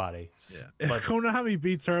need somebody. Yeah. If Konami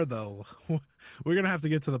beats her, though, we're gonna have to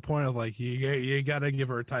get to the point of like you gotta give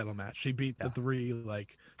her a title match. She beat the 3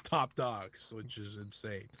 like top dogs, which is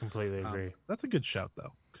insane. Completely agree. That's a good shout,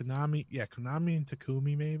 though. Konami and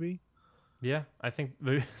Takumi, maybe. Yeah, I think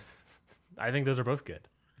those are both good.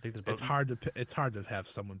 I think it's hard to have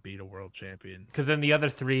someone beat a world champion, because then the other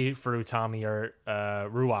 3 for Utami are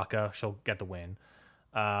Ruaka, she'll get the win.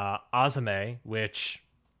 Azame, which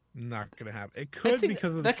not gonna happen. It could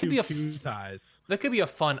because of the QQ ties. That could be a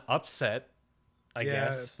fun upset, I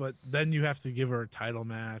guess. But then you have to give her a title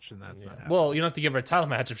match, and that's not happening. Well, you don't have to give her a title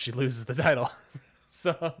match if she loses the title.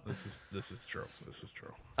 So this is true. This is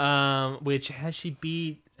true. Which has she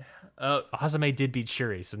beat? Azame did beat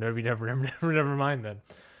Shuri, so never mind then.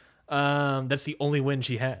 That's the only win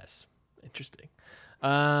she has. Interesting.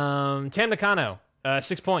 Tam Nakano,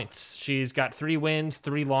 6 points. She's got 3 wins,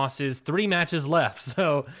 3 losses, 3 matches left.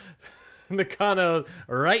 So Nakano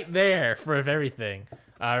right there for everything.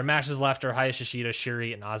 Her matches left are Hayashishita,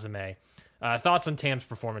 Shuri, and Azame. Thoughts on Tam's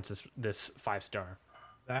performance this 5-star?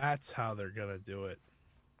 That's how they're gonna do it.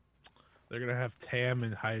 They're gonna have Tam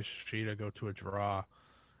and Hayashishita go to a draw,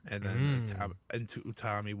 and then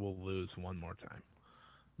Utami will lose 1 more time.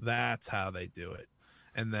 That's how they do it.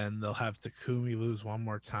 And then they'll have Takumi lose 1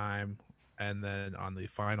 more time, and then on the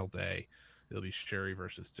final day, it'll be Shuri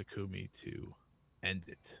versus Takumi to end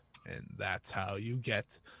it. And that's how you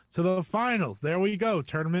get to the finals. There we go.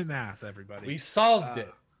 Tournament math, everybody. We solved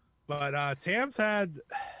it. But Tam's had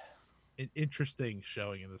an interesting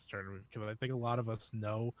showing in this tournament, because I think a lot of us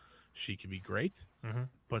know she can be great,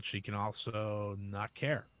 but she can also not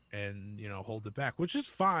care and hold it back, which is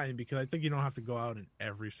fine, because I think you don't have to go out in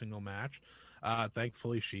every single match.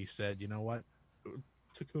 Thankfully, she said, you know what,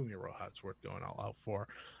 Takumi Aroha, it's worth going all out for.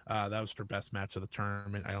 That was her best match of the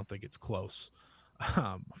tournament. I don't think it's close.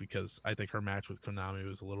 because I think her match with Konami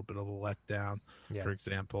was a little bit of a letdown. Yeah. For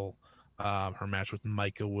example, her match with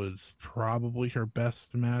Micah was probably her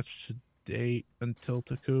best match to date until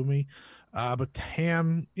Takumi. But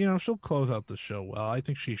Tam, she'll close out the show well. I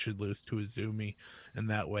think she should lose to Izumi, and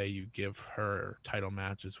that way you give her title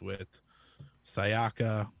matches with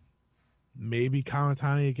Sayaka, maybe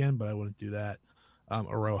Kamatani again, but I wouldn't do that.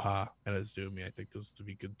 Aroha and Izumi, I think those would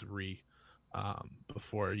be good 3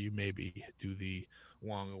 before you maybe do the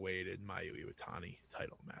long-awaited Mayu Iwatani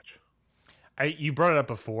title match. You brought it up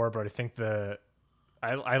before, but I think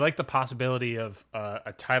I like the possibility of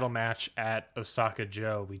a title match at Osaka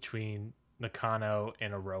Joe between Nakano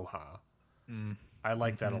and Aroha. I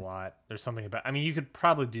like that a lot. There's something about. I mean, you could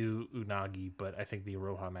probably do Unagi, but I think the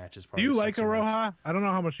Aroha match is probably. Do you like Aroha? I don't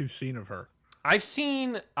know how much you've seen of her. I've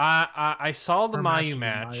seen. I saw the Mayu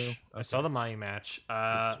match. Okay. I saw the Mayu match.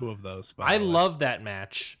 There's 2 of those. I love that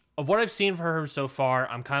match. Of what I've seen for her so far,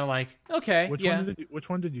 I'm kind of like, okay, Which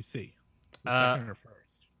one did you see? The second or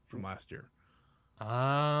first from last year?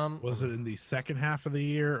 Was it in the second half of the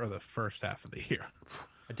year or the first half of the year?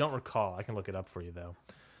 I don't recall. I can look it up for you though.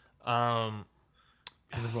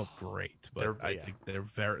 They're both great, but I think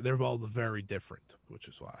they're both very different, which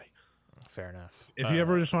is why. Fair enough. If you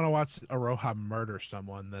ever just want to watch Aroha murder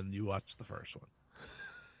someone, then you watch the first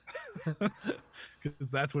one.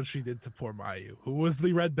 Because that's what she did to poor Mayu, who was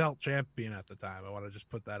the red belt champion at the time. I want to just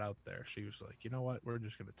put that out there. She was like, you know what? We're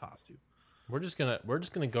just gonna toss you. We're just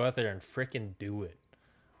gonna go out there and frickin' do it.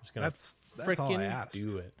 That's all I asked.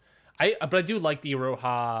 Do it. But I do like the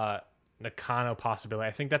Aroha Nakano possibility.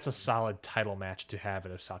 I think that's a solid title match to have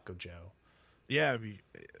at Osaka Joe. Yeah, I mean,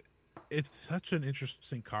 it's such an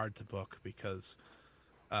interesting card to book because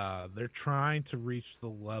they're trying to reach the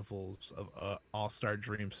levels of All-Star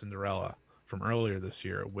Dream Cinderella from earlier this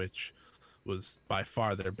year, which was by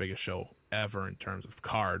far their biggest show ever in terms of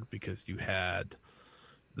card, because you had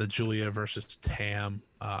the Julia versus Tam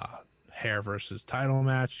hair versus title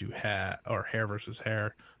match. You had hair versus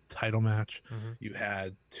hair title match. You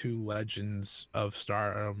had 2 legends of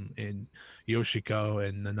Stardom in Yoshiko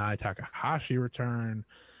and Nanae Takahashi return.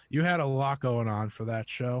 You had a lot going on for that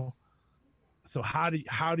show. So how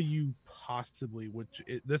do you possibly,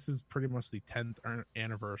 this is pretty much the 10th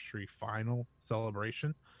anniversary final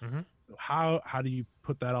celebration. So how do you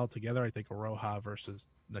put that all together? I think Aroha versus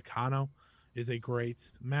Nakano is a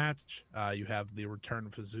great match. You have the return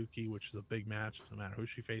of Suzuki, which is a big match no matter who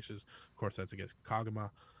she faces. Of course, that's against Kagama.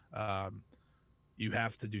 You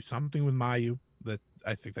have to do something with Mayu. That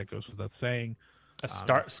I think that goes without saying.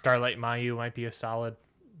 Starlight Mayu might be a solid,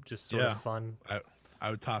 just sort of fun. I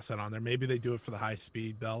would toss that on there. Maybe they do it for the high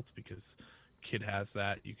speed belt because Kid has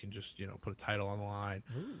that. You can just put a title on the line.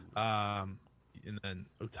 And then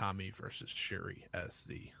Utami versus Shuri as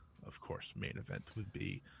the, of course, main event would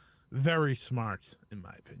be very smart in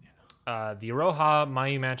my opinion. The Aroha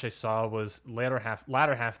Mayu match I saw was latter half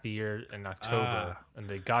of the year in October, and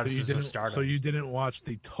the Goddesses of Stardom. So you didn't watch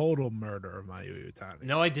the total murder of Mayu Iwatani?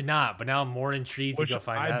 No, I did not. But now I'm more intrigued to go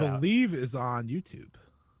find that out. I believe is on YouTube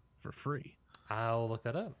for free. I'll look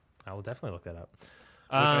that up. I will definitely look that up. Which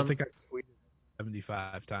I think I tweeted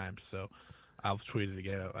 75 times, so I'll tweet it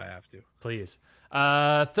again if I have to. Please.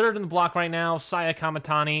 Third in the block right now, Saya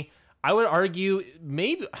Kamatani. I would argue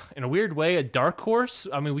maybe in a weird way a dark horse.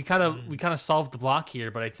 I mean, we kind of solved the block here,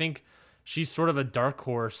 but I think she's sort of a dark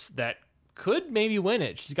horse that could maybe win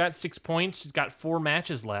it. She's got 6 points. She's got 4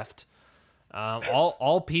 matches left.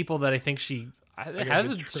 All people that I think she has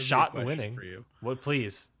a shot at winning. For you. What?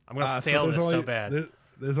 Please, I'm gonna fail this so bad.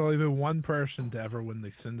 There's only been one person to ever win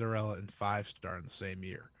the Cinderella and 5-star in the same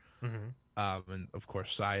year, and of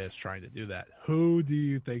course Saya is trying to do that. Who do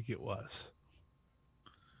you think it was?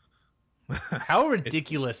 How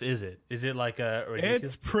ridiculous is it? Is it like a ridiculous?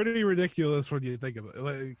 It's pretty ridiculous when you think of it.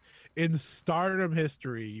 Like in Stardom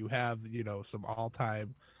history, you have some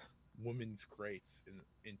all-time women's greats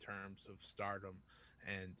in terms of Stardom,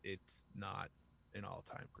 and it's not an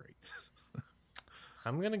all-time great.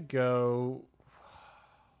 I'm gonna go.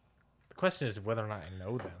 The question is whether or not I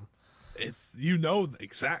know them. It's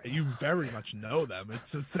exactly. You very much know them.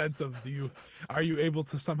 It's a sense of are you able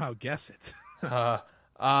to somehow guess it?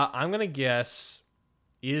 I'm gonna guess.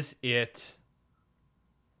 Is it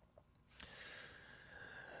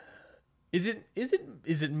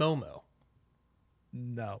Momo?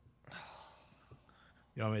 No.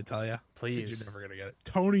 You want me to tell you? Please. You're never gonna get it.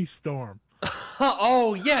 Tony Storm.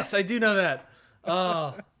 Oh yes, I do know that.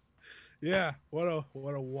 Oh. Yeah. What a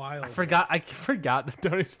wild. I forgot that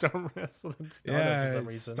Tony Storm wrestled in Stardom for some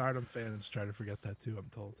reason. Stardom fans try to forget that too, I'm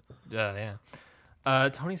told. Yeah.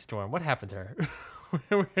 Tony Storm. What happened to her?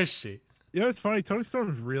 Where is she? It's funny. Toni Storm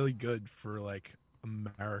is really good for like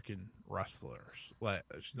American wrestlers. Like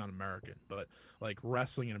she's not American, but like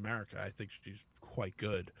wrestling in America, I think she's quite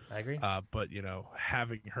good. I agree. But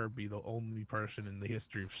having her be the only person in the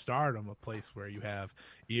history of Stardom, a place where you have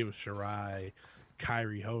Io Shirai,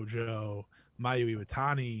 Kairi Hojo, Mayu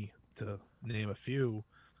Iwatani, to name a few,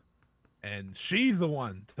 and she's the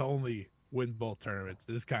one to only win both tournaments,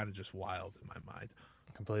 is kind of just wild in my mind.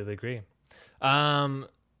 Completely agree.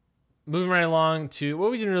 Moving right along to, well,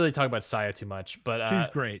 we didn't really talk about Saya too much, but she's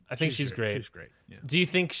great. I think she's great. She's great. Yeah. Do you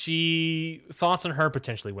think thoughts on her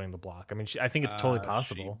potentially winning the block? I mean, I think it's totally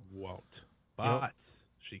possible. She won't, but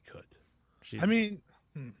she could.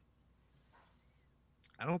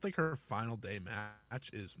 I don't think her final day match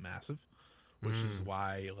is massive, which is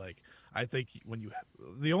why, like, I think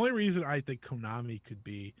the only reason I think Konami could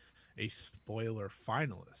be a spoiler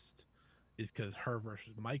finalist is because her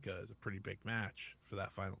versus Micah is a pretty big match for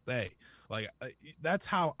that final day. Like, that's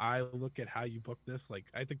how I look at how you book this. Like,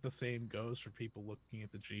 I think the same goes for people looking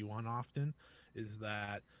at the G1 often, is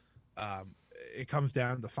that it comes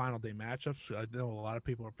down to final day matchups. I know a lot of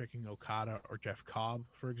people are picking Okada or Jeff Cobb,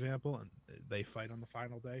 for example, and they fight on the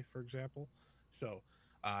final day, for example. So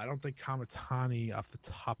I don't think Kamatani, off the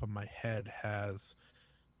top of my head, has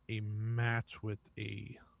a match with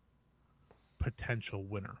a potential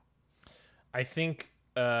winner. I think,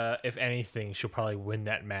 if anything, she'll probably win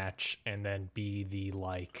that match and then be the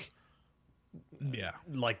like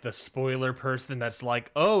the spoiler person that's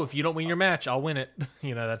like, oh, if you don't win your match, I'll win it.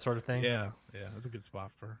 That sort of thing. Yeah, that's a good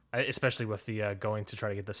spot for her. Especially with the going to try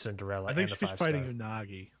to get the Cinderella. I think and she's fighting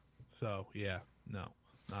Unagi. So no.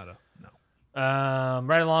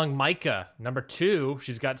 Right along, Micah, number 2.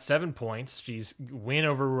 She's got 7 points. She's win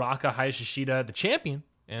over Ruaka Hayashishita, the champion,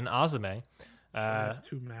 and Azumi. She has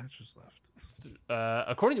 2 matches left.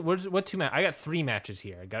 According to what 2 matches? I got 3 matches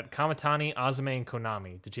here. I got Kamatani, Azumi, and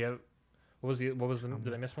Konami. Did you have? What was?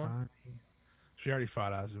 Did I miss one? She already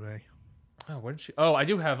fought Azumi. Oh, where did she? Oh, I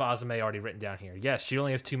do have Azumi already written down here. Yes, she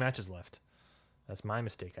only has 2 matches left. That's my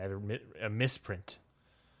mistake. I have a misprint.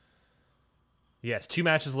 Yes, 2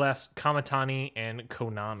 matches left. Kamatani and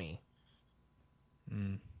Konami.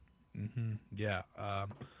 Yeah.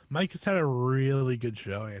 Mike has had a really good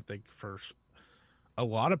showing. I think for a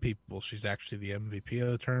lot of people, she's actually the MVP of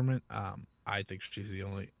the tournament. I think she's the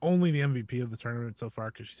only the MVP of the tournament so far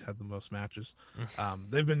because she's had the most matches.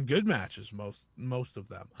 They've been good matches, most of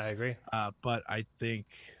them. I agree. But I think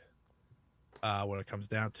when it comes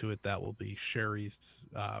down to it, that will be Sherry's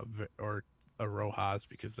or Rojas,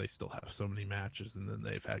 because they still have so many matches and then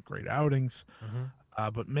they've had great outings.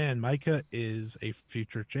 But man, Micah is a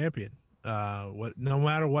future champion. No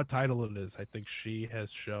matter what title it is, I think she has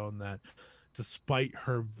shown that despite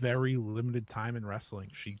her very limited time in wrestling,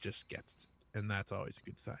 she just gets it, and that's always a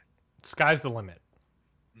good sign. Sky's the limit.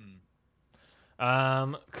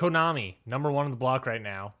 Konami, number 1 on the block right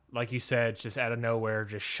now. Like you said, just out of nowhere,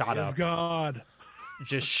 just shot up. God.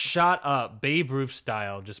 Just shot up, Babe Ruth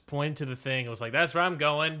style. Just pointed to the thing. It was like, that's where I'm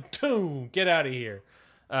going. Boom, get out of here.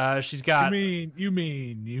 She's got. You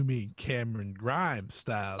mean Cameron Grimes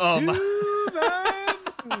style? Oh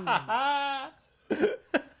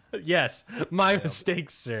Yes, my mistake,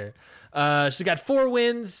 sir. She's got 4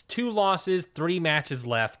 wins, 2 losses, 3 matches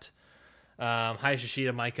left.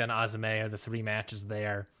 Hayashishita, Micah, and Azumi are the 3 matches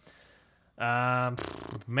there. Man,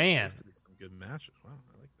 some good matches. Wow,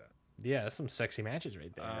 I like that. Yeah, that's some sexy matches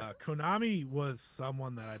right there. Konami was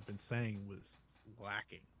someone that I've been saying was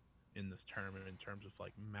lacking in this tournament in terms of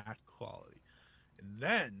like match quality, and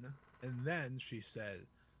then she said,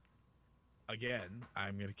 again,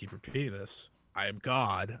 I'm going to keep repeating this. I am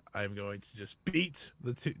God. I'm going to just beat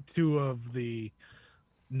the two of the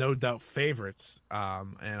no doubt favorites.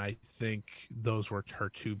 And I think those were her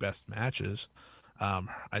 2 best matches.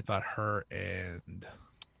 I thought her and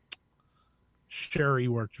Sherry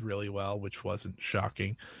worked really well, which wasn't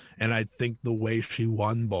shocking. And I think the way she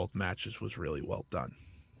won both matches was really well done.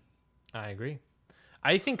 I agree.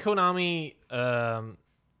 I think Konami, I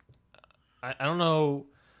don't know.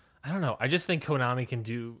 I just think Konami can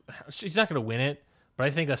do. She's not going to win it, but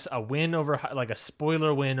I think a win over, like a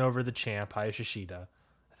spoiler win over the champ Hayashishita,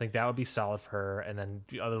 I think that would be solid for her. And then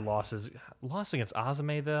the other losses, loss against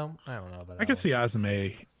Azumi though, I don't know about that. I could see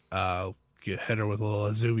Azumi hit her with a little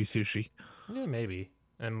Azumi sushi. Yeah, maybe.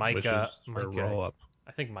 And Micah roll up.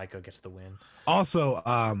 I think Micah gets the win. Also,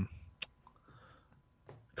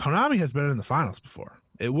 Konami has been in the finals before.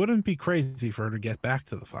 It wouldn't be crazy for her to get back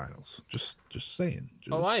to the finals. Just saying.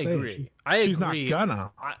 I agree. She's not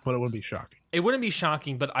gonna, but it wouldn't be shocking. It wouldn't be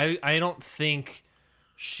shocking, but I don't think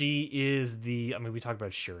she is the. I mean, we talked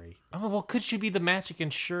about Shuri. Oh well, could she be the match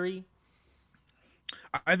against Shuri?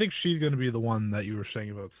 I think she's going to be the one that you were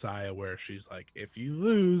saying about Saya, where she's like, if you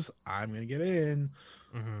lose, I'm going to get in.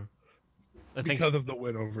 Mm-hmm. Because of the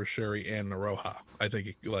win over Shuri and Naroha. I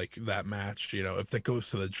think like that match, if it goes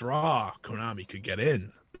to the draw, Konami could get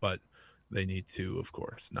in, but they need to, of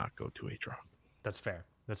course, not go to a draw. That's fair.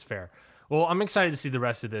 That's fair. Well, I'm excited to see the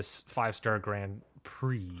rest of this 5-star Grand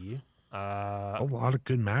Prix. A lot of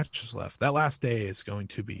good matches left. That last day is going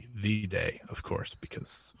to be the day, of course,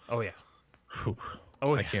 because whew,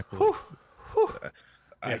 I can't believe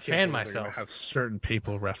I fan myself. Have certain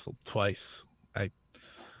people wrestled twice.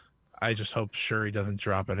 I just hope Shuri doesn't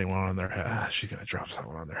drop anyone on their head. She's gonna drop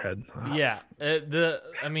someone on their head. Yeah,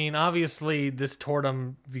 obviously this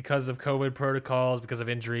tournament, because of COVID protocols, because of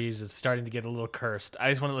injuries, it's starting to get a little cursed.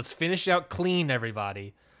 Let's finish out clean,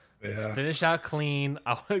 everybody. Let's finish out clean.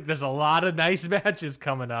 There's a lot of nice matches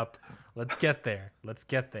coming up. Let's get there.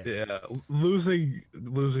 Yeah, losing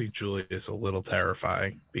Julia is a little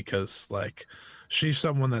terrifying because she's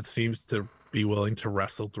someone that seems to be willing to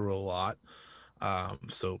wrestle through a lot.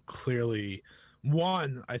 So clearly, I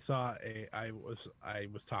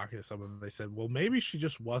was talking to someone and they said, well, maybe she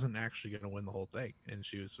just wasn't actually going to win the whole thing. And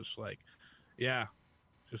she was just like, yeah,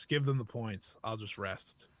 just give them the points. I'll just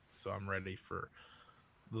rest. So I'm ready for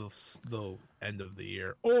the end of the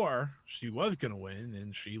year. Or she was going to win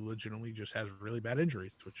and she legitimately just has really bad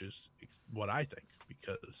injuries, which is what I think,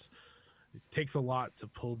 because it takes a lot to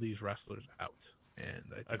pull these wrestlers out. And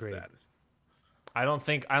I think Agreed. that is. I don't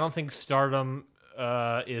think Stardom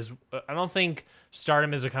is. I don't think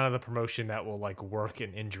Stardom is a kind of the promotion that will work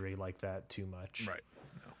an injury like that too much. Right.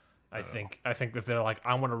 No. I think if they're like,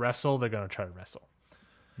 I want to wrestle, they're gonna try to wrestle.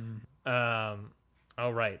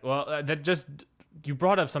 All right. Well, you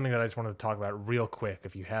brought up something that I just wanted to talk about real quick,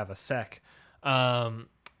 if you have a sec.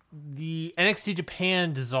 The NXT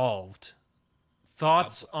Japan dissolved.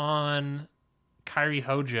 Thoughts on Kairi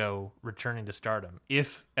Hojo returning to Stardom,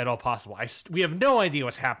 if at all possible? We have no idea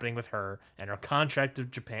what's happening with her and her contract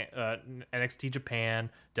of Japan, NXT Japan,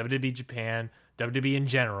 WWE Japan, WWE in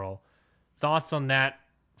general. Thoughts on that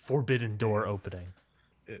forbidden door opening?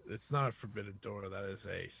 It's not a forbidden door. That is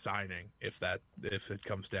a signing. If it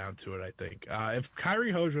comes down to it, I think if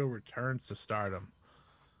Kairi Hojo returns to Stardom,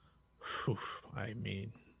 I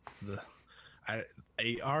mean,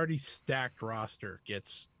 a already stacked roster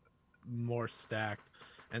gets more stacked,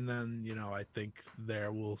 and then I think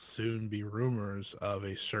there will soon be rumors of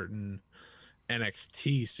a certain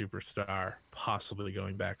NXT superstar possibly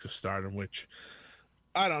going back to Stardom, which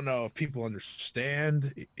I don't know if people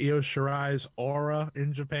understand Io Shirai's aura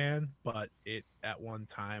in Japan, but it at one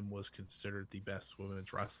time was considered the best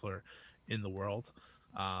women's wrestler in the world.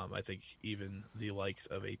 I think even the likes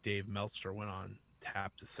of a Dave Meltzer went on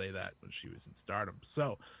tap to say that when she was in Stardom.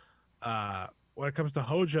 So when it comes to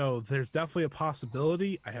Hojo, there's definitely a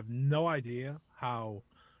possibility. I have no idea how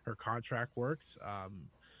her contract works.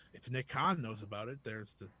 If Nick Khan knows about it,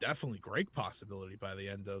 there's definitely great possibility by the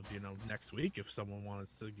end of next week, if someone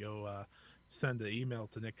wants to go send an email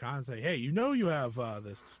to Nick Khan and say, hey, you have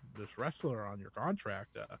this wrestler on your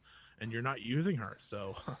contract and you're not using her,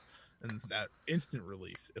 so and that instant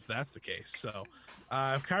release if that's the case. So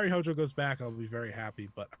if Kairi Hojo goes back, I'll be very happy,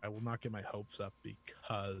 but I will not get my hopes up,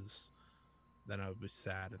 because then I would be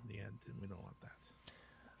sad in the end, and we don't want that.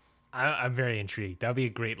 I'm very intrigued. That would be a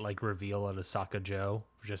great reveal at Osaka Joe.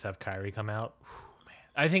 Just have Kairi come out. Whew, man.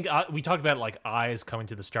 I think we talked about eyes coming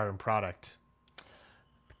to the Stardom product.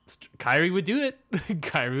 Kairi would do it.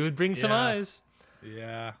 Kairi would bring some eyes.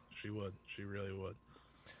 Yeah, she would. She really would.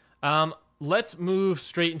 Let's move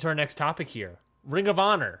straight into our next topic here. Ring of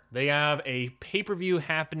Honor. They have a pay-per-view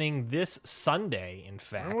happening this Sunday, in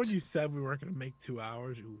fact. Remember when you said we weren't going to make 2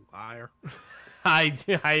 hours, you liar?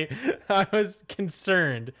 I was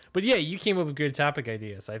concerned. But yeah, you came up with good topic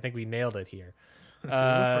ideas. I think we nailed it here.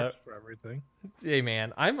 First for everything. Hey,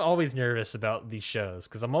 man, I'm always nervous about these shows,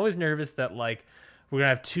 because I'm always nervous that we're going to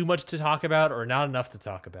have too much to talk about or not enough to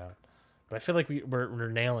talk about. But I feel like we're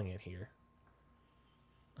nailing it here.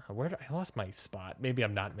 I lost my spot. Maybe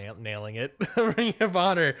I'm not nailing it. Ring of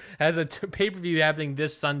Honor has a pay-per-view happening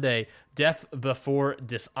this Sunday, Death Before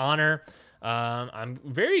Dishonor. I'm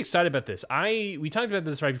very excited about this. We talked about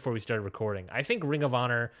this right before we started recording. I think Ring of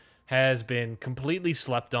Honor has been completely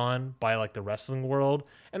slept on by the wrestling world,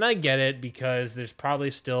 and I get it, because there's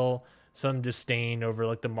probably still some disdain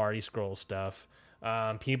over the Marty Scurll stuff.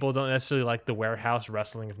 People don't necessarily like the warehouse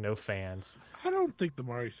wrestling of no fans. I don't think the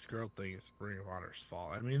Marty Scurll thing is Ring of Honor's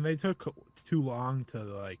fault. I mean, they took too long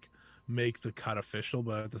to make the cut official,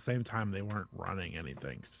 but at the same time, they weren't running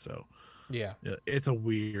anything. So yeah, it's a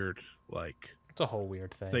weird It's a whole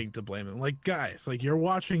weird thing to blame it. Like, guys, like, you're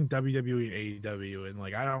watching WWE and AEW, and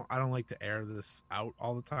like, I don't like to air this out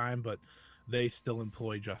all the time, but they still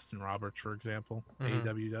employ Justin Roberts, for example.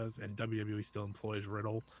 AEW does, and WWE still employs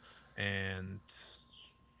Riddle and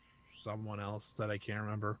someone else that I can't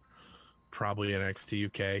remember. Probably NXT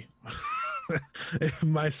UK.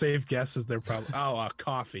 My safe guess is they're probably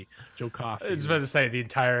Coffee, Joe Coffee. I was about to say the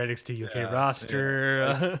entire NXT UK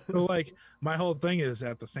roster. Yeah. So, like, my whole thing is,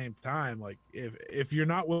 at the same time, like, if you're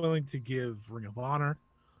not willing to give Ring of Honor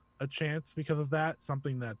a chance because of that,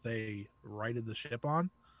 something that they righted the ship on,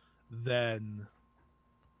 then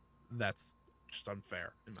that's just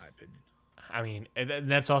unfair, in my opinion. I mean, and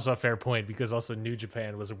that's also a fair point, because also New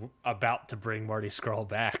Japan was about to bring Marty Scurll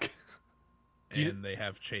back. They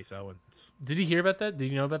have Chase Owens. Did you hear about that? Did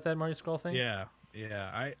you know about that Marty Scurll thing? Yeah.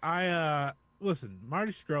 I listen,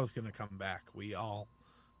 Marty Scurll is going to come back. We all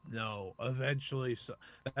know eventually. So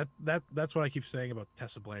that's what I keep saying about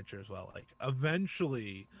Tessa Blanchard as well. Like,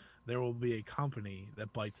 eventually there will be a company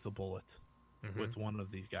that bites the bullet with one of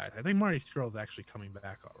these guys. I think Marty Scurll is actually coming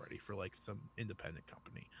back already for like some independent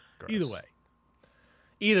company. Gross.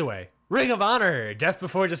 Either way, Ring of Honor, Death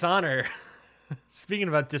Before Dishonor. Speaking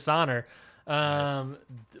about dishonor, nice.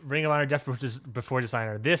 Ring of Honor, Death Before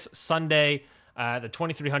Dishonor this Sunday, the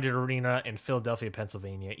 2300 Arena in Philadelphia,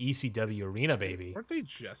 Pennsylvania, ECW Arena, baby. Weren't they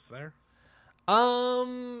just there?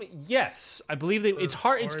 Yes, I believe they. It's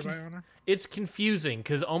hard. It's confusing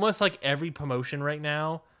because almost like every promotion right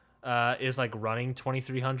now is like running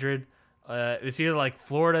 2300. It's either like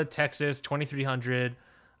Florida, Texas, 2300,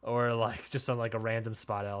 or like just on like a random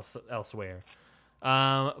spot elsewhere.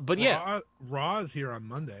 But yeah, Raw is here on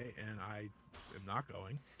Monday, and I am not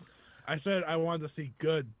going. I said I wanted to see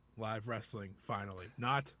good live wrestling finally,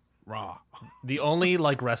 not Raw. The only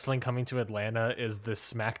like wrestling coming to Atlanta is the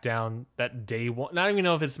SmackDown that day one. Not even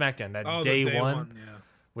know if it's SmackDown that day one, yeah.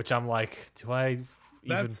 Which I'm like, do I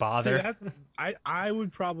even bother? See, I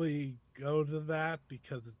would probably go to that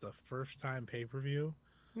because it's a first time pay-per-view.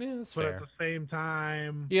 Yeah, that's fair. But at the same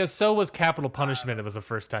time, yeah, so was Capital Punishment. It was a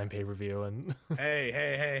first time pay-per-view, and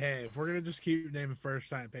hey, if we're gonna just keep naming first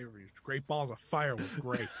time pay-per-views, Great Balls of Fire was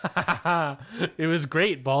great. It was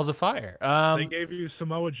great. Balls of Fire. They gave you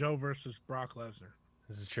Samoa Joe versus Brock Lesnar.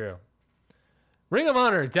 This is true. Ring of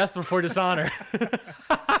Honor, Death Before Dishonor.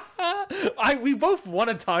 We both want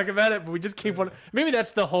to talk about it, but we just keep wanting. Maybe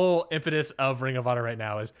that's the whole impetus of Ring of Honor right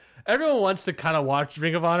now, is everyone wants to kind of watch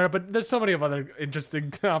Ring of Honor, but there's so many of other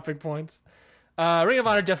interesting topic points. Ring of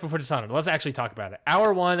Honor, Death Before Dishonor. Let's actually talk about it.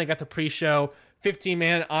 Hour one, they got the pre-show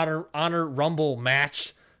 15-man Honor Rumble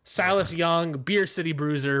match. Silas Young, Beer City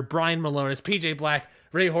Bruiser, Brian Malonis, PJ Black,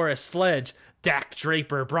 Ray Horace, Sledge, Dak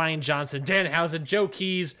Draper, Brian Johnson, Danhausen, Joe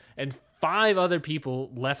Keys, and 5 other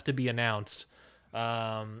people left to be announced.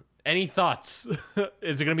 Any thoughts?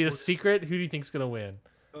 Is it going to be the secret? Who do you think is going to win?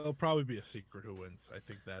 It'll probably be a secret who wins. I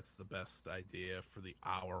think that's the best idea for the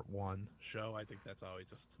hour one show. I think that's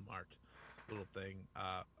always a smart little thing,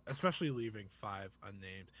 especially leaving 5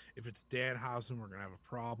 unnamed. If it's Danhausen, we're going to have a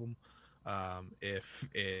problem. If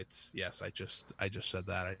it's, yes, I just said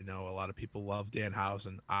that. I know a lot of people love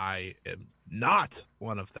Danhausen. I am not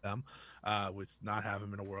one of them, with not having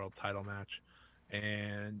him in a world title match.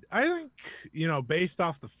 And I think, based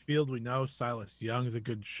off the field, we know Silas Young is a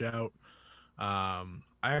good shout. I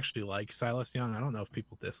actually like Silas Young. I don't know if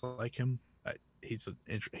people dislike him. He's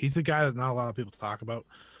a guy that not a lot of people talk about.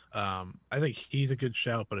 I think he's a good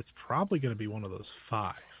shout, but it's probably going to be one of those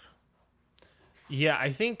 5. Yeah,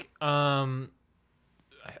 I think Silas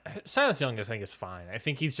Young, I think, is fine. I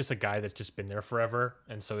think he's just a guy that's just been there forever,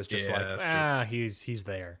 and so it's just he's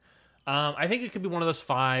there. I think it could be one of those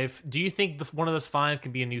 5. Do you think one of those 5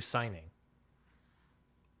 could be a new signing?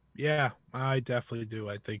 Yeah, I definitely do.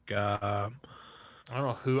 I think I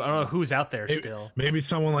don't know who's out there still. Maybe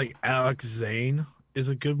someone like Alex Zane is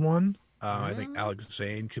a good one. I think Alex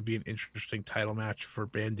Zane could be an interesting title match for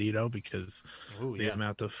Bandito because the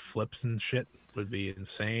amount of flips and shit would be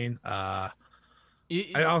insane. I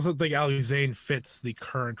also think Alex Zane fits the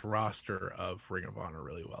current roster of Ring of Honor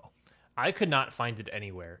really well. I could not find it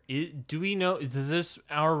anywhere. Do we know? Does this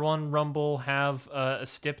Hour One Rumble have a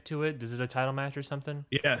stip to it? Is it a title match or something?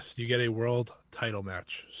 Yes, you get a world title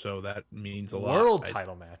match, so that means a lot. World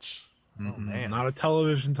title match. Oh man, not a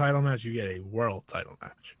television title match. You get a world title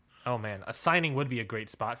match. Oh man, a signing would be a great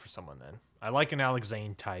spot for someone then. I like an Alex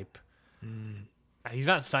Zane type. He's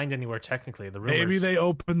not signed anywhere technically. Maybe they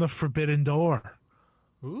open the forbidden door.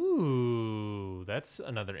 Ooh, that's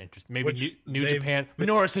another interest. Maybe New Japan.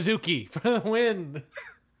 Minoru Suzuki for the win.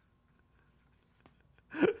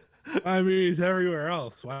 I mean, he's everywhere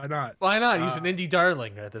else. Why not? Why not? He's an indie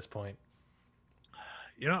darling at this point.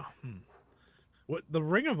 What the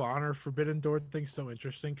Ring of Honor Forbidden Door thing's so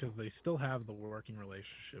interesting because they still have the working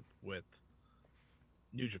relationship with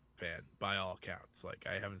New Japan by all accounts. Like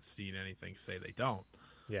I haven't seen anything say they don't.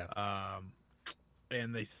 Yeah.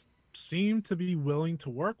 And they seem to be willing to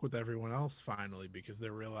work with everyone else finally because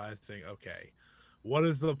they're realizing, okay, what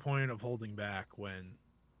is the point of holding back when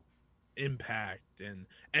Impact and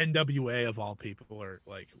NWA of all people are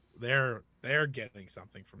like they're getting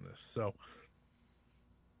something from this. So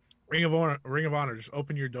Ring of Honor, just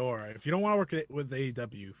open your door. If you don't want to work with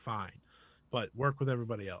AEW, fine, but work with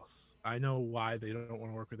everybody else. I know why they don't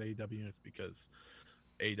want to work with AEW. It's because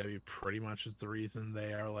AEW pretty much is the reason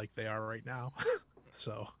they are like they are right now.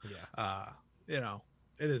 So, yeah,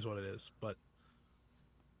 it is what it is. But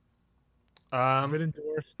Forbidden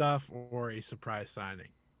Door stuff or a surprise signing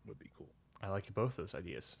would be cool. I like both those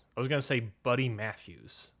ideas. I was gonna say Buddy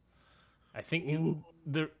Matthews. I think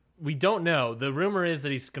we don't know. The rumor is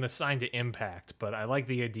that he's gonna sign to Impact, but I like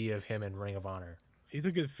the idea of him in Ring of Honor. He's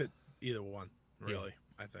a good fit either one, really.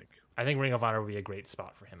 Yeah. I think Ring of Honor would be a great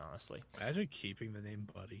spot for him, honestly. Imagine keeping the name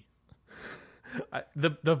Buddy.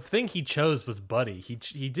 The thing he chose was Buddy.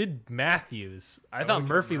 He did Matthews. I thought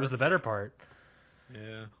Murphy was the better part.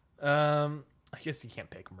 Yeah. I guess you can't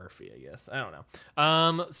pick Murphy, I guess. I don't know.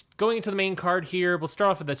 Going into the main card here, we'll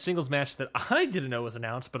start off with the singles match that I didn't know was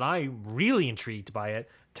announced, but I'm really intrigued by it.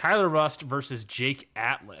 Tyler Rust versus Jake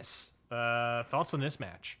Atlas. Thoughts on this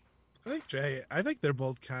match? I think they're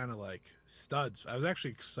both kind of like studs. I was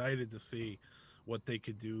actually excited to see what they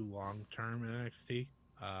could do long term in NXT,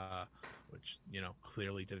 which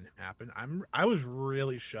clearly didn't happen. I was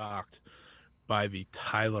really shocked by the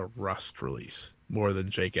Tyler Rust release more than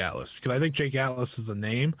Jake Atlas because I think Jake Atlas is the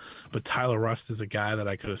name, but Tyler Rust is a guy that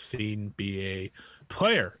I could have seen be a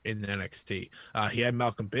player in NXT. He had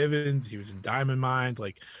Malcolm Bivens. He was in Diamond Mine.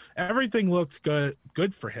 Like everything looked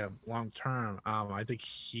good for him long term. I think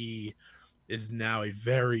he is now a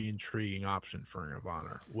very intriguing option for Ring of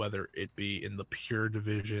Honor, whether it be in the pure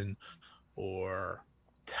division or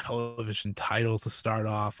television title to start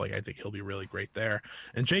off. Like I think he'll be really great there.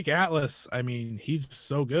 And Jake Atlas, I mean, he's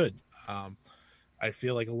so good. I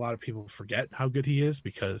feel like a lot of people forget how good he is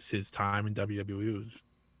because his time in WWE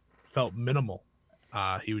felt minimal.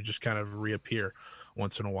 He would just kind of reappear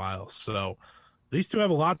once in a while. So these two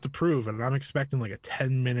have a lot to prove, and I'm expecting like a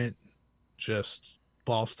 10-minute just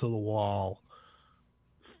balls to the wall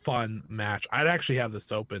fun match. I'd actually have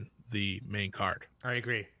this open the main card. I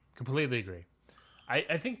agree. Completely agree.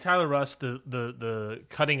 I think Tyler Rust, the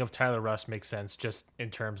cutting of Tyler Rust makes sense just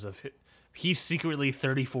in terms of he's secretly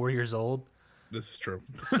 34 years old. This is true.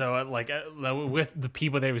 So with the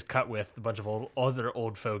people that he was cut with, a bunch of other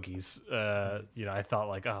old fogies, I thought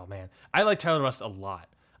like, oh man, I like Tyler Rust a lot.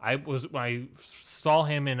 When I saw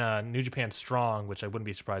him in New Japan Strong, which I wouldn't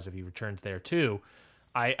be surprised if he returns there too.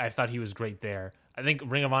 I thought he was great there. I think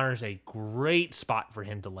Ring of Honor is a great spot for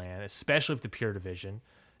him to land, especially with the pure division.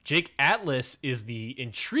 Jake Atlas is the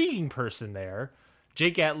intriguing person there.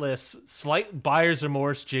 Jake Atlas, slight buyer's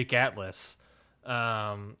remorse. Jake Atlas.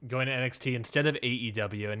 Going to NXT instead of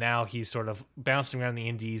AEW, and now he's sort of bouncing around the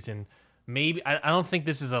indies, and maybe I don't think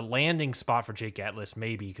this is a landing spot for Jake Atlas,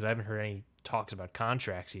 maybe because I haven't heard any talks about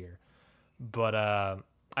contracts here, but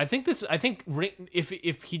I think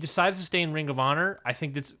if he decides to stay in Ring of Honor, I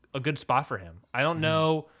think that's a good spot for him. I don't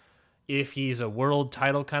know if he's a world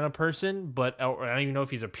title kind of person, but I don't even know if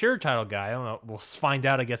he's a pure title guy. I don't know. We'll find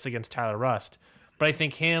out, I guess, against Tyler Rust, but I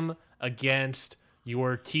think him against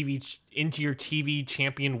your TV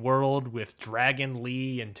champion world with Dragon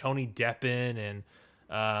Lee and Tony Deppen and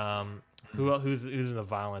who's in the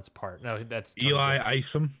violence part? No, that's Tony Eli Deppen.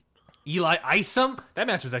 Isom. Eli Isom? That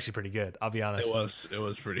match was actually pretty good, I'll be honest. It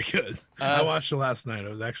was pretty good. I watched it last night.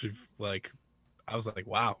 It was actually I was like,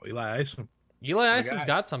 wow, Eli Isom. Eli Isom's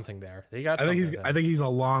got something there. I think he's a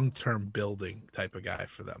long-term building type of guy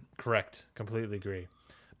for them. Correct. Completely agree.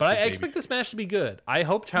 But I expect this match to be good. I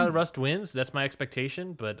hope Tyler Rust wins. That's my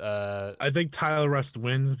expectation. But I think Tyler Rust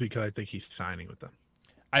wins because I think he's signing with them.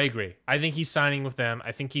 I agree. I think he's signing with them.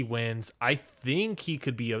 I think he wins. I think he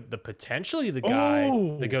could be potentially the guy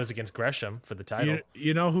that goes against Gresham for the title.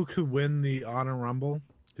 You know who could win the Honor Rumble?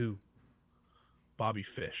 Who? Bobby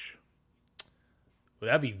Fish. Well,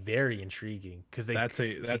 that'd be very intriguing because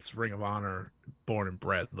that's Ring of Honor born and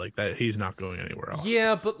bred like that. He's not going anywhere else.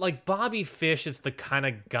 Yeah, but like Bobby Fish is the kind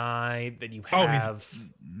of guy that you have.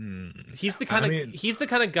 He's the kind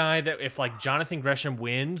of guy that if like Jonathan Gresham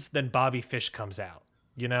wins, then Bobby Fish comes out.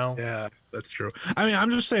 You know? Yeah, that's true. I mean, I'm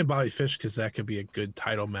just saying Bobby Fish because that could be a good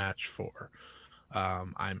title match for.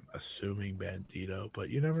 I'm assuming Bandito, but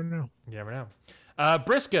you never know. You never know.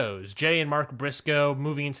 Briscoes, Jay and Mark Briscoe,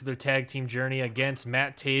 moving into their tag team journey against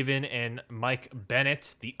Matt Taven and Mike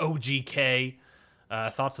Bennett, the OGK.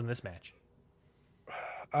 Thoughts on this match?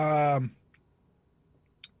 Um.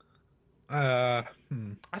 I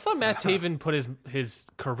thought Matt Taven put his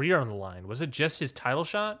career on the line. Was it just his title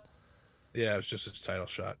shot? Yeah, it was just his title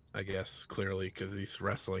shot, I guess, clearly, because he's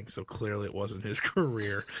wrestling, so clearly it wasn't his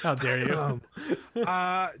career. How dare you?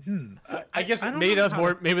 I guess don't maybe know that was how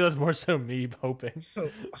more. to- Maybe that was more so me hoping. So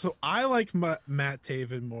I like Matt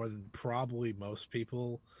Taven more than probably most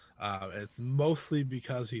people. It's mostly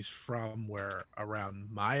because he's from around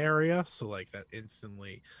my area, so like that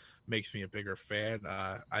instantly makes me a bigger fan.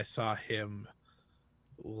 I saw him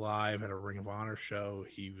live at a Ring of Honor show.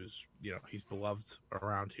 He was, he's beloved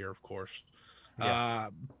around here, of course. Yeah.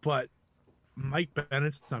 But Mike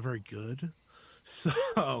Bennett's not very good. So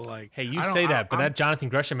like, Hey, you say that, but that Jonathan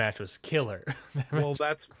Gresham match was killer. well,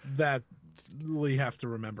 that we have to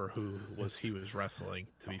remember who he was wrestling,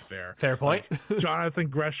 to be fair. Fair point. Like, Jonathan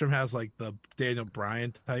Gresham has like the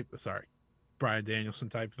Brian Danielson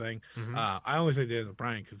type thing. Mhm. I only say Daniel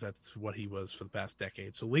Bryan because that's what he was for the past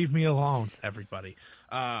decade. So leave me alone, everybody.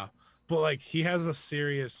 But like he has a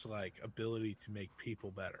serious like ability to make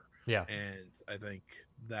people better. Yeah. And I think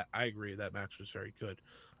that I agree that match was very good.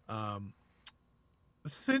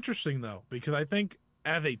 This is interesting though, because I think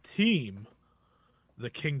as a team,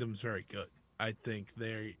 the Kingdom's very good. I think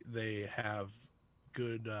they have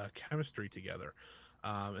good chemistry together.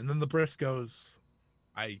 And then the Briscoes,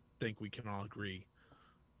 I think we can all agree,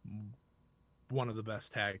 one of the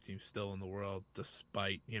best tag teams still in the world,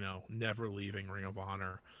 despite, never leaving Ring of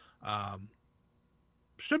Honor.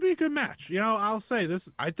 Should be a good match. I'll say this.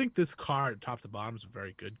 I think this card, top to bottom, is a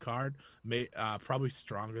very good card. Probably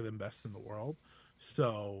stronger than Best in the World.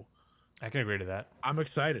 So I can agree to that. I'm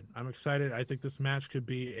excited. I think this match could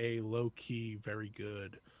be a low-key, very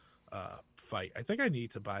good fight. I think I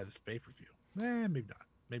need to buy this pay-per-view. Maybe not.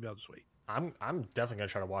 Maybe I'll just wait. I'm definitely gonna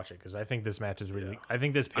try to watch it because I think this match is really. Yeah. I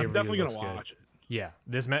think this pay per view. I'm definitely gonna watch it. Yeah,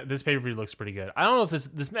 this pay per view looks pretty good. I don't know if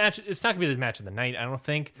this match. It's not gonna be the match of the night. I don't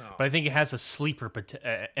think, but I think it has a sleeper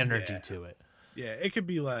energy to it. Yeah, it could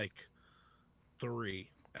be like 3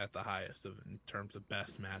 at the highest in terms of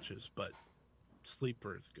best matches, but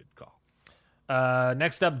sleeper is a good call.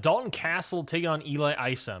 Next up, Dalton Castle taking on Eli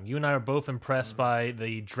Isom. You and I are both impressed by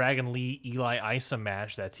the Dragon Lee Eli Isom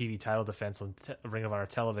match, that TV title defense on Ring of Honor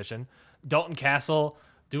television. Dalton Castle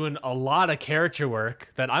doing a lot of character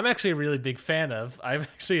work that I'm actually a really big fan of. I've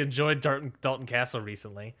actually enjoyed Dalton Castle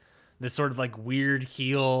recently. This sort of like weird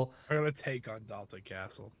heel. I'm gonna take on Dalton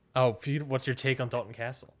Castle. Oh, what's your take on Dalton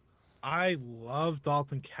Castle? I love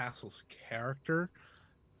Dalton Castle's character,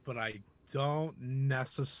 but I don't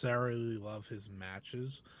necessarily love his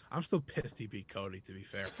matches. I'm still pissed he beat Cody, to be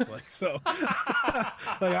fair. Like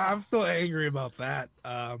I'm still angry about that.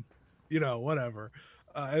 Whatever.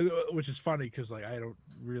 Which is funny because like I don't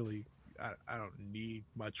need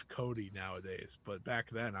much Cody nowadays. But back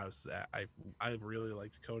then I really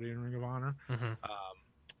liked Cody in Ring of Honor. Mm-hmm.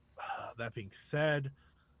 That being said,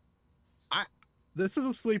 this is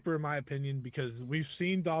a sleeper in my opinion because we've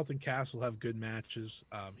seen Dalton Castle have good matches.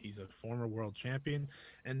 He's a former world champion,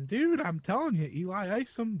 and dude, I'm telling you, Eli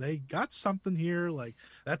Isom, they got something here. Like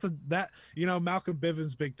Malcolm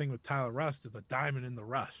Bivens' big thing with Tyler Rust is a diamond in the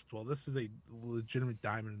rust. Well, this is a legitimate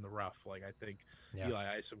diamond in the rough. Like I think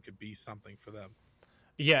Eli Isom could be something for them.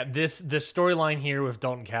 Yeah, this storyline here with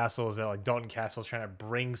Dalton Castle is that like Dalton Castle's trying to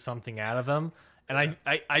bring something out of him, and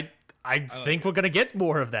I think we're gonna get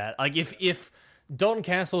more of that. Like if Dalton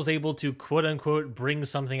Castle is able to quote unquote bring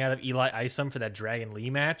something out of Eli Isom for that Dragon Lee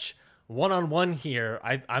match, one-on-one here,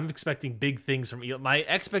 I'm expecting big things from Eli. My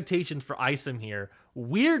expectations for Isom here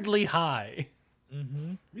weirdly high.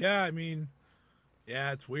 Mm-hmm. Yeah, I mean,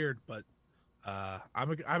 it's weird, but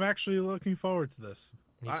I'm actually looking forward to this.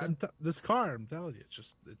 This card, I'm telling you,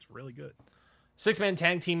 it's really good. 6-man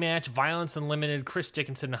tag team match, Violence Unlimited, Chris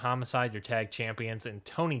Dickinson and Homicide, your tag champions, and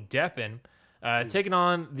Tony Deppen taking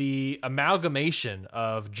on the amalgamation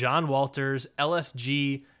of John Walters,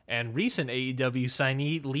 LSG, and recent AEW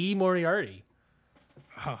signee Lee Moriarty.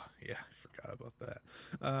 Oh, yeah, I forgot about that.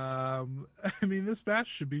 I mean, this match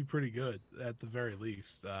should be pretty good at the very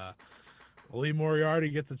least. Lee Moriarty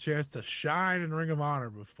gets a chance to shine in Ring of Honor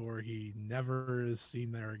before he never is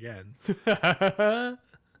seen there again.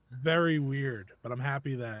 Very weird, but I'm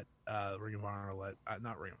happy that Ring of Honor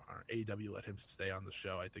AEW let him stay on the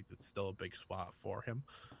show. I think that's still a big spot for him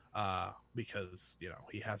because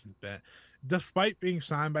he hasn't been, despite being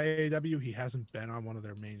signed by AEW, he hasn't been on one of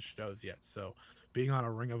their main shows yet. So being on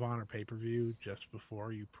a Ring of Honor pay-per-view just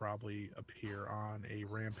before you probably appear on a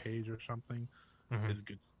Rampage or something, is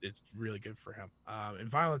good. It's really good for him. And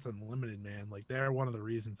Violence Unlimited, man, like they're one of the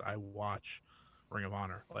reasons I watch Ring of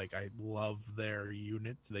Honor. Like I love their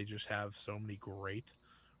unit. They just have so many great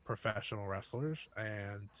professional wrestlers,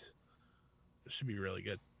 and it should be really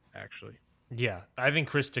good, actually. Yeah, I think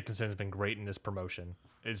Chris Dickinson has been great in this promotion.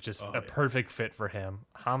 It's just a perfect fit for him.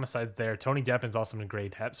 Homicide's there. Tony Deppin's also been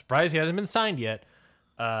great. Surprised he hasn't been signed yet.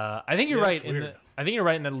 I think you're right. I think you're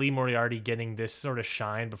right in that Lee Moriarty getting this sort of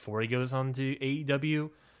shine before he goes on to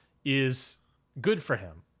AEW is good for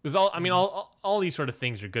him. Because all these sort of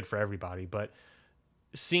things are good for everybody. But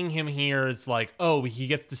seeing him here, it's like, oh, he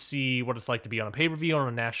gets to see what it's like to be on a pay-per-view on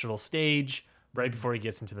a national stage right before he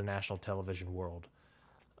gets into the national television world.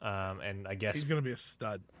 And I guess he's going to be a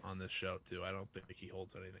stud on this show too. I don't think he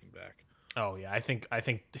holds anything back. Oh yeah, I think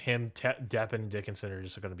him, Depp, and Dickinson are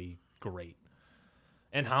just going to be great.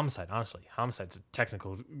 And Homicide, honestly, Homicide's a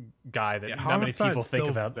technical guy that not many people think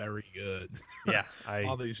about. Very good. Yeah,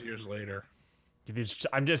 all these years later.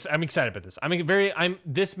 I'm excited about this.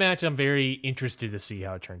 This match. I'm very interested to see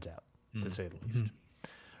how it turns out, to say the least.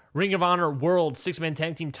 Ring of Honor World 6-man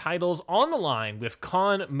tag team titles on the line with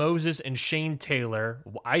Khan, Moses, and Shane Taylor.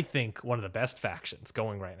 I think one of the best factions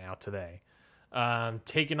going right now today.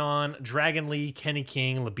 Taking on Dragon Lee, Kenny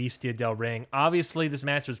King, La Bestia del Ring. Obviously, this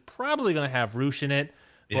match was probably going to have Roosh in it.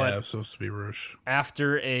 Yeah, it was supposed to be Roosh.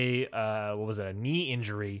 After a knee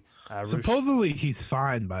injury. Supposedly he's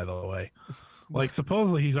fine, by the way. Like,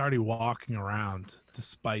 supposedly he's already walking around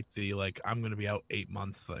despite the, like, I'm going to be out 8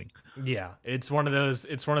 months thing. Yeah, it's one of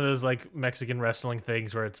those like Mexican wrestling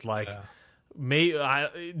things where it's like,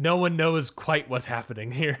 no one knows quite what's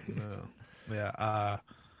happening here. Yeah.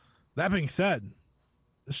 That being said,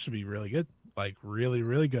 this should be really good. Like, really,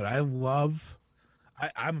 really good.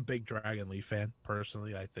 I'm a big Dragon Lee fan,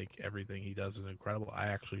 personally. I think everything he does is incredible.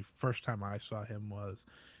 First time I saw him was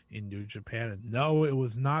in New Japan. And no, it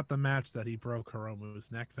was not the match that he broke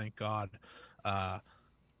Hiromu's neck, thank God.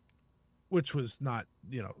 Which was not,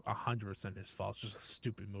 100% his fault. It's just a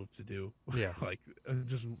stupid move to do. Yeah. Like,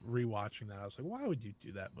 just rewatching that, I was like, why would you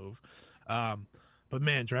do that move? But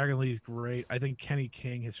man, Dragon Lee's great. I think Kenny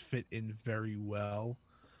King has fit in very well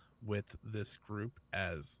with this group,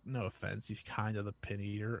 as, no offense, he's kind of the pin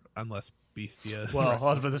eater, unless Bestia. Well, I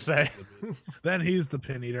was about to say. Then he's the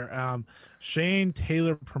pin eater. Shane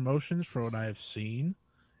Taylor Promotions, for what I have seen,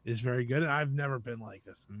 is very good. And I've never been like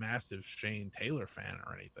this massive Shane Taylor fan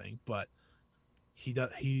or anything, but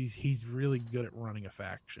he's really good at running a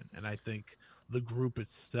faction. And I think the group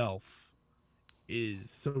itself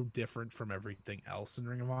is so different from everything else in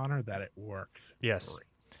Ring of Honor that it works. Yes. Great.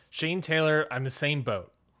 Shane Taylor, I'm the same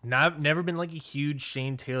boat. Never been like a huge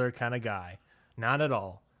Shane Taylor kind of guy. Not at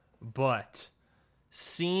all. But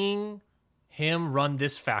seeing him run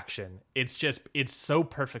this faction, it's so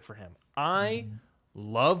perfect for him. I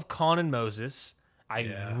love Khan and Moses.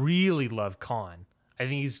 I really love Khan. I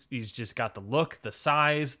think he's just got the look, the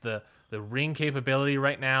size, the ring capability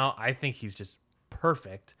right now. I think he's just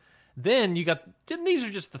perfect. Then these are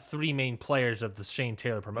just the three main players of the Shane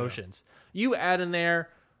Taylor Promotions. Yeah. You add in there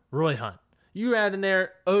Roy Hunt. You add in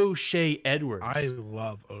there O'Shea Edwards. I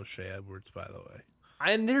love O'Shea Edwards, by the way.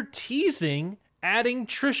 And they're teasing adding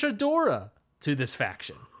Trish Adora to this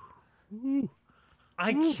faction. Ooh.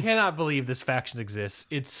 I cannot believe this faction exists.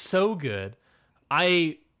 It's so good.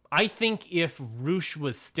 I think if Roosh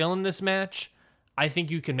was still in this match, I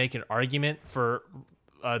think you can make an argument for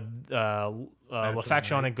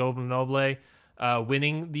LaFaction and Golden Noble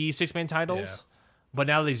winning the 6-man titles. Yeah. But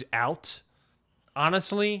now that he's out,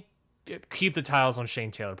 honestly, keep the titles on Shane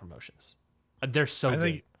Taylor Promotions. They're so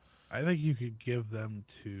good. I think you could give them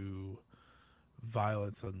to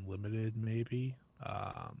Violence Unlimited, maybe.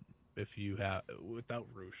 If you have, without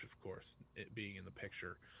Roosh, of course, it being in the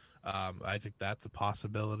picture. I think that's a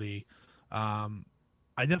possibility. I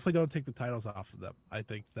definitely don't take the titles off of them. I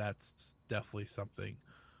think that's definitely something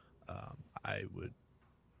I would,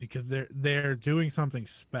 because they're doing something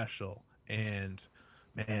special. And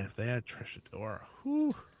man, if they had Trish Adora,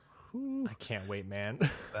 I can't wait, man.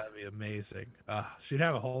 That'd be amazing. She'd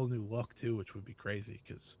have a whole new look too, which would be crazy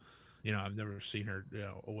because, I've never seen her,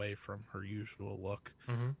 away from her usual look,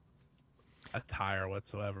 attire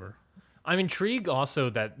whatsoever. I'm intrigued also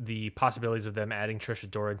that the possibilities of them adding Trish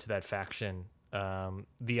Adora into that faction.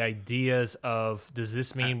 The ideas of, does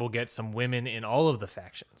this mean we'll get some women in all of the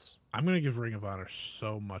factions? I'm going to give Ring of Honor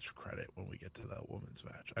so much credit when we get to that women's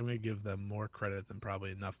match. I'm going to give them more credit than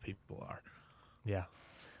probably enough people are. Yeah.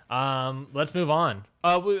 Let's move on.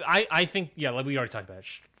 I think, like we already talked about it.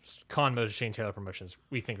 Khan, Moses, Shane Taylor Promotions,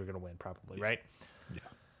 we think we're going to win probably, right? Yeah.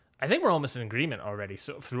 I think we're almost in agreement already.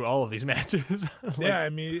 So through all of these matches. Yeah. I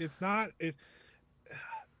mean, it's not,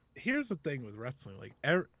 here's the thing with wrestling, like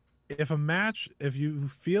if you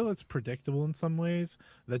feel it's predictable in some ways,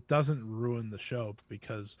 that doesn't ruin the show,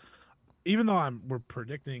 because even though we're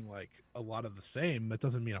predicting like a lot of the same, that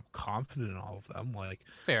doesn't mean I'm confident in all of them. Like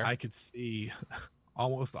Fair. I could see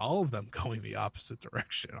almost all of them going the opposite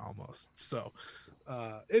direction almost. So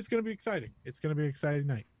it's gonna be exciting. It's gonna be an exciting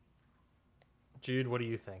night. Jude, what do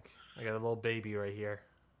you think? I got a little baby right here.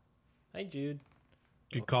 Hi, Jude.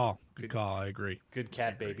 Good call. Good call. I agree. Good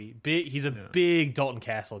cat baby. He's a big Dalton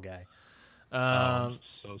Castle guy. I'm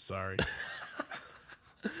so sorry.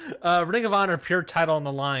 Ring of Honor pure title on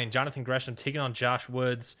the line. Jonathan Gresham taking on Josh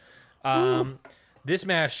Woods. This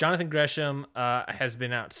match, Jonathan Gresham has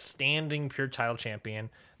been outstanding pure title champion.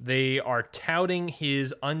 They are touting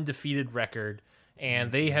his undefeated record,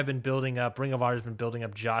 and they have been building up. Ring of Honor has been building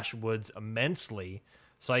up Josh Woods immensely.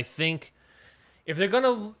 So I think if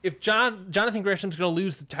Jonathan Gresham's gonna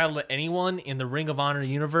lose the title to anyone in the Ring of Honor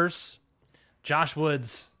universe, Josh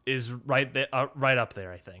Woods is right up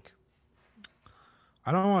there, I think.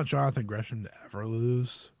 I don't want Jonathan Gresham to ever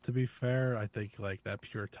lose, to be fair. I think like that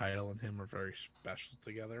pure title and him are very special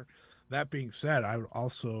together. That being said, I would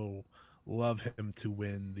also love him to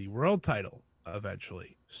win the world title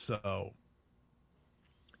eventually. So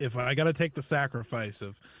if I got to take the sacrifice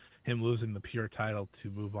of him losing the pure title to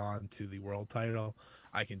move on to the world title,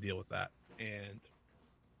 I can deal with that. And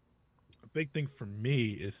a big thing for me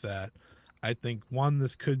is that I think, one,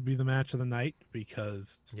 this could be the match of the night,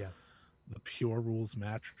 because the Pure Rules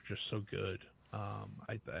match are just so good.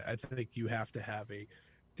 I think you have to have a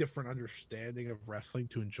different understanding of wrestling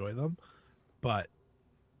to enjoy them. But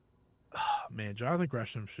man, Jonathan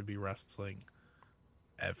Gresham should be wrestling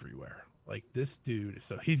everywhere. Like this dude.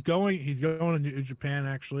 So he's going to New Japan.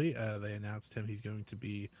 Actually, they announced him. He's going to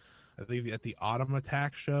be, I think, at the Autumn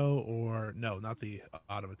Attack show, or no, not the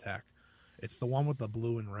Autumn Attack. It's the one with the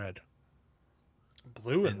blue and red.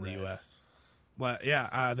 Blue and in red. the US. Well,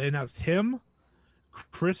 yeah, they announced him,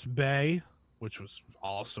 Chris Bay, which was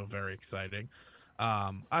also very exciting.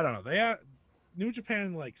 I don't know. New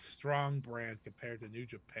Japan, like, strong brand compared to New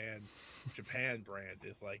Japan brand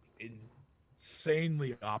is like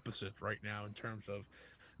insanely opposite right now in terms of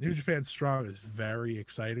New Japan Strong is very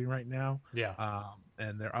exciting right now. Yeah.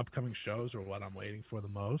 And their upcoming shows are what I'm waiting for the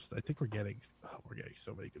most. I think we're getting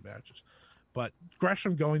so many good matches. But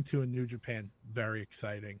Gresham going to a New Japan, very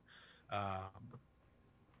exciting.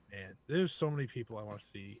 And there's so many people I want to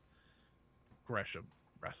see Gresham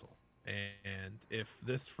wrestle. And if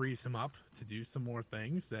this frees him up to do some more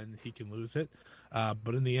things, then he can lose it.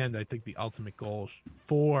 But in the end, I think the ultimate goal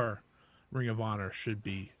for Ring of Honor should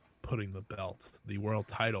be putting the belt, the world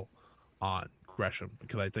title, on Gresham,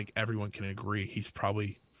 because I think everyone can agree he's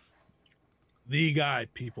probably the guy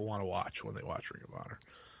people want to watch when they watch Ring of Honor.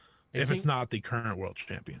 It's not the current world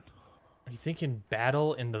champion. Are you thinking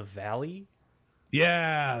Battle in the Valley?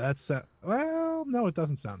 Yeah, that's well, no, it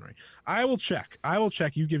doesn't sound right. I will check.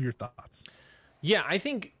 You give your thoughts. Yeah, I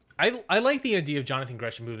think I like the idea of Jonathan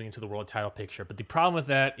Gresham moving into the world title picture, but the problem with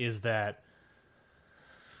that is that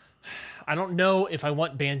I don't know if I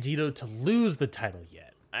want Bandito to lose the title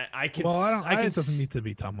yet. It doesn't need to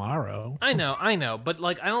be tomorrow. I know, but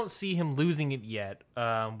like I don't see him losing it yet,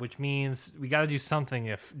 which means we got to do something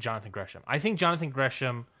if Jonathan Gresham. I think Jonathan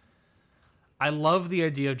Gresham. I love the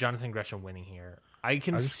idea of Jonathan Gresham winning here. I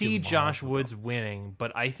can see Josh Woods winning,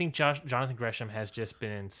 but I think Jonathan Gresham has just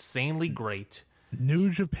been insanely great.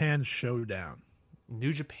 New Japan Showdown.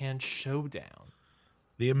 The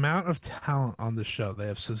amount of talent on the show. They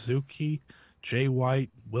have Suzuki, Jay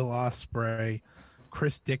White, Will Ospreay,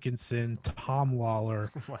 Chris Dickinson, Tom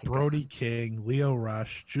Lawler, Brody King, Leo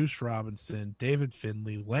Rush, Juice Robinson, David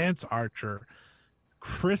Finlay, Lance Archer,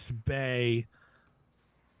 Chris Bay,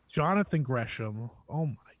 Jonathan Gresham. Oh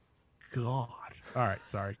my God. All right,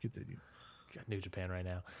 sorry, continue. Got New Japan right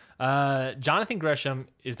now. Jonathan Gresham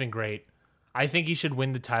has been great. I think he should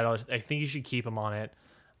win the title. I think you should keep him on it.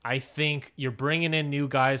 I think you're bringing in new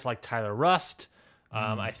guys like Tyler Rust.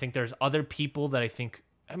 I think there's other people that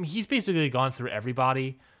he's basically gone through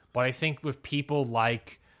everybody, but I think with people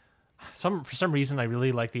like for some reason, I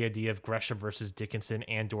really like the idea of Gresham versus Dickinson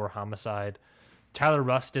and/or Homicide. Tyler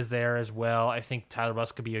Rust is there as well. I think Tyler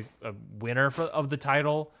Rust could be a winner of the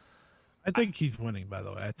title. I think he's winning, by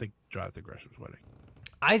the way. I think Jonathan Gresham's winning.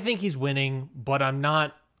 I think he's winning, but I'm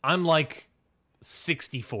not. I'm like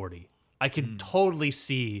 60-40. I can totally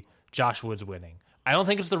see Josh Woods winning. I don't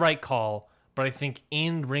think it's the right call, but I think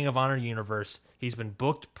in Ring of Honor universe, he's been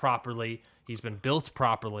booked properly. He's been built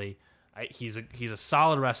properly. He's a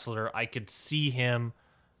solid wrestler. I could see him.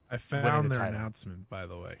 I found their announcement, by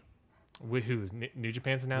the way. With who? New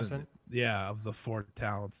Japan's announcement? Yeah, of the 4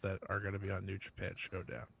 talents that are going to be on New Japan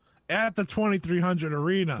Showdown at the 2300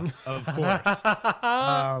 Arena, of course.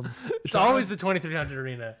 It's always the 2300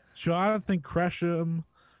 Arena. Jonathan Gresham,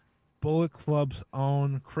 Bullet Club's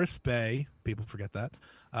own Chris Bay, people forget that,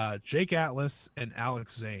 Jake Atlas, and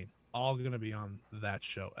Alex Zane, all going to be on that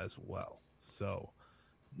show as well. So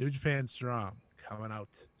New Japan Strong coming out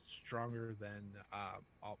stronger than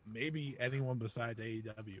maybe anyone besides AEW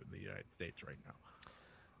in the United States right now.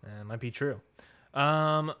 That might be true.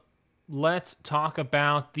 Let's talk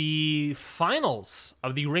about the finals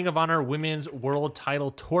of the Ring of Honor Women's World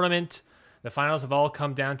Title Tournament. The finals have all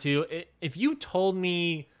come down to, if you told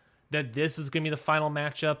me that this was going to be the final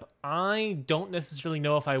matchup, I don't necessarily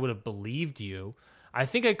know if I would have believed you. I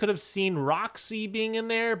think I could have seen Roxy being in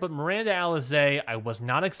there, but Miranda Alizé I was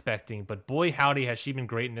not expecting. But boy, howdy, has she been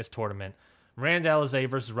great in this tournament. Miranda Alizé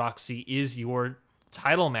versus Roxy is your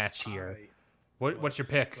title match here. What's your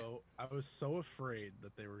pick? I was so afraid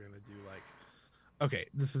that they were going to do okay,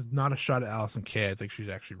 this is not a shot at Allison Kay. I think she's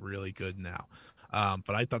actually really good now.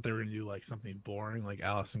 But I thought they were going to do something boring, like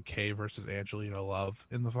Allison Kay versus Angelina Love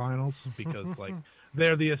in the finals, because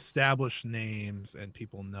they're the established names and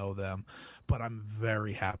people know them. But I'm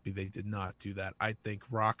very happy they did not do that. I think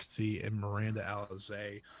Roxy and Miranda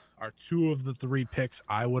Alizé are 2 of the 3 picks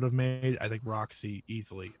I would have made. I think Roxy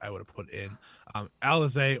easily I would have put in.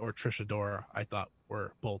 Alizé or Trish Adora I thought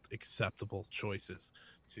were both acceptable choices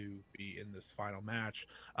to be in this final match.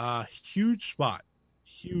 Huge spot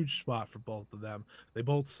for both of them. They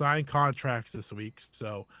both signed contracts this week,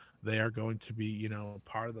 so they are going to be,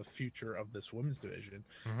 part of the future of this women's division.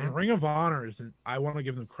 And Ring of Honor I want to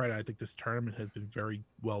give them credit. I think this tournament has been very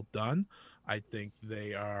well done. I think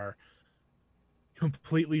they are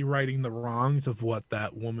completely righting the wrongs of what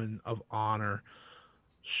that Woman of Honor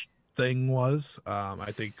thing was.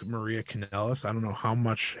 I think Maria Kanellis, I don't know how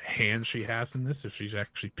much hand she has in this, if she's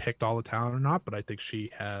actually picked all the talent or not, but I think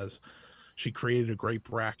she created a great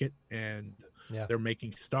bracket, and they're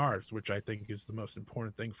making stars, which I think is the most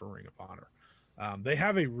important thing for Ring of Honor. They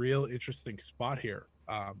have a real interesting spot here,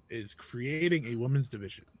 is creating a women's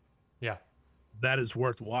division. Yeah. That is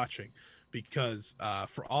worth watching, because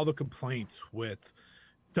for all the complaints with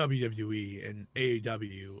WWE and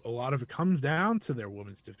AEW, a lot of it comes down to their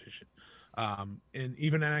women's division. And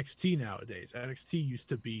even NXT nowadays. NXT used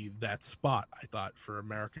to be that spot, I thought, for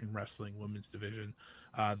American wrestling women's division.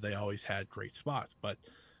 They always had great spots. But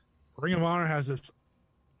Ring of Honor has this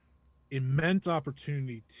immense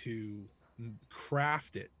opportunity to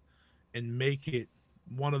craft it and make it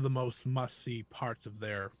one of the most must-see parts of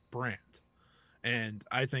their brand. And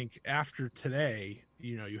I think after today,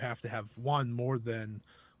 you have to have more than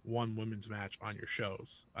one women's match on your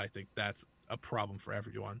shows. I think that's a problem for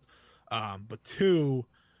everyone. But 2,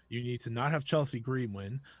 you need to not have Chelsea Green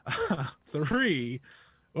win. 3,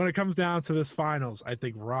 when it comes down to this finals, I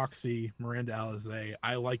think Roxy, Miranda Alizé,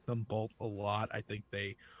 I like them both a lot. I think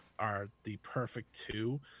they are the perfect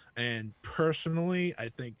 2. And personally, I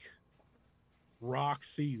think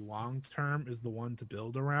Roxy long-term is the one to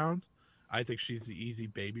build around. I think she's the easy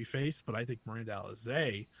baby face, but I think Miranda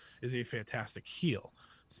Alizé is a fantastic heel.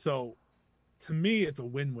 So to me, it's a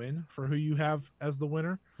win-win for who you have as the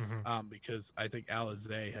winner, because I think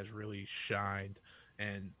Alizé has really shined.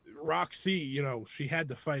 And Roxy, she had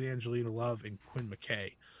to fight Angelina Love and Quinn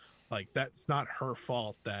McKay. That's not her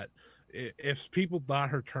fault. That if people thought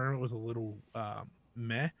her tournament was a little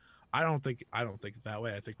meh, I don't think that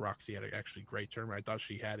way. I think Roxy had an actually great tournament. I thought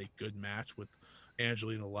she had a good match with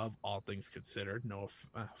Angelina Love, all things considered. No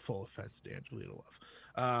full offense to Angelina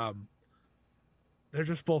Love. They're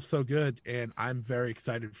just both so good, and I'm very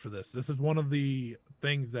excited for this. This is one of the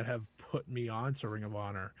things that have put me on to Ring of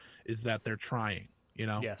Honor, is that they're trying.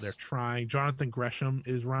 Yes. They're trying. Jonathan Gresham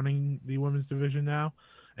is running the women's division now,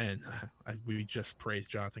 and we just praised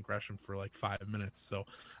Jonathan Gresham for 5 minutes, so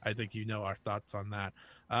I think our thoughts on that.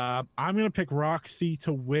 I'm going to pick Roxy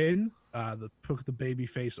to win, put the baby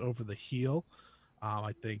face over the heel.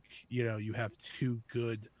 I think, you have 2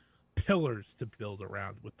 good pillars to build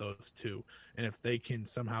around with those 2. And if they can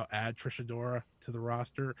somehow add Trish Adora to the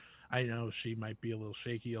roster, I know she might be a little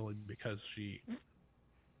shaky only because she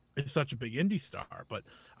is such a big indie star, but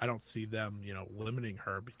I don't see them, limiting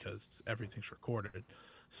her because everything's recorded.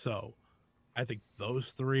 So I think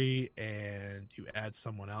those 3, and you add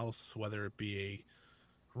someone else, whether it be a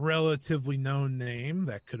relatively known name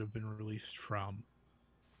that could have been released from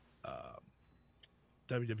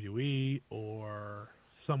WWE, or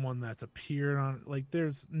someone that's appeared on,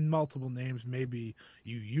 there's multiple names. Maybe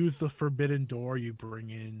you use the Forbidden Door, you bring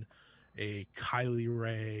in a Kylie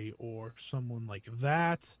Ray or someone like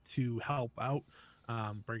that to help out,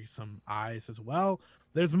 bring some eyes as well.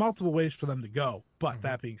 There's multiple ways for them to go. But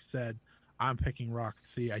that being said, I'm picking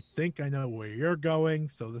Roxy. I think I know where you're going,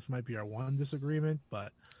 so this might be our one disagreement,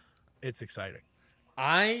 but it's exciting.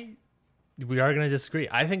 We are going to disagree.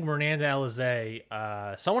 I think Miranda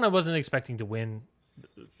Alizé, someone I wasn't expecting to win,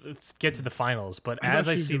 let's get to the finals, but as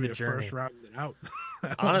I see the journey, first round and out.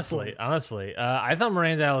 honestly, I thought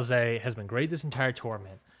Miranda Alizé has been great this entire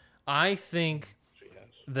tournament. I think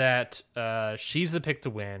that she's the pick to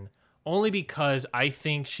win, only because I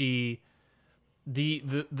think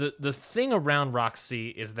the thing around Roxy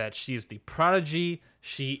is that she is the prodigy.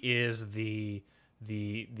 She is the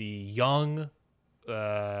young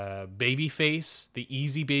baby face, the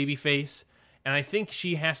easy baby face, and I think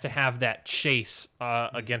she has to have that chase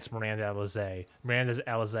against Miranda Alizé. Miranda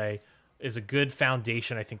Alizé is a good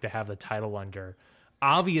foundation, I think, to have the title under.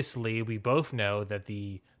 Obviously, we both know that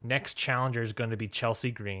the next challenger is going to be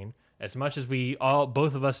Chelsea Green. As much as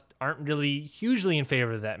both of us aren't really hugely in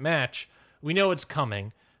favor of that match, we know it's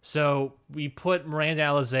coming. So we put Miranda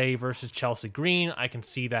Alizé versus Chelsea Green. I can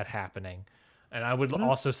see that happening. And I would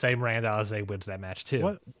also say Miranda Alizé wins that match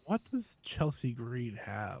too. What does Chelsea Green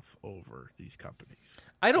have over these companies?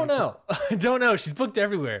 I don't know. I don't know. She's booked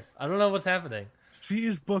everywhere. I don't know what's happening. She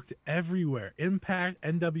is booked everywhere. Impact,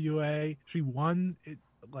 NWA. She won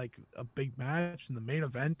like a big match in the main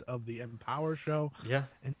event of the Empower show. Yeah.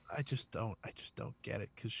 And I just don't get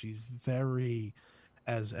it, because she's very,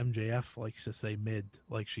 as MJF likes to say, mid.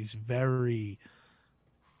 Like, she's very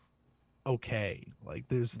okay. Like,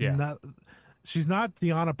 she's not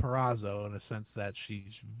Deonna Purrazzo in a sense that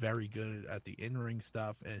she's very good at the in-ring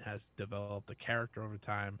stuff and has developed a character over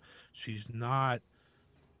time. She's not.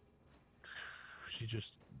 She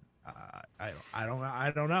just. I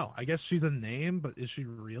don't know. I guess she's a name, but is she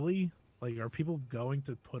really? Like, are people going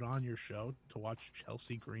to put on your show to watch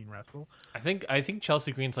Chelsea Green wrestle? I think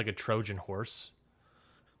Chelsea Green's like a Trojan horse.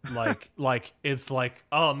 Like it's like,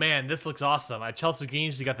 oh man, this looks awesome. Chelsea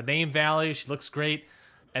Green, she got the name value. She looks great.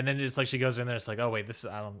 And then it's like she goes in there. It's like, oh wait, this is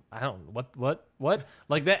I don't what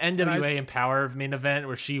like that NWA Empower main event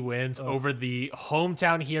where she wins over the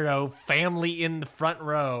hometown hero, family in the front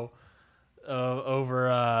row, over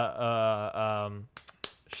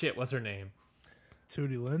shit, what's her name?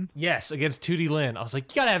 Tootie Lynn. Yes, against Tootie Lynn. I was like,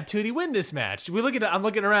 you gotta have Tootie win this match. I'm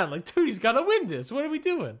looking around like, Tootie's gotta win this. What are we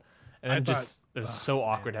doing? And then it was so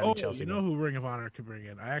awkward having Chelsea. You know who Ring of Honor could bring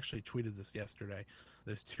in? I actually tweeted this yesterday.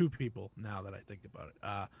 There's two people now that I think about it.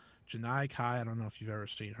 Janai Kai, I don't know if you've ever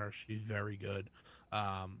seen her. She's very good.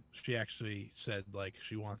 She actually said like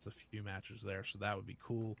she wants a few matches there, so that would be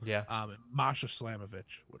cool. Yeah. And Masha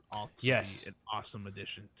Slamovich would also be an awesome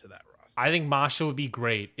addition to that roster. I think Masha would be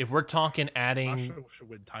great. If we're talking adding, Masha should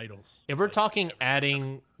win titles. If we're talking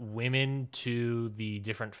adding women to the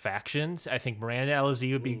different factions, I think Miranda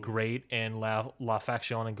Alizé would be great in La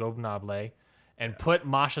Faction and Gobnable, and put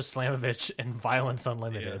Masha Slamovich in Violence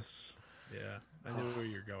Unlimited. Yes. Yeah. I knew where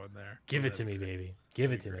you're going there. Give it to me, baby.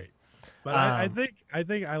 Give it to me. But I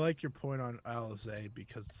think I like your point on Alizé,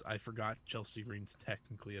 because I forgot Chelsea Green's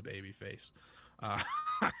technically a babyface.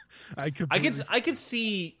 I could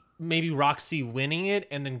see maybe Roxy winning it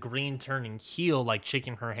and then Green turning heel, like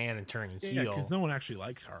shaking her hand and turning heel. Because no one actually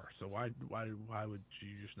likes her. So why would you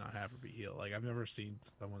just not have her be heel? Like, I've never seen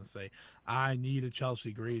someone say, "I need a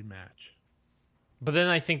Chelsea Green match." But then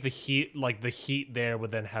I think the heat there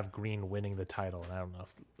would then have Green winning the title, and I don't know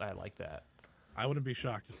if I like that. I wouldn't be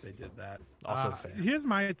shocked if they did that. Also fair. Here's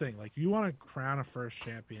my thing: like, you want to crown a first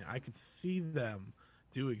champion, I could see them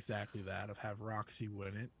do exactly that, of have Roxy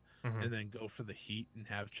win it, and then go for the heat and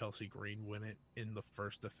have Chelsea Green win it in the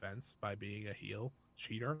first defense by being a heel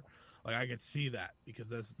cheater. Like, I could see that, because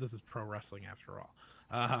this is pro wrestling after all.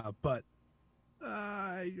 But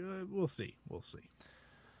we'll see.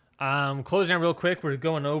 Closing out real quick, we're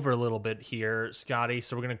going over a little bit here, Scotty.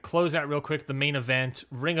 So we're going to close out real quick the main event,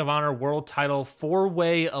 Ring of Honor World Title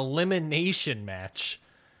 4-way elimination match.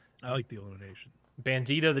 I like the elimination.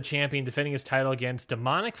 Bandito, the champion, defending his title against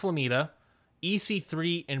Demonic Flamita,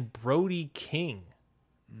 EC3, and Brody King.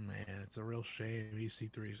 Man, it's a real shame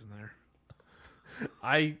EC3's in there.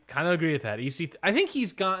 I kind of agree with that. I think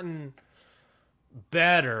he's gotten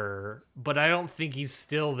better, but I don't think he's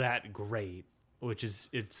still that great.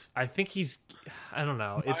 I think he's, I don't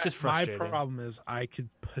know. It's just frustrating. My problem is I could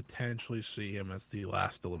potentially see him as the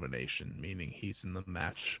last elimination, meaning he's in the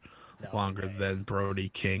match longer than Brody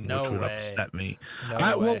King, which would upset me.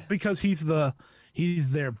 Well, because he's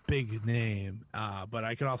their big name. But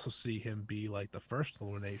I could also see him be like the first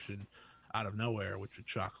elimination. out of nowhere, which would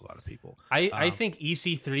shock a lot of people. I think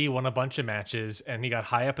EC3 won a bunch of matches and he got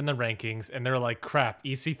high up in the rankings, and they're like, crap,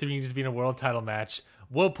 EC3 needs to be in a world title match.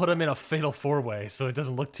 We'll put him in a fatal 4-way so it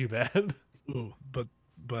doesn't look too bad. Ooh, but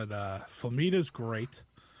Flamita's great.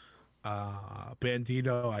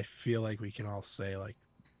 Bandito, I feel like we can all say like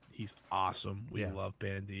he's awesome. We love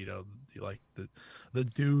Bandito. Like the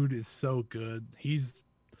dude is so good.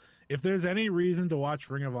 If there's any reason to watch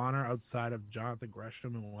Ring of Honor outside of Jonathan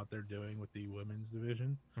Gresham and what they're doing with the women's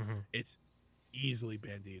division, it's easily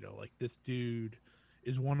Bandito. Like this dude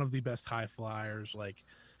is one of the best high flyers. Like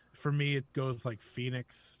for me, it goes like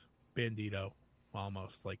Phoenix, Bandito,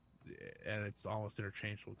 almost like, and it's almost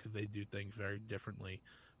interchangeable because they do things very differently,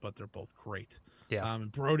 but they're both great. Yeah.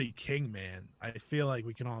 And Brody King, man, I feel like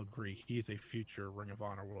we can all agree he's a future Ring of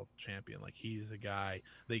Honor world champion. Like he's a guy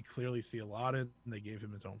they clearly see a lot in. They gave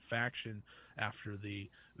him his own faction after the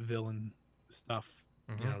villain stuff,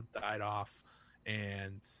 died off.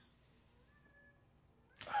 And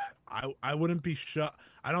I wouldn't be shocked.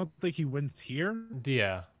 I don't think he wins here.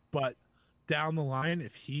 Yeah. But down the line,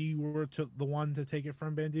 if he were the one to take it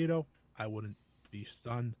from Bandito, I wouldn't be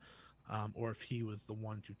stunned. Or if he was the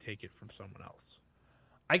one to take it from someone else.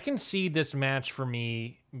 I can see this match for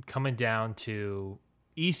me coming down to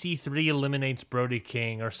EC3 eliminates Brody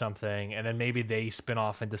King or something, and then maybe they spin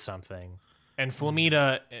off into something. And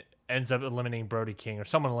Flamita ends up eliminating Brody King, or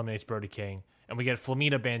someone eliminates Brody King, and we get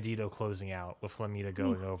Flamita Bandito closing out with Flamita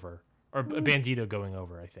going over. Or Bandito going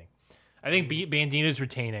over, I think. I think Bandito's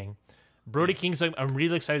retaining. Brody King's like, I'm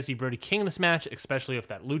really excited to see Brody King in this match, especially with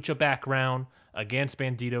that lucha background against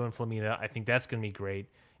Bandito and Flamita. I think that's going to be great.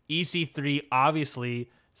 EC3 obviously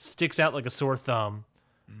sticks out like a sore thumb,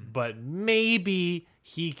 but maybe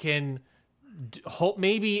he can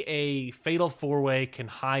maybe a fatal 4-way can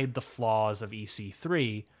hide the flaws of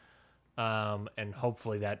EC3, and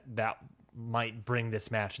hopefully that might bring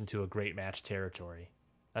this match into a great match territory.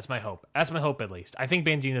 That's my hope. That's my hope, at least. I think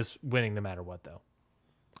Bandito's winning no matter what, though.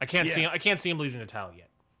 I can't see him losing the title yet.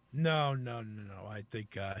 No. I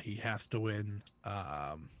think he has to win.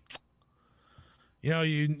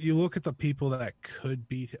 You look at the people that could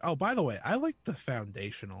beat. Oh, by the way, I like the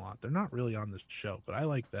Foundation a lot. They're not really on this show, but I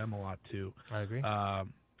like them a lot too. I agree. I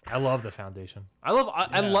love the Foundation. I love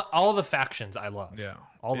all the factions. I love. Yeah.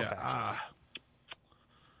 All the factions.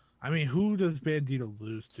 I mean, who does Bandito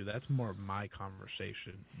lose to? That's more of my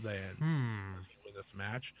conversation than with this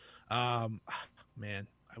match. Man,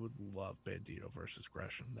 I would love Bandito versus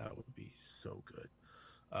Gresham. That would be so good.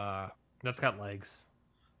 That's got legs.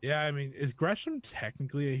 Yeah, I mean, is Gresham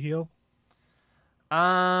technically a heel?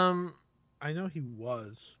 I know he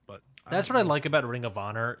was, but that's what I like about Ring of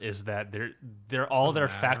Honor is that they're all their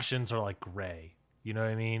factions are like gray. You know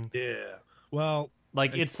what I mean? Yeah. Well,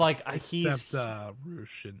 like it's like except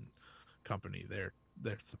Roosh and company, they're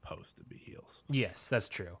supposed to be heels. Yes, that's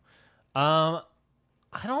true. I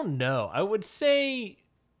don't know. I would say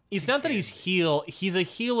it's not that he's heel. He's a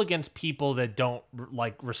heel against people that don't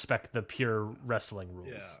respect the pure wrestling rules.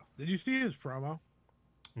 Yeah. Did you see his promo?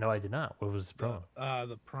 No, I did not. What was his promo?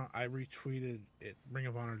 I retweeted it. Ring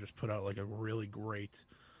of Honor just put out like a really great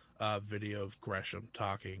video of Gresham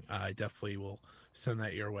talking. I definitely will send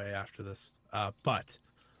that your way after this. But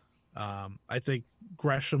I think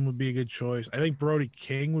Gresham would be a good choice. I think Brody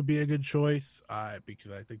King would be a good choice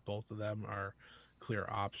because I think both of them are clear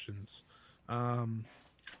options.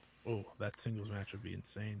 That singles match would be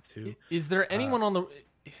insane too. Is there anyone on the?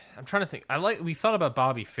 I'm trying to think. We thought about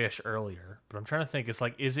Bobby Fish earlier, but I'm trying to think. It's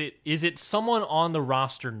like, is it someone on the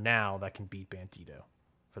roster now that can beat Bandito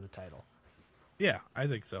for the title? Yeah, I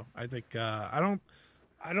think so. I think I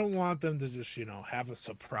don't want them to just have a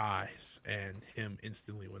surprise and him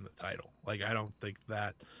instantly win the title. Like I don't think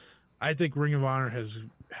that. I think Ring of Honor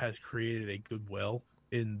has created a goodwill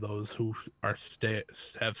in those who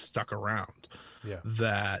have stuck around. Yeah,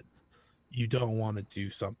 that you don't want to do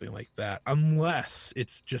something like that unless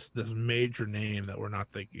it's just this major name that we're not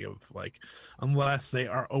thinking of. Like unless they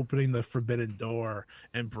are opening the forbidden door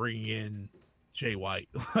and bringing in Jay White.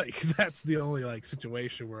 Like that's the only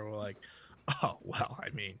situation where we're like, oh well,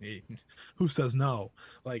 I mean, who says no?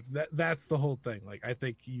 Like that's the whole thing. Like I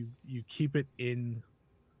think you keep it in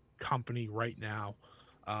company right now.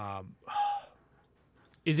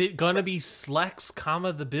 Is it gonna be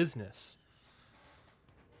Slex, the business?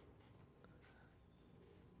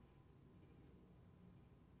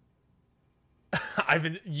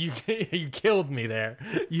 You killed me there.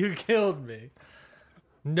 You killed me.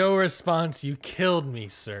 No response. You killed me,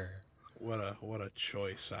 sir. What a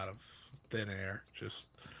choice out of thin air. Just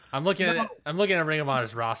I'm looking at Ring of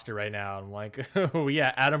Honor's roster right now. I'm like, oh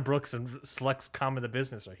yeah, Adam Brooks and Slex, the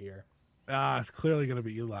business are here. It's clearly going to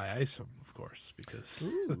be Eli Isom, of course, because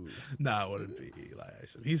no, it wouldn't be Eli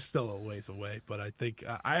Isom. He's still a ways away, but I think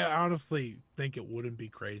I honestly think it wouldn't be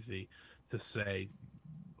crazy to say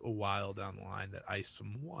a while down the line that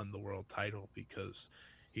Isom won the world title because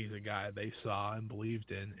he's a guy they saw and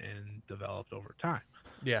believed in and developed over time.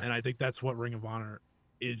 Yeah. And I think that's what Ring of Honor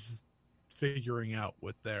is figuring out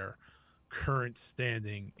with their current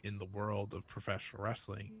standing in the world of professional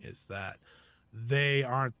wrestling, is that they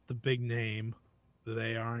aren't the big name.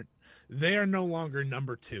 They are no longer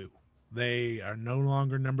number 2. They are no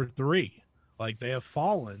longer number 3. Like, they have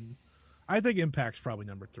fallen. I think Impact's probably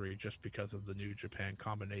number 3 just because of the New Japan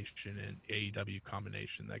combination and AEW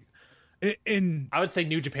combination. Like, I would say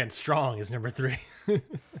New Japan Strong is number 3.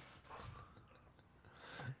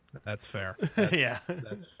 That's fair. Yeah,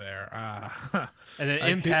 that's fair. And then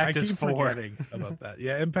Impact is 4. Forgetting about that.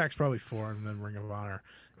 Yeah, Impact's probably 4, and then Ring of Honor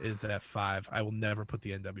is at 5. I will never put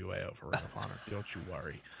the NWA over Ring of Honor. Don't you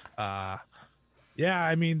worry. Yeah,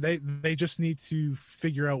 I mean, they just need to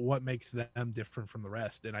figure out what makes them different from the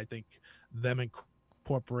rest, and I think them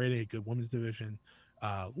incorporating a good women's division,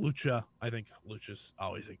 Lucha. I think Lucha's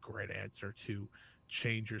always a great answer to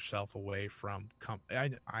change yourself away from.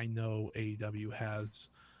 I know AEW has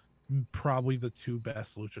probably the 2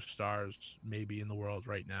 best Lucha stars maybe in the world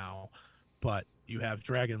right now, but you have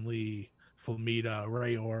Dragon Lee, Flamita,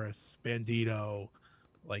 Rey Horus, Bandito.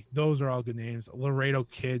 Like, those are all good names. Laredo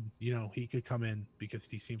Kid, you know, he could come in because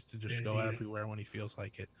he seems to just go everywhere when he feels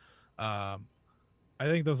like it. I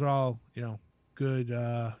think those are all, you know, good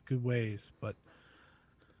ways. But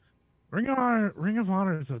Ring of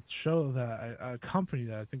Honor is a show that a company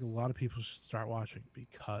that I think a lot of people should start watching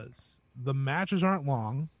because the matches aren't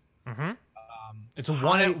long. Mm-hmm. It's a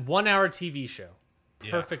 1 hour TV show,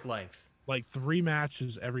 perfect length. Like 3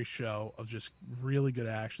 matches every show of just really good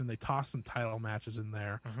action. They toss some title matches in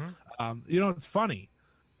there. Mm-hmm. You know, it's funny.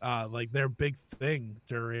 Like, their big thing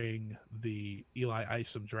during the Eli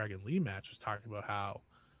Isom Dragon Lee match was talking about how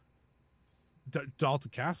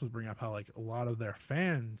Dalton Castle was bringing up how, like, a lot of their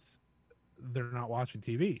fans, they're not watching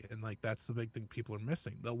TV, and like that's the big thing people are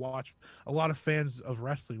missing. They'll watch, a lot of fans of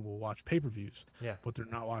wrestling will watch pay-per-views, but they're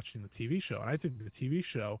not watching the TV show. And I think the TV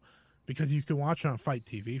show, because you can watch it on Fight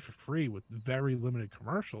TV for free with very limited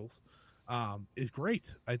commercials, is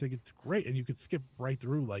great. I think it's great, and you can skip right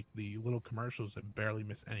through like the little commercials and barely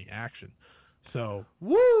miss any action. So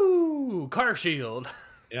woo, Car Shield.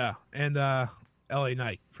 Yeah, and LA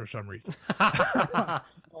Knight for some reason.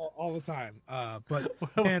 all the time. But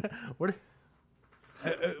and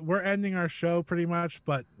we're ending our show pretty much,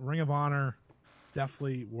 but Ring of Honor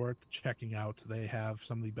definitely worth checking out. They have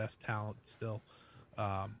some of the best talent still.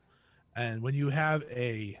 And when you have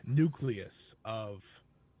a nucleus of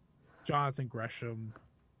Jonathan Gresham,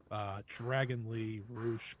 Dragon Lee,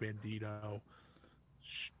 Roosh, Bandito,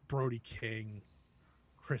 Brody King,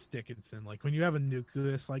 Chris Dickinson, like when you have a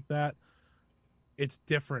nucleus like that, it's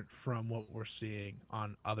different from what we're seeing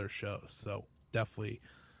on other shows. So definitely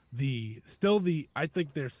I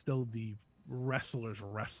think they're still the wrestler's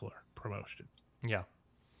wrestler promotion. Yeah.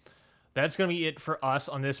 That's going to be it for us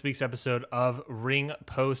on this week's episode of Ring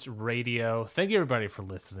Post Radio. Thank you, everybody, for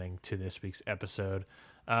listening to this week's episode.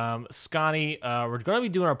 Scotty, we're going to be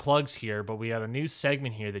doing our plugs here, but we have a new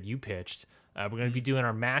segment here that you pitched. We're going to be doing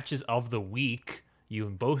our matches of the week,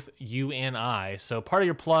 both you and I. So part of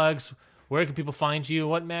your plugs, where can people find you?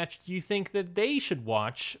 What match do you think that they should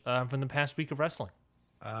watch from the past week of wrestling?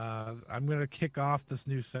 I'm going to kick off this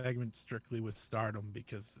new segment strictly with Stardom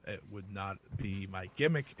because it would not be my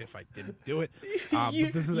gimmick if I didn't do it.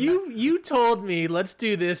 You told me let's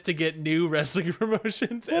do this to get new wrestling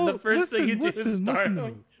promotions, and the first thing you do is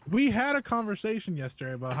Stardom. We had a conversation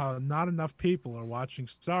yesterday about how not enough people are watching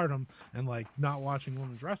Stardom and like not watching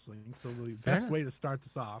women's wrestling. So the best way to start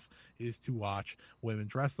this off is to watch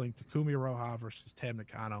women's wrestling. Takumi Iroha versus Tam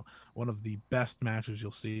Nakano, one of the best matches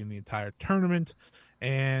you'll see in the entire tournament.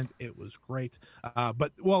 And it was great.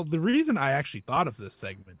 But the reason I actually thought of this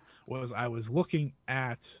segment was I was looking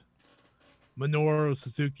at Minoru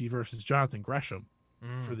Suzuki versus Jonathan Gresham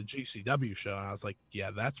for the GCW show. And I was like, yeah,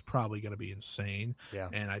 that's probably going to be insane. Yeah.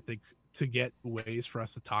 And I think to get ways for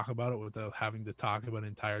us to talk about it without having to talk about an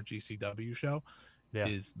entire GCW show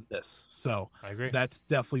is this. So I agree. That's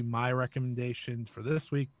definitely my recommendation for this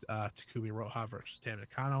week. Takumi Iroha versus Tam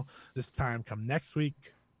Nakano. This time come next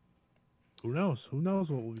week. Who knows? Who knows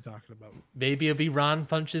what we'll be talking about? Maybe it'll be Ron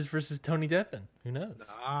Funches versus Tony Deppen. Who knows?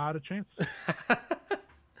 Not a chance.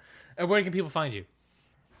 And where can people find you?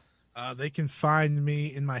 They can find me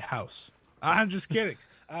in my house. I'm just kidding.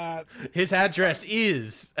 His address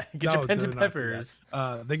is get your pens and do not do peppers.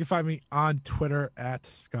 that. They can find me on Twitter at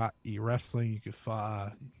Scott E Wrestling. You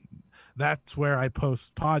can that's where I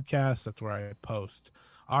post podcasts. That's where I post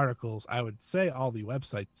articles. I would say all the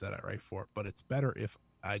websites that I write for, but it's better if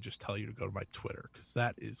I just tell you to go to my Twitter, because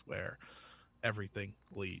that is where everything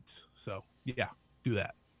leads. So yeah, do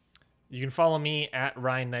that. You can follow me at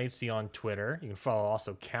Ryan Knightsey on Twitter. You can follow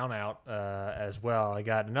also Count Out as well. I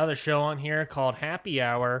got another show on here called Happy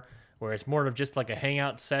Hour, where it's more of just like a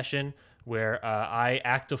hangout session where I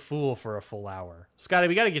act a fool for a full hour. Scotty,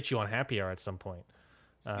 we got to get you on Happy Hour at some point.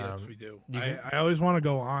 Yes, we do. I always want to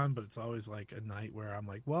go on, but it's always like a night where I'm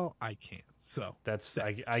like, well, I can't. So that's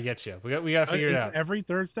I get you. We got to figure it out. Every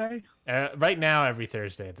Thursday? Right now, every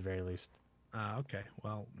Thursday at the very least. Okay.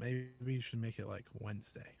 Well, maybe you should make it like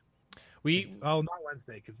Wednesday. Not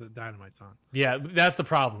Wednesday, because the Dynamite's on. Yeah, that's the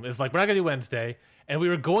problem. It's like we're not gonna do Wednesday, and we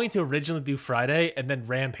were going to originally do Friday, and then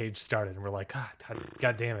Rampage started, and we're like,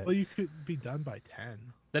 God damn it. Well, you could be done by 10.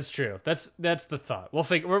 That's true. That's the thought. We'll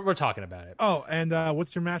figure. We're talking about it. Oh, and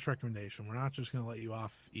what's your match recommendation? We're not just gonna let you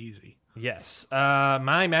off easy. Yes.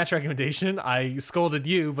 My match recommendation. I scolded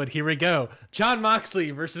you, but here we go. Jon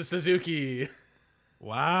Moxley versus Suzuki.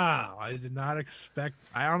 Wow, I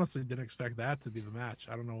honestly didn't expect that to be the match.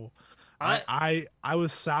 I don't know. I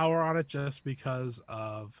was sour on it just because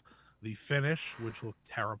of the finish, which looked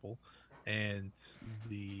terrible, and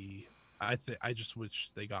I just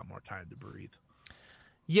wish they got more time to breathe.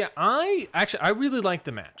 Yeah, I really liked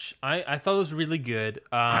the match. I thought it was really good.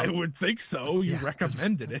 I would think so. You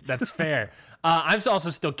recommended it. That's fair. I'm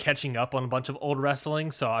also still catching up on a bunch of old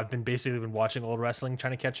wrestling, so I've been watching old wrestling,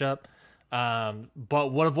 trying to catch up.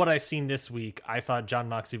 But what I've seen this week, I thought Jon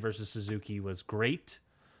Moxley versus Suzuki was great.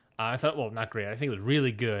 I thought, well, not great. I think it was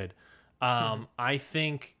really good. I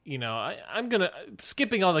think, I'm going to,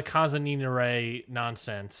 skipping all the Kazani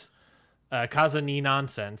nonsense. Kazani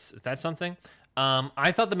nonsense. Is that something?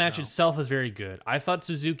 I thought the match itself was very good. I thought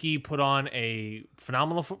Suzuki put on a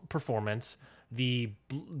phenomenal performance. The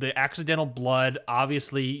accidental blood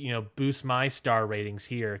obviously, boosts my star ratings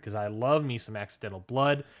here because I love me some accidental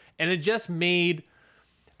blood. And it just made,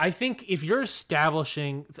 I think if you're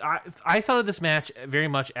establishing, I thought of this match very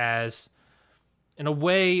much as, in a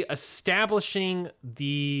way, establishing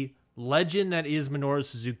the legend that is Minoru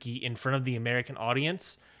Suzuki in front of the American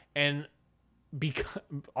audience. And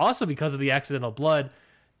because of the accidental blood,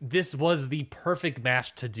 this was the perfect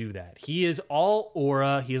match to do that. He is all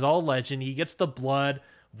aura. He is all legend. He gets the blood,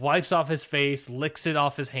 wipes off his face, licks it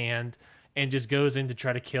off his hand, and just goes in to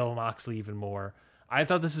try to kill Moxley even more. I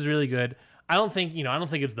thought this was really good. I don't think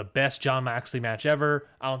it's the best Jon Moxley match ever.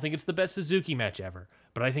 I don't think it's the best Suzuki match ever.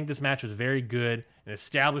 But I think this match was very good and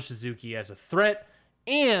established Suzuki as a threat.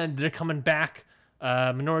 And they're coming back.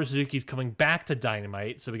 Minoru Suzuki's coming back to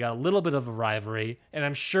Dynamite, so we got a little bit of a rivalry, and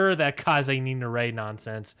I'm sure that Kaze ni Nare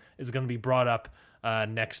nonsense is going to be brought up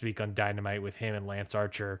next week on Dynamite with him and Lance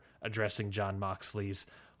Archer addressing Jon Moxley's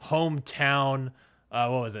hometown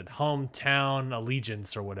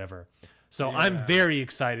allegiance or whatever. So yeah. I'm very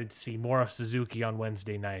excited to see more of Suzuki on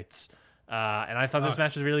Wednesday nights, and I thought this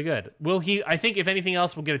match was really good. I think if anything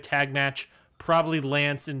else, we'll get a tag match, probably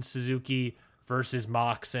Lance and Suzuki versus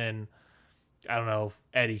Mox and I don't know,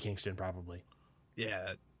 Eddie Kingston probably.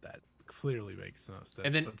 Yeah, that clearly makes no sense.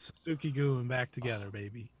 And then but Suzuki going back together,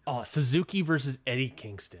 baby. Oh, Suzuki versus Eddie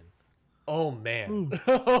Kingston. Oh man.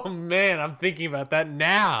 Oh man, I'm thinking about that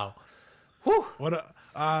now. Whew. What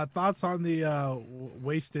thoughts on the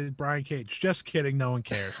wasted Brian Cage? Just kidding, no one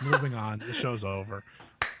cares. Moving on. The show's over.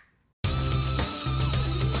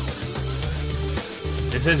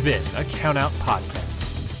 This has been a Count Out Podcast.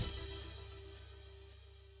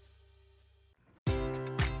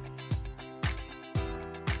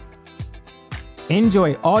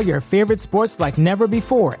 Enjoy all your favorite sports like never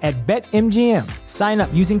before at BetMGM. Sign up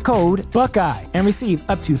using code Buckeye and receive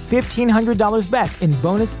up to $1,500 back in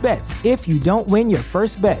bonus bets if you don't win your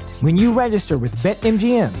first bet. When you register with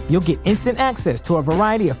BetMGM, you'll get instant access to a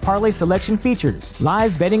variety of parlay selection features,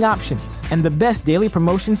 live betting options, and the best daily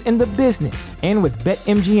promotions in the business. And with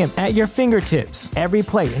BetMGM at your fingertips, every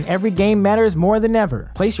play and every game matters more than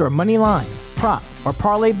ever. Place your money line, prop, or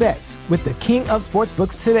parlay bets with the king of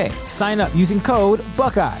sportsbooks today. Sign up using code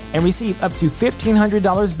Buckeye and receive up to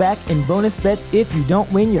 $1,500 back in bonus bets if you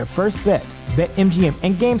don't win your first bet. BetMGM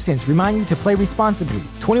and GameSense remind you to play responsibly.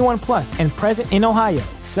 21 plus and present in Ohio,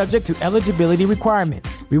 subject to eligibility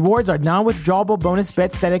requirements. Rewards are non-withdrawable bonus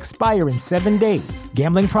bets that expire in 7 days.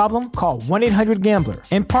 Gambling problem? Call 1-800-GAMBLER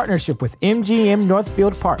in partnership with MGM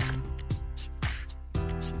Northfield Park.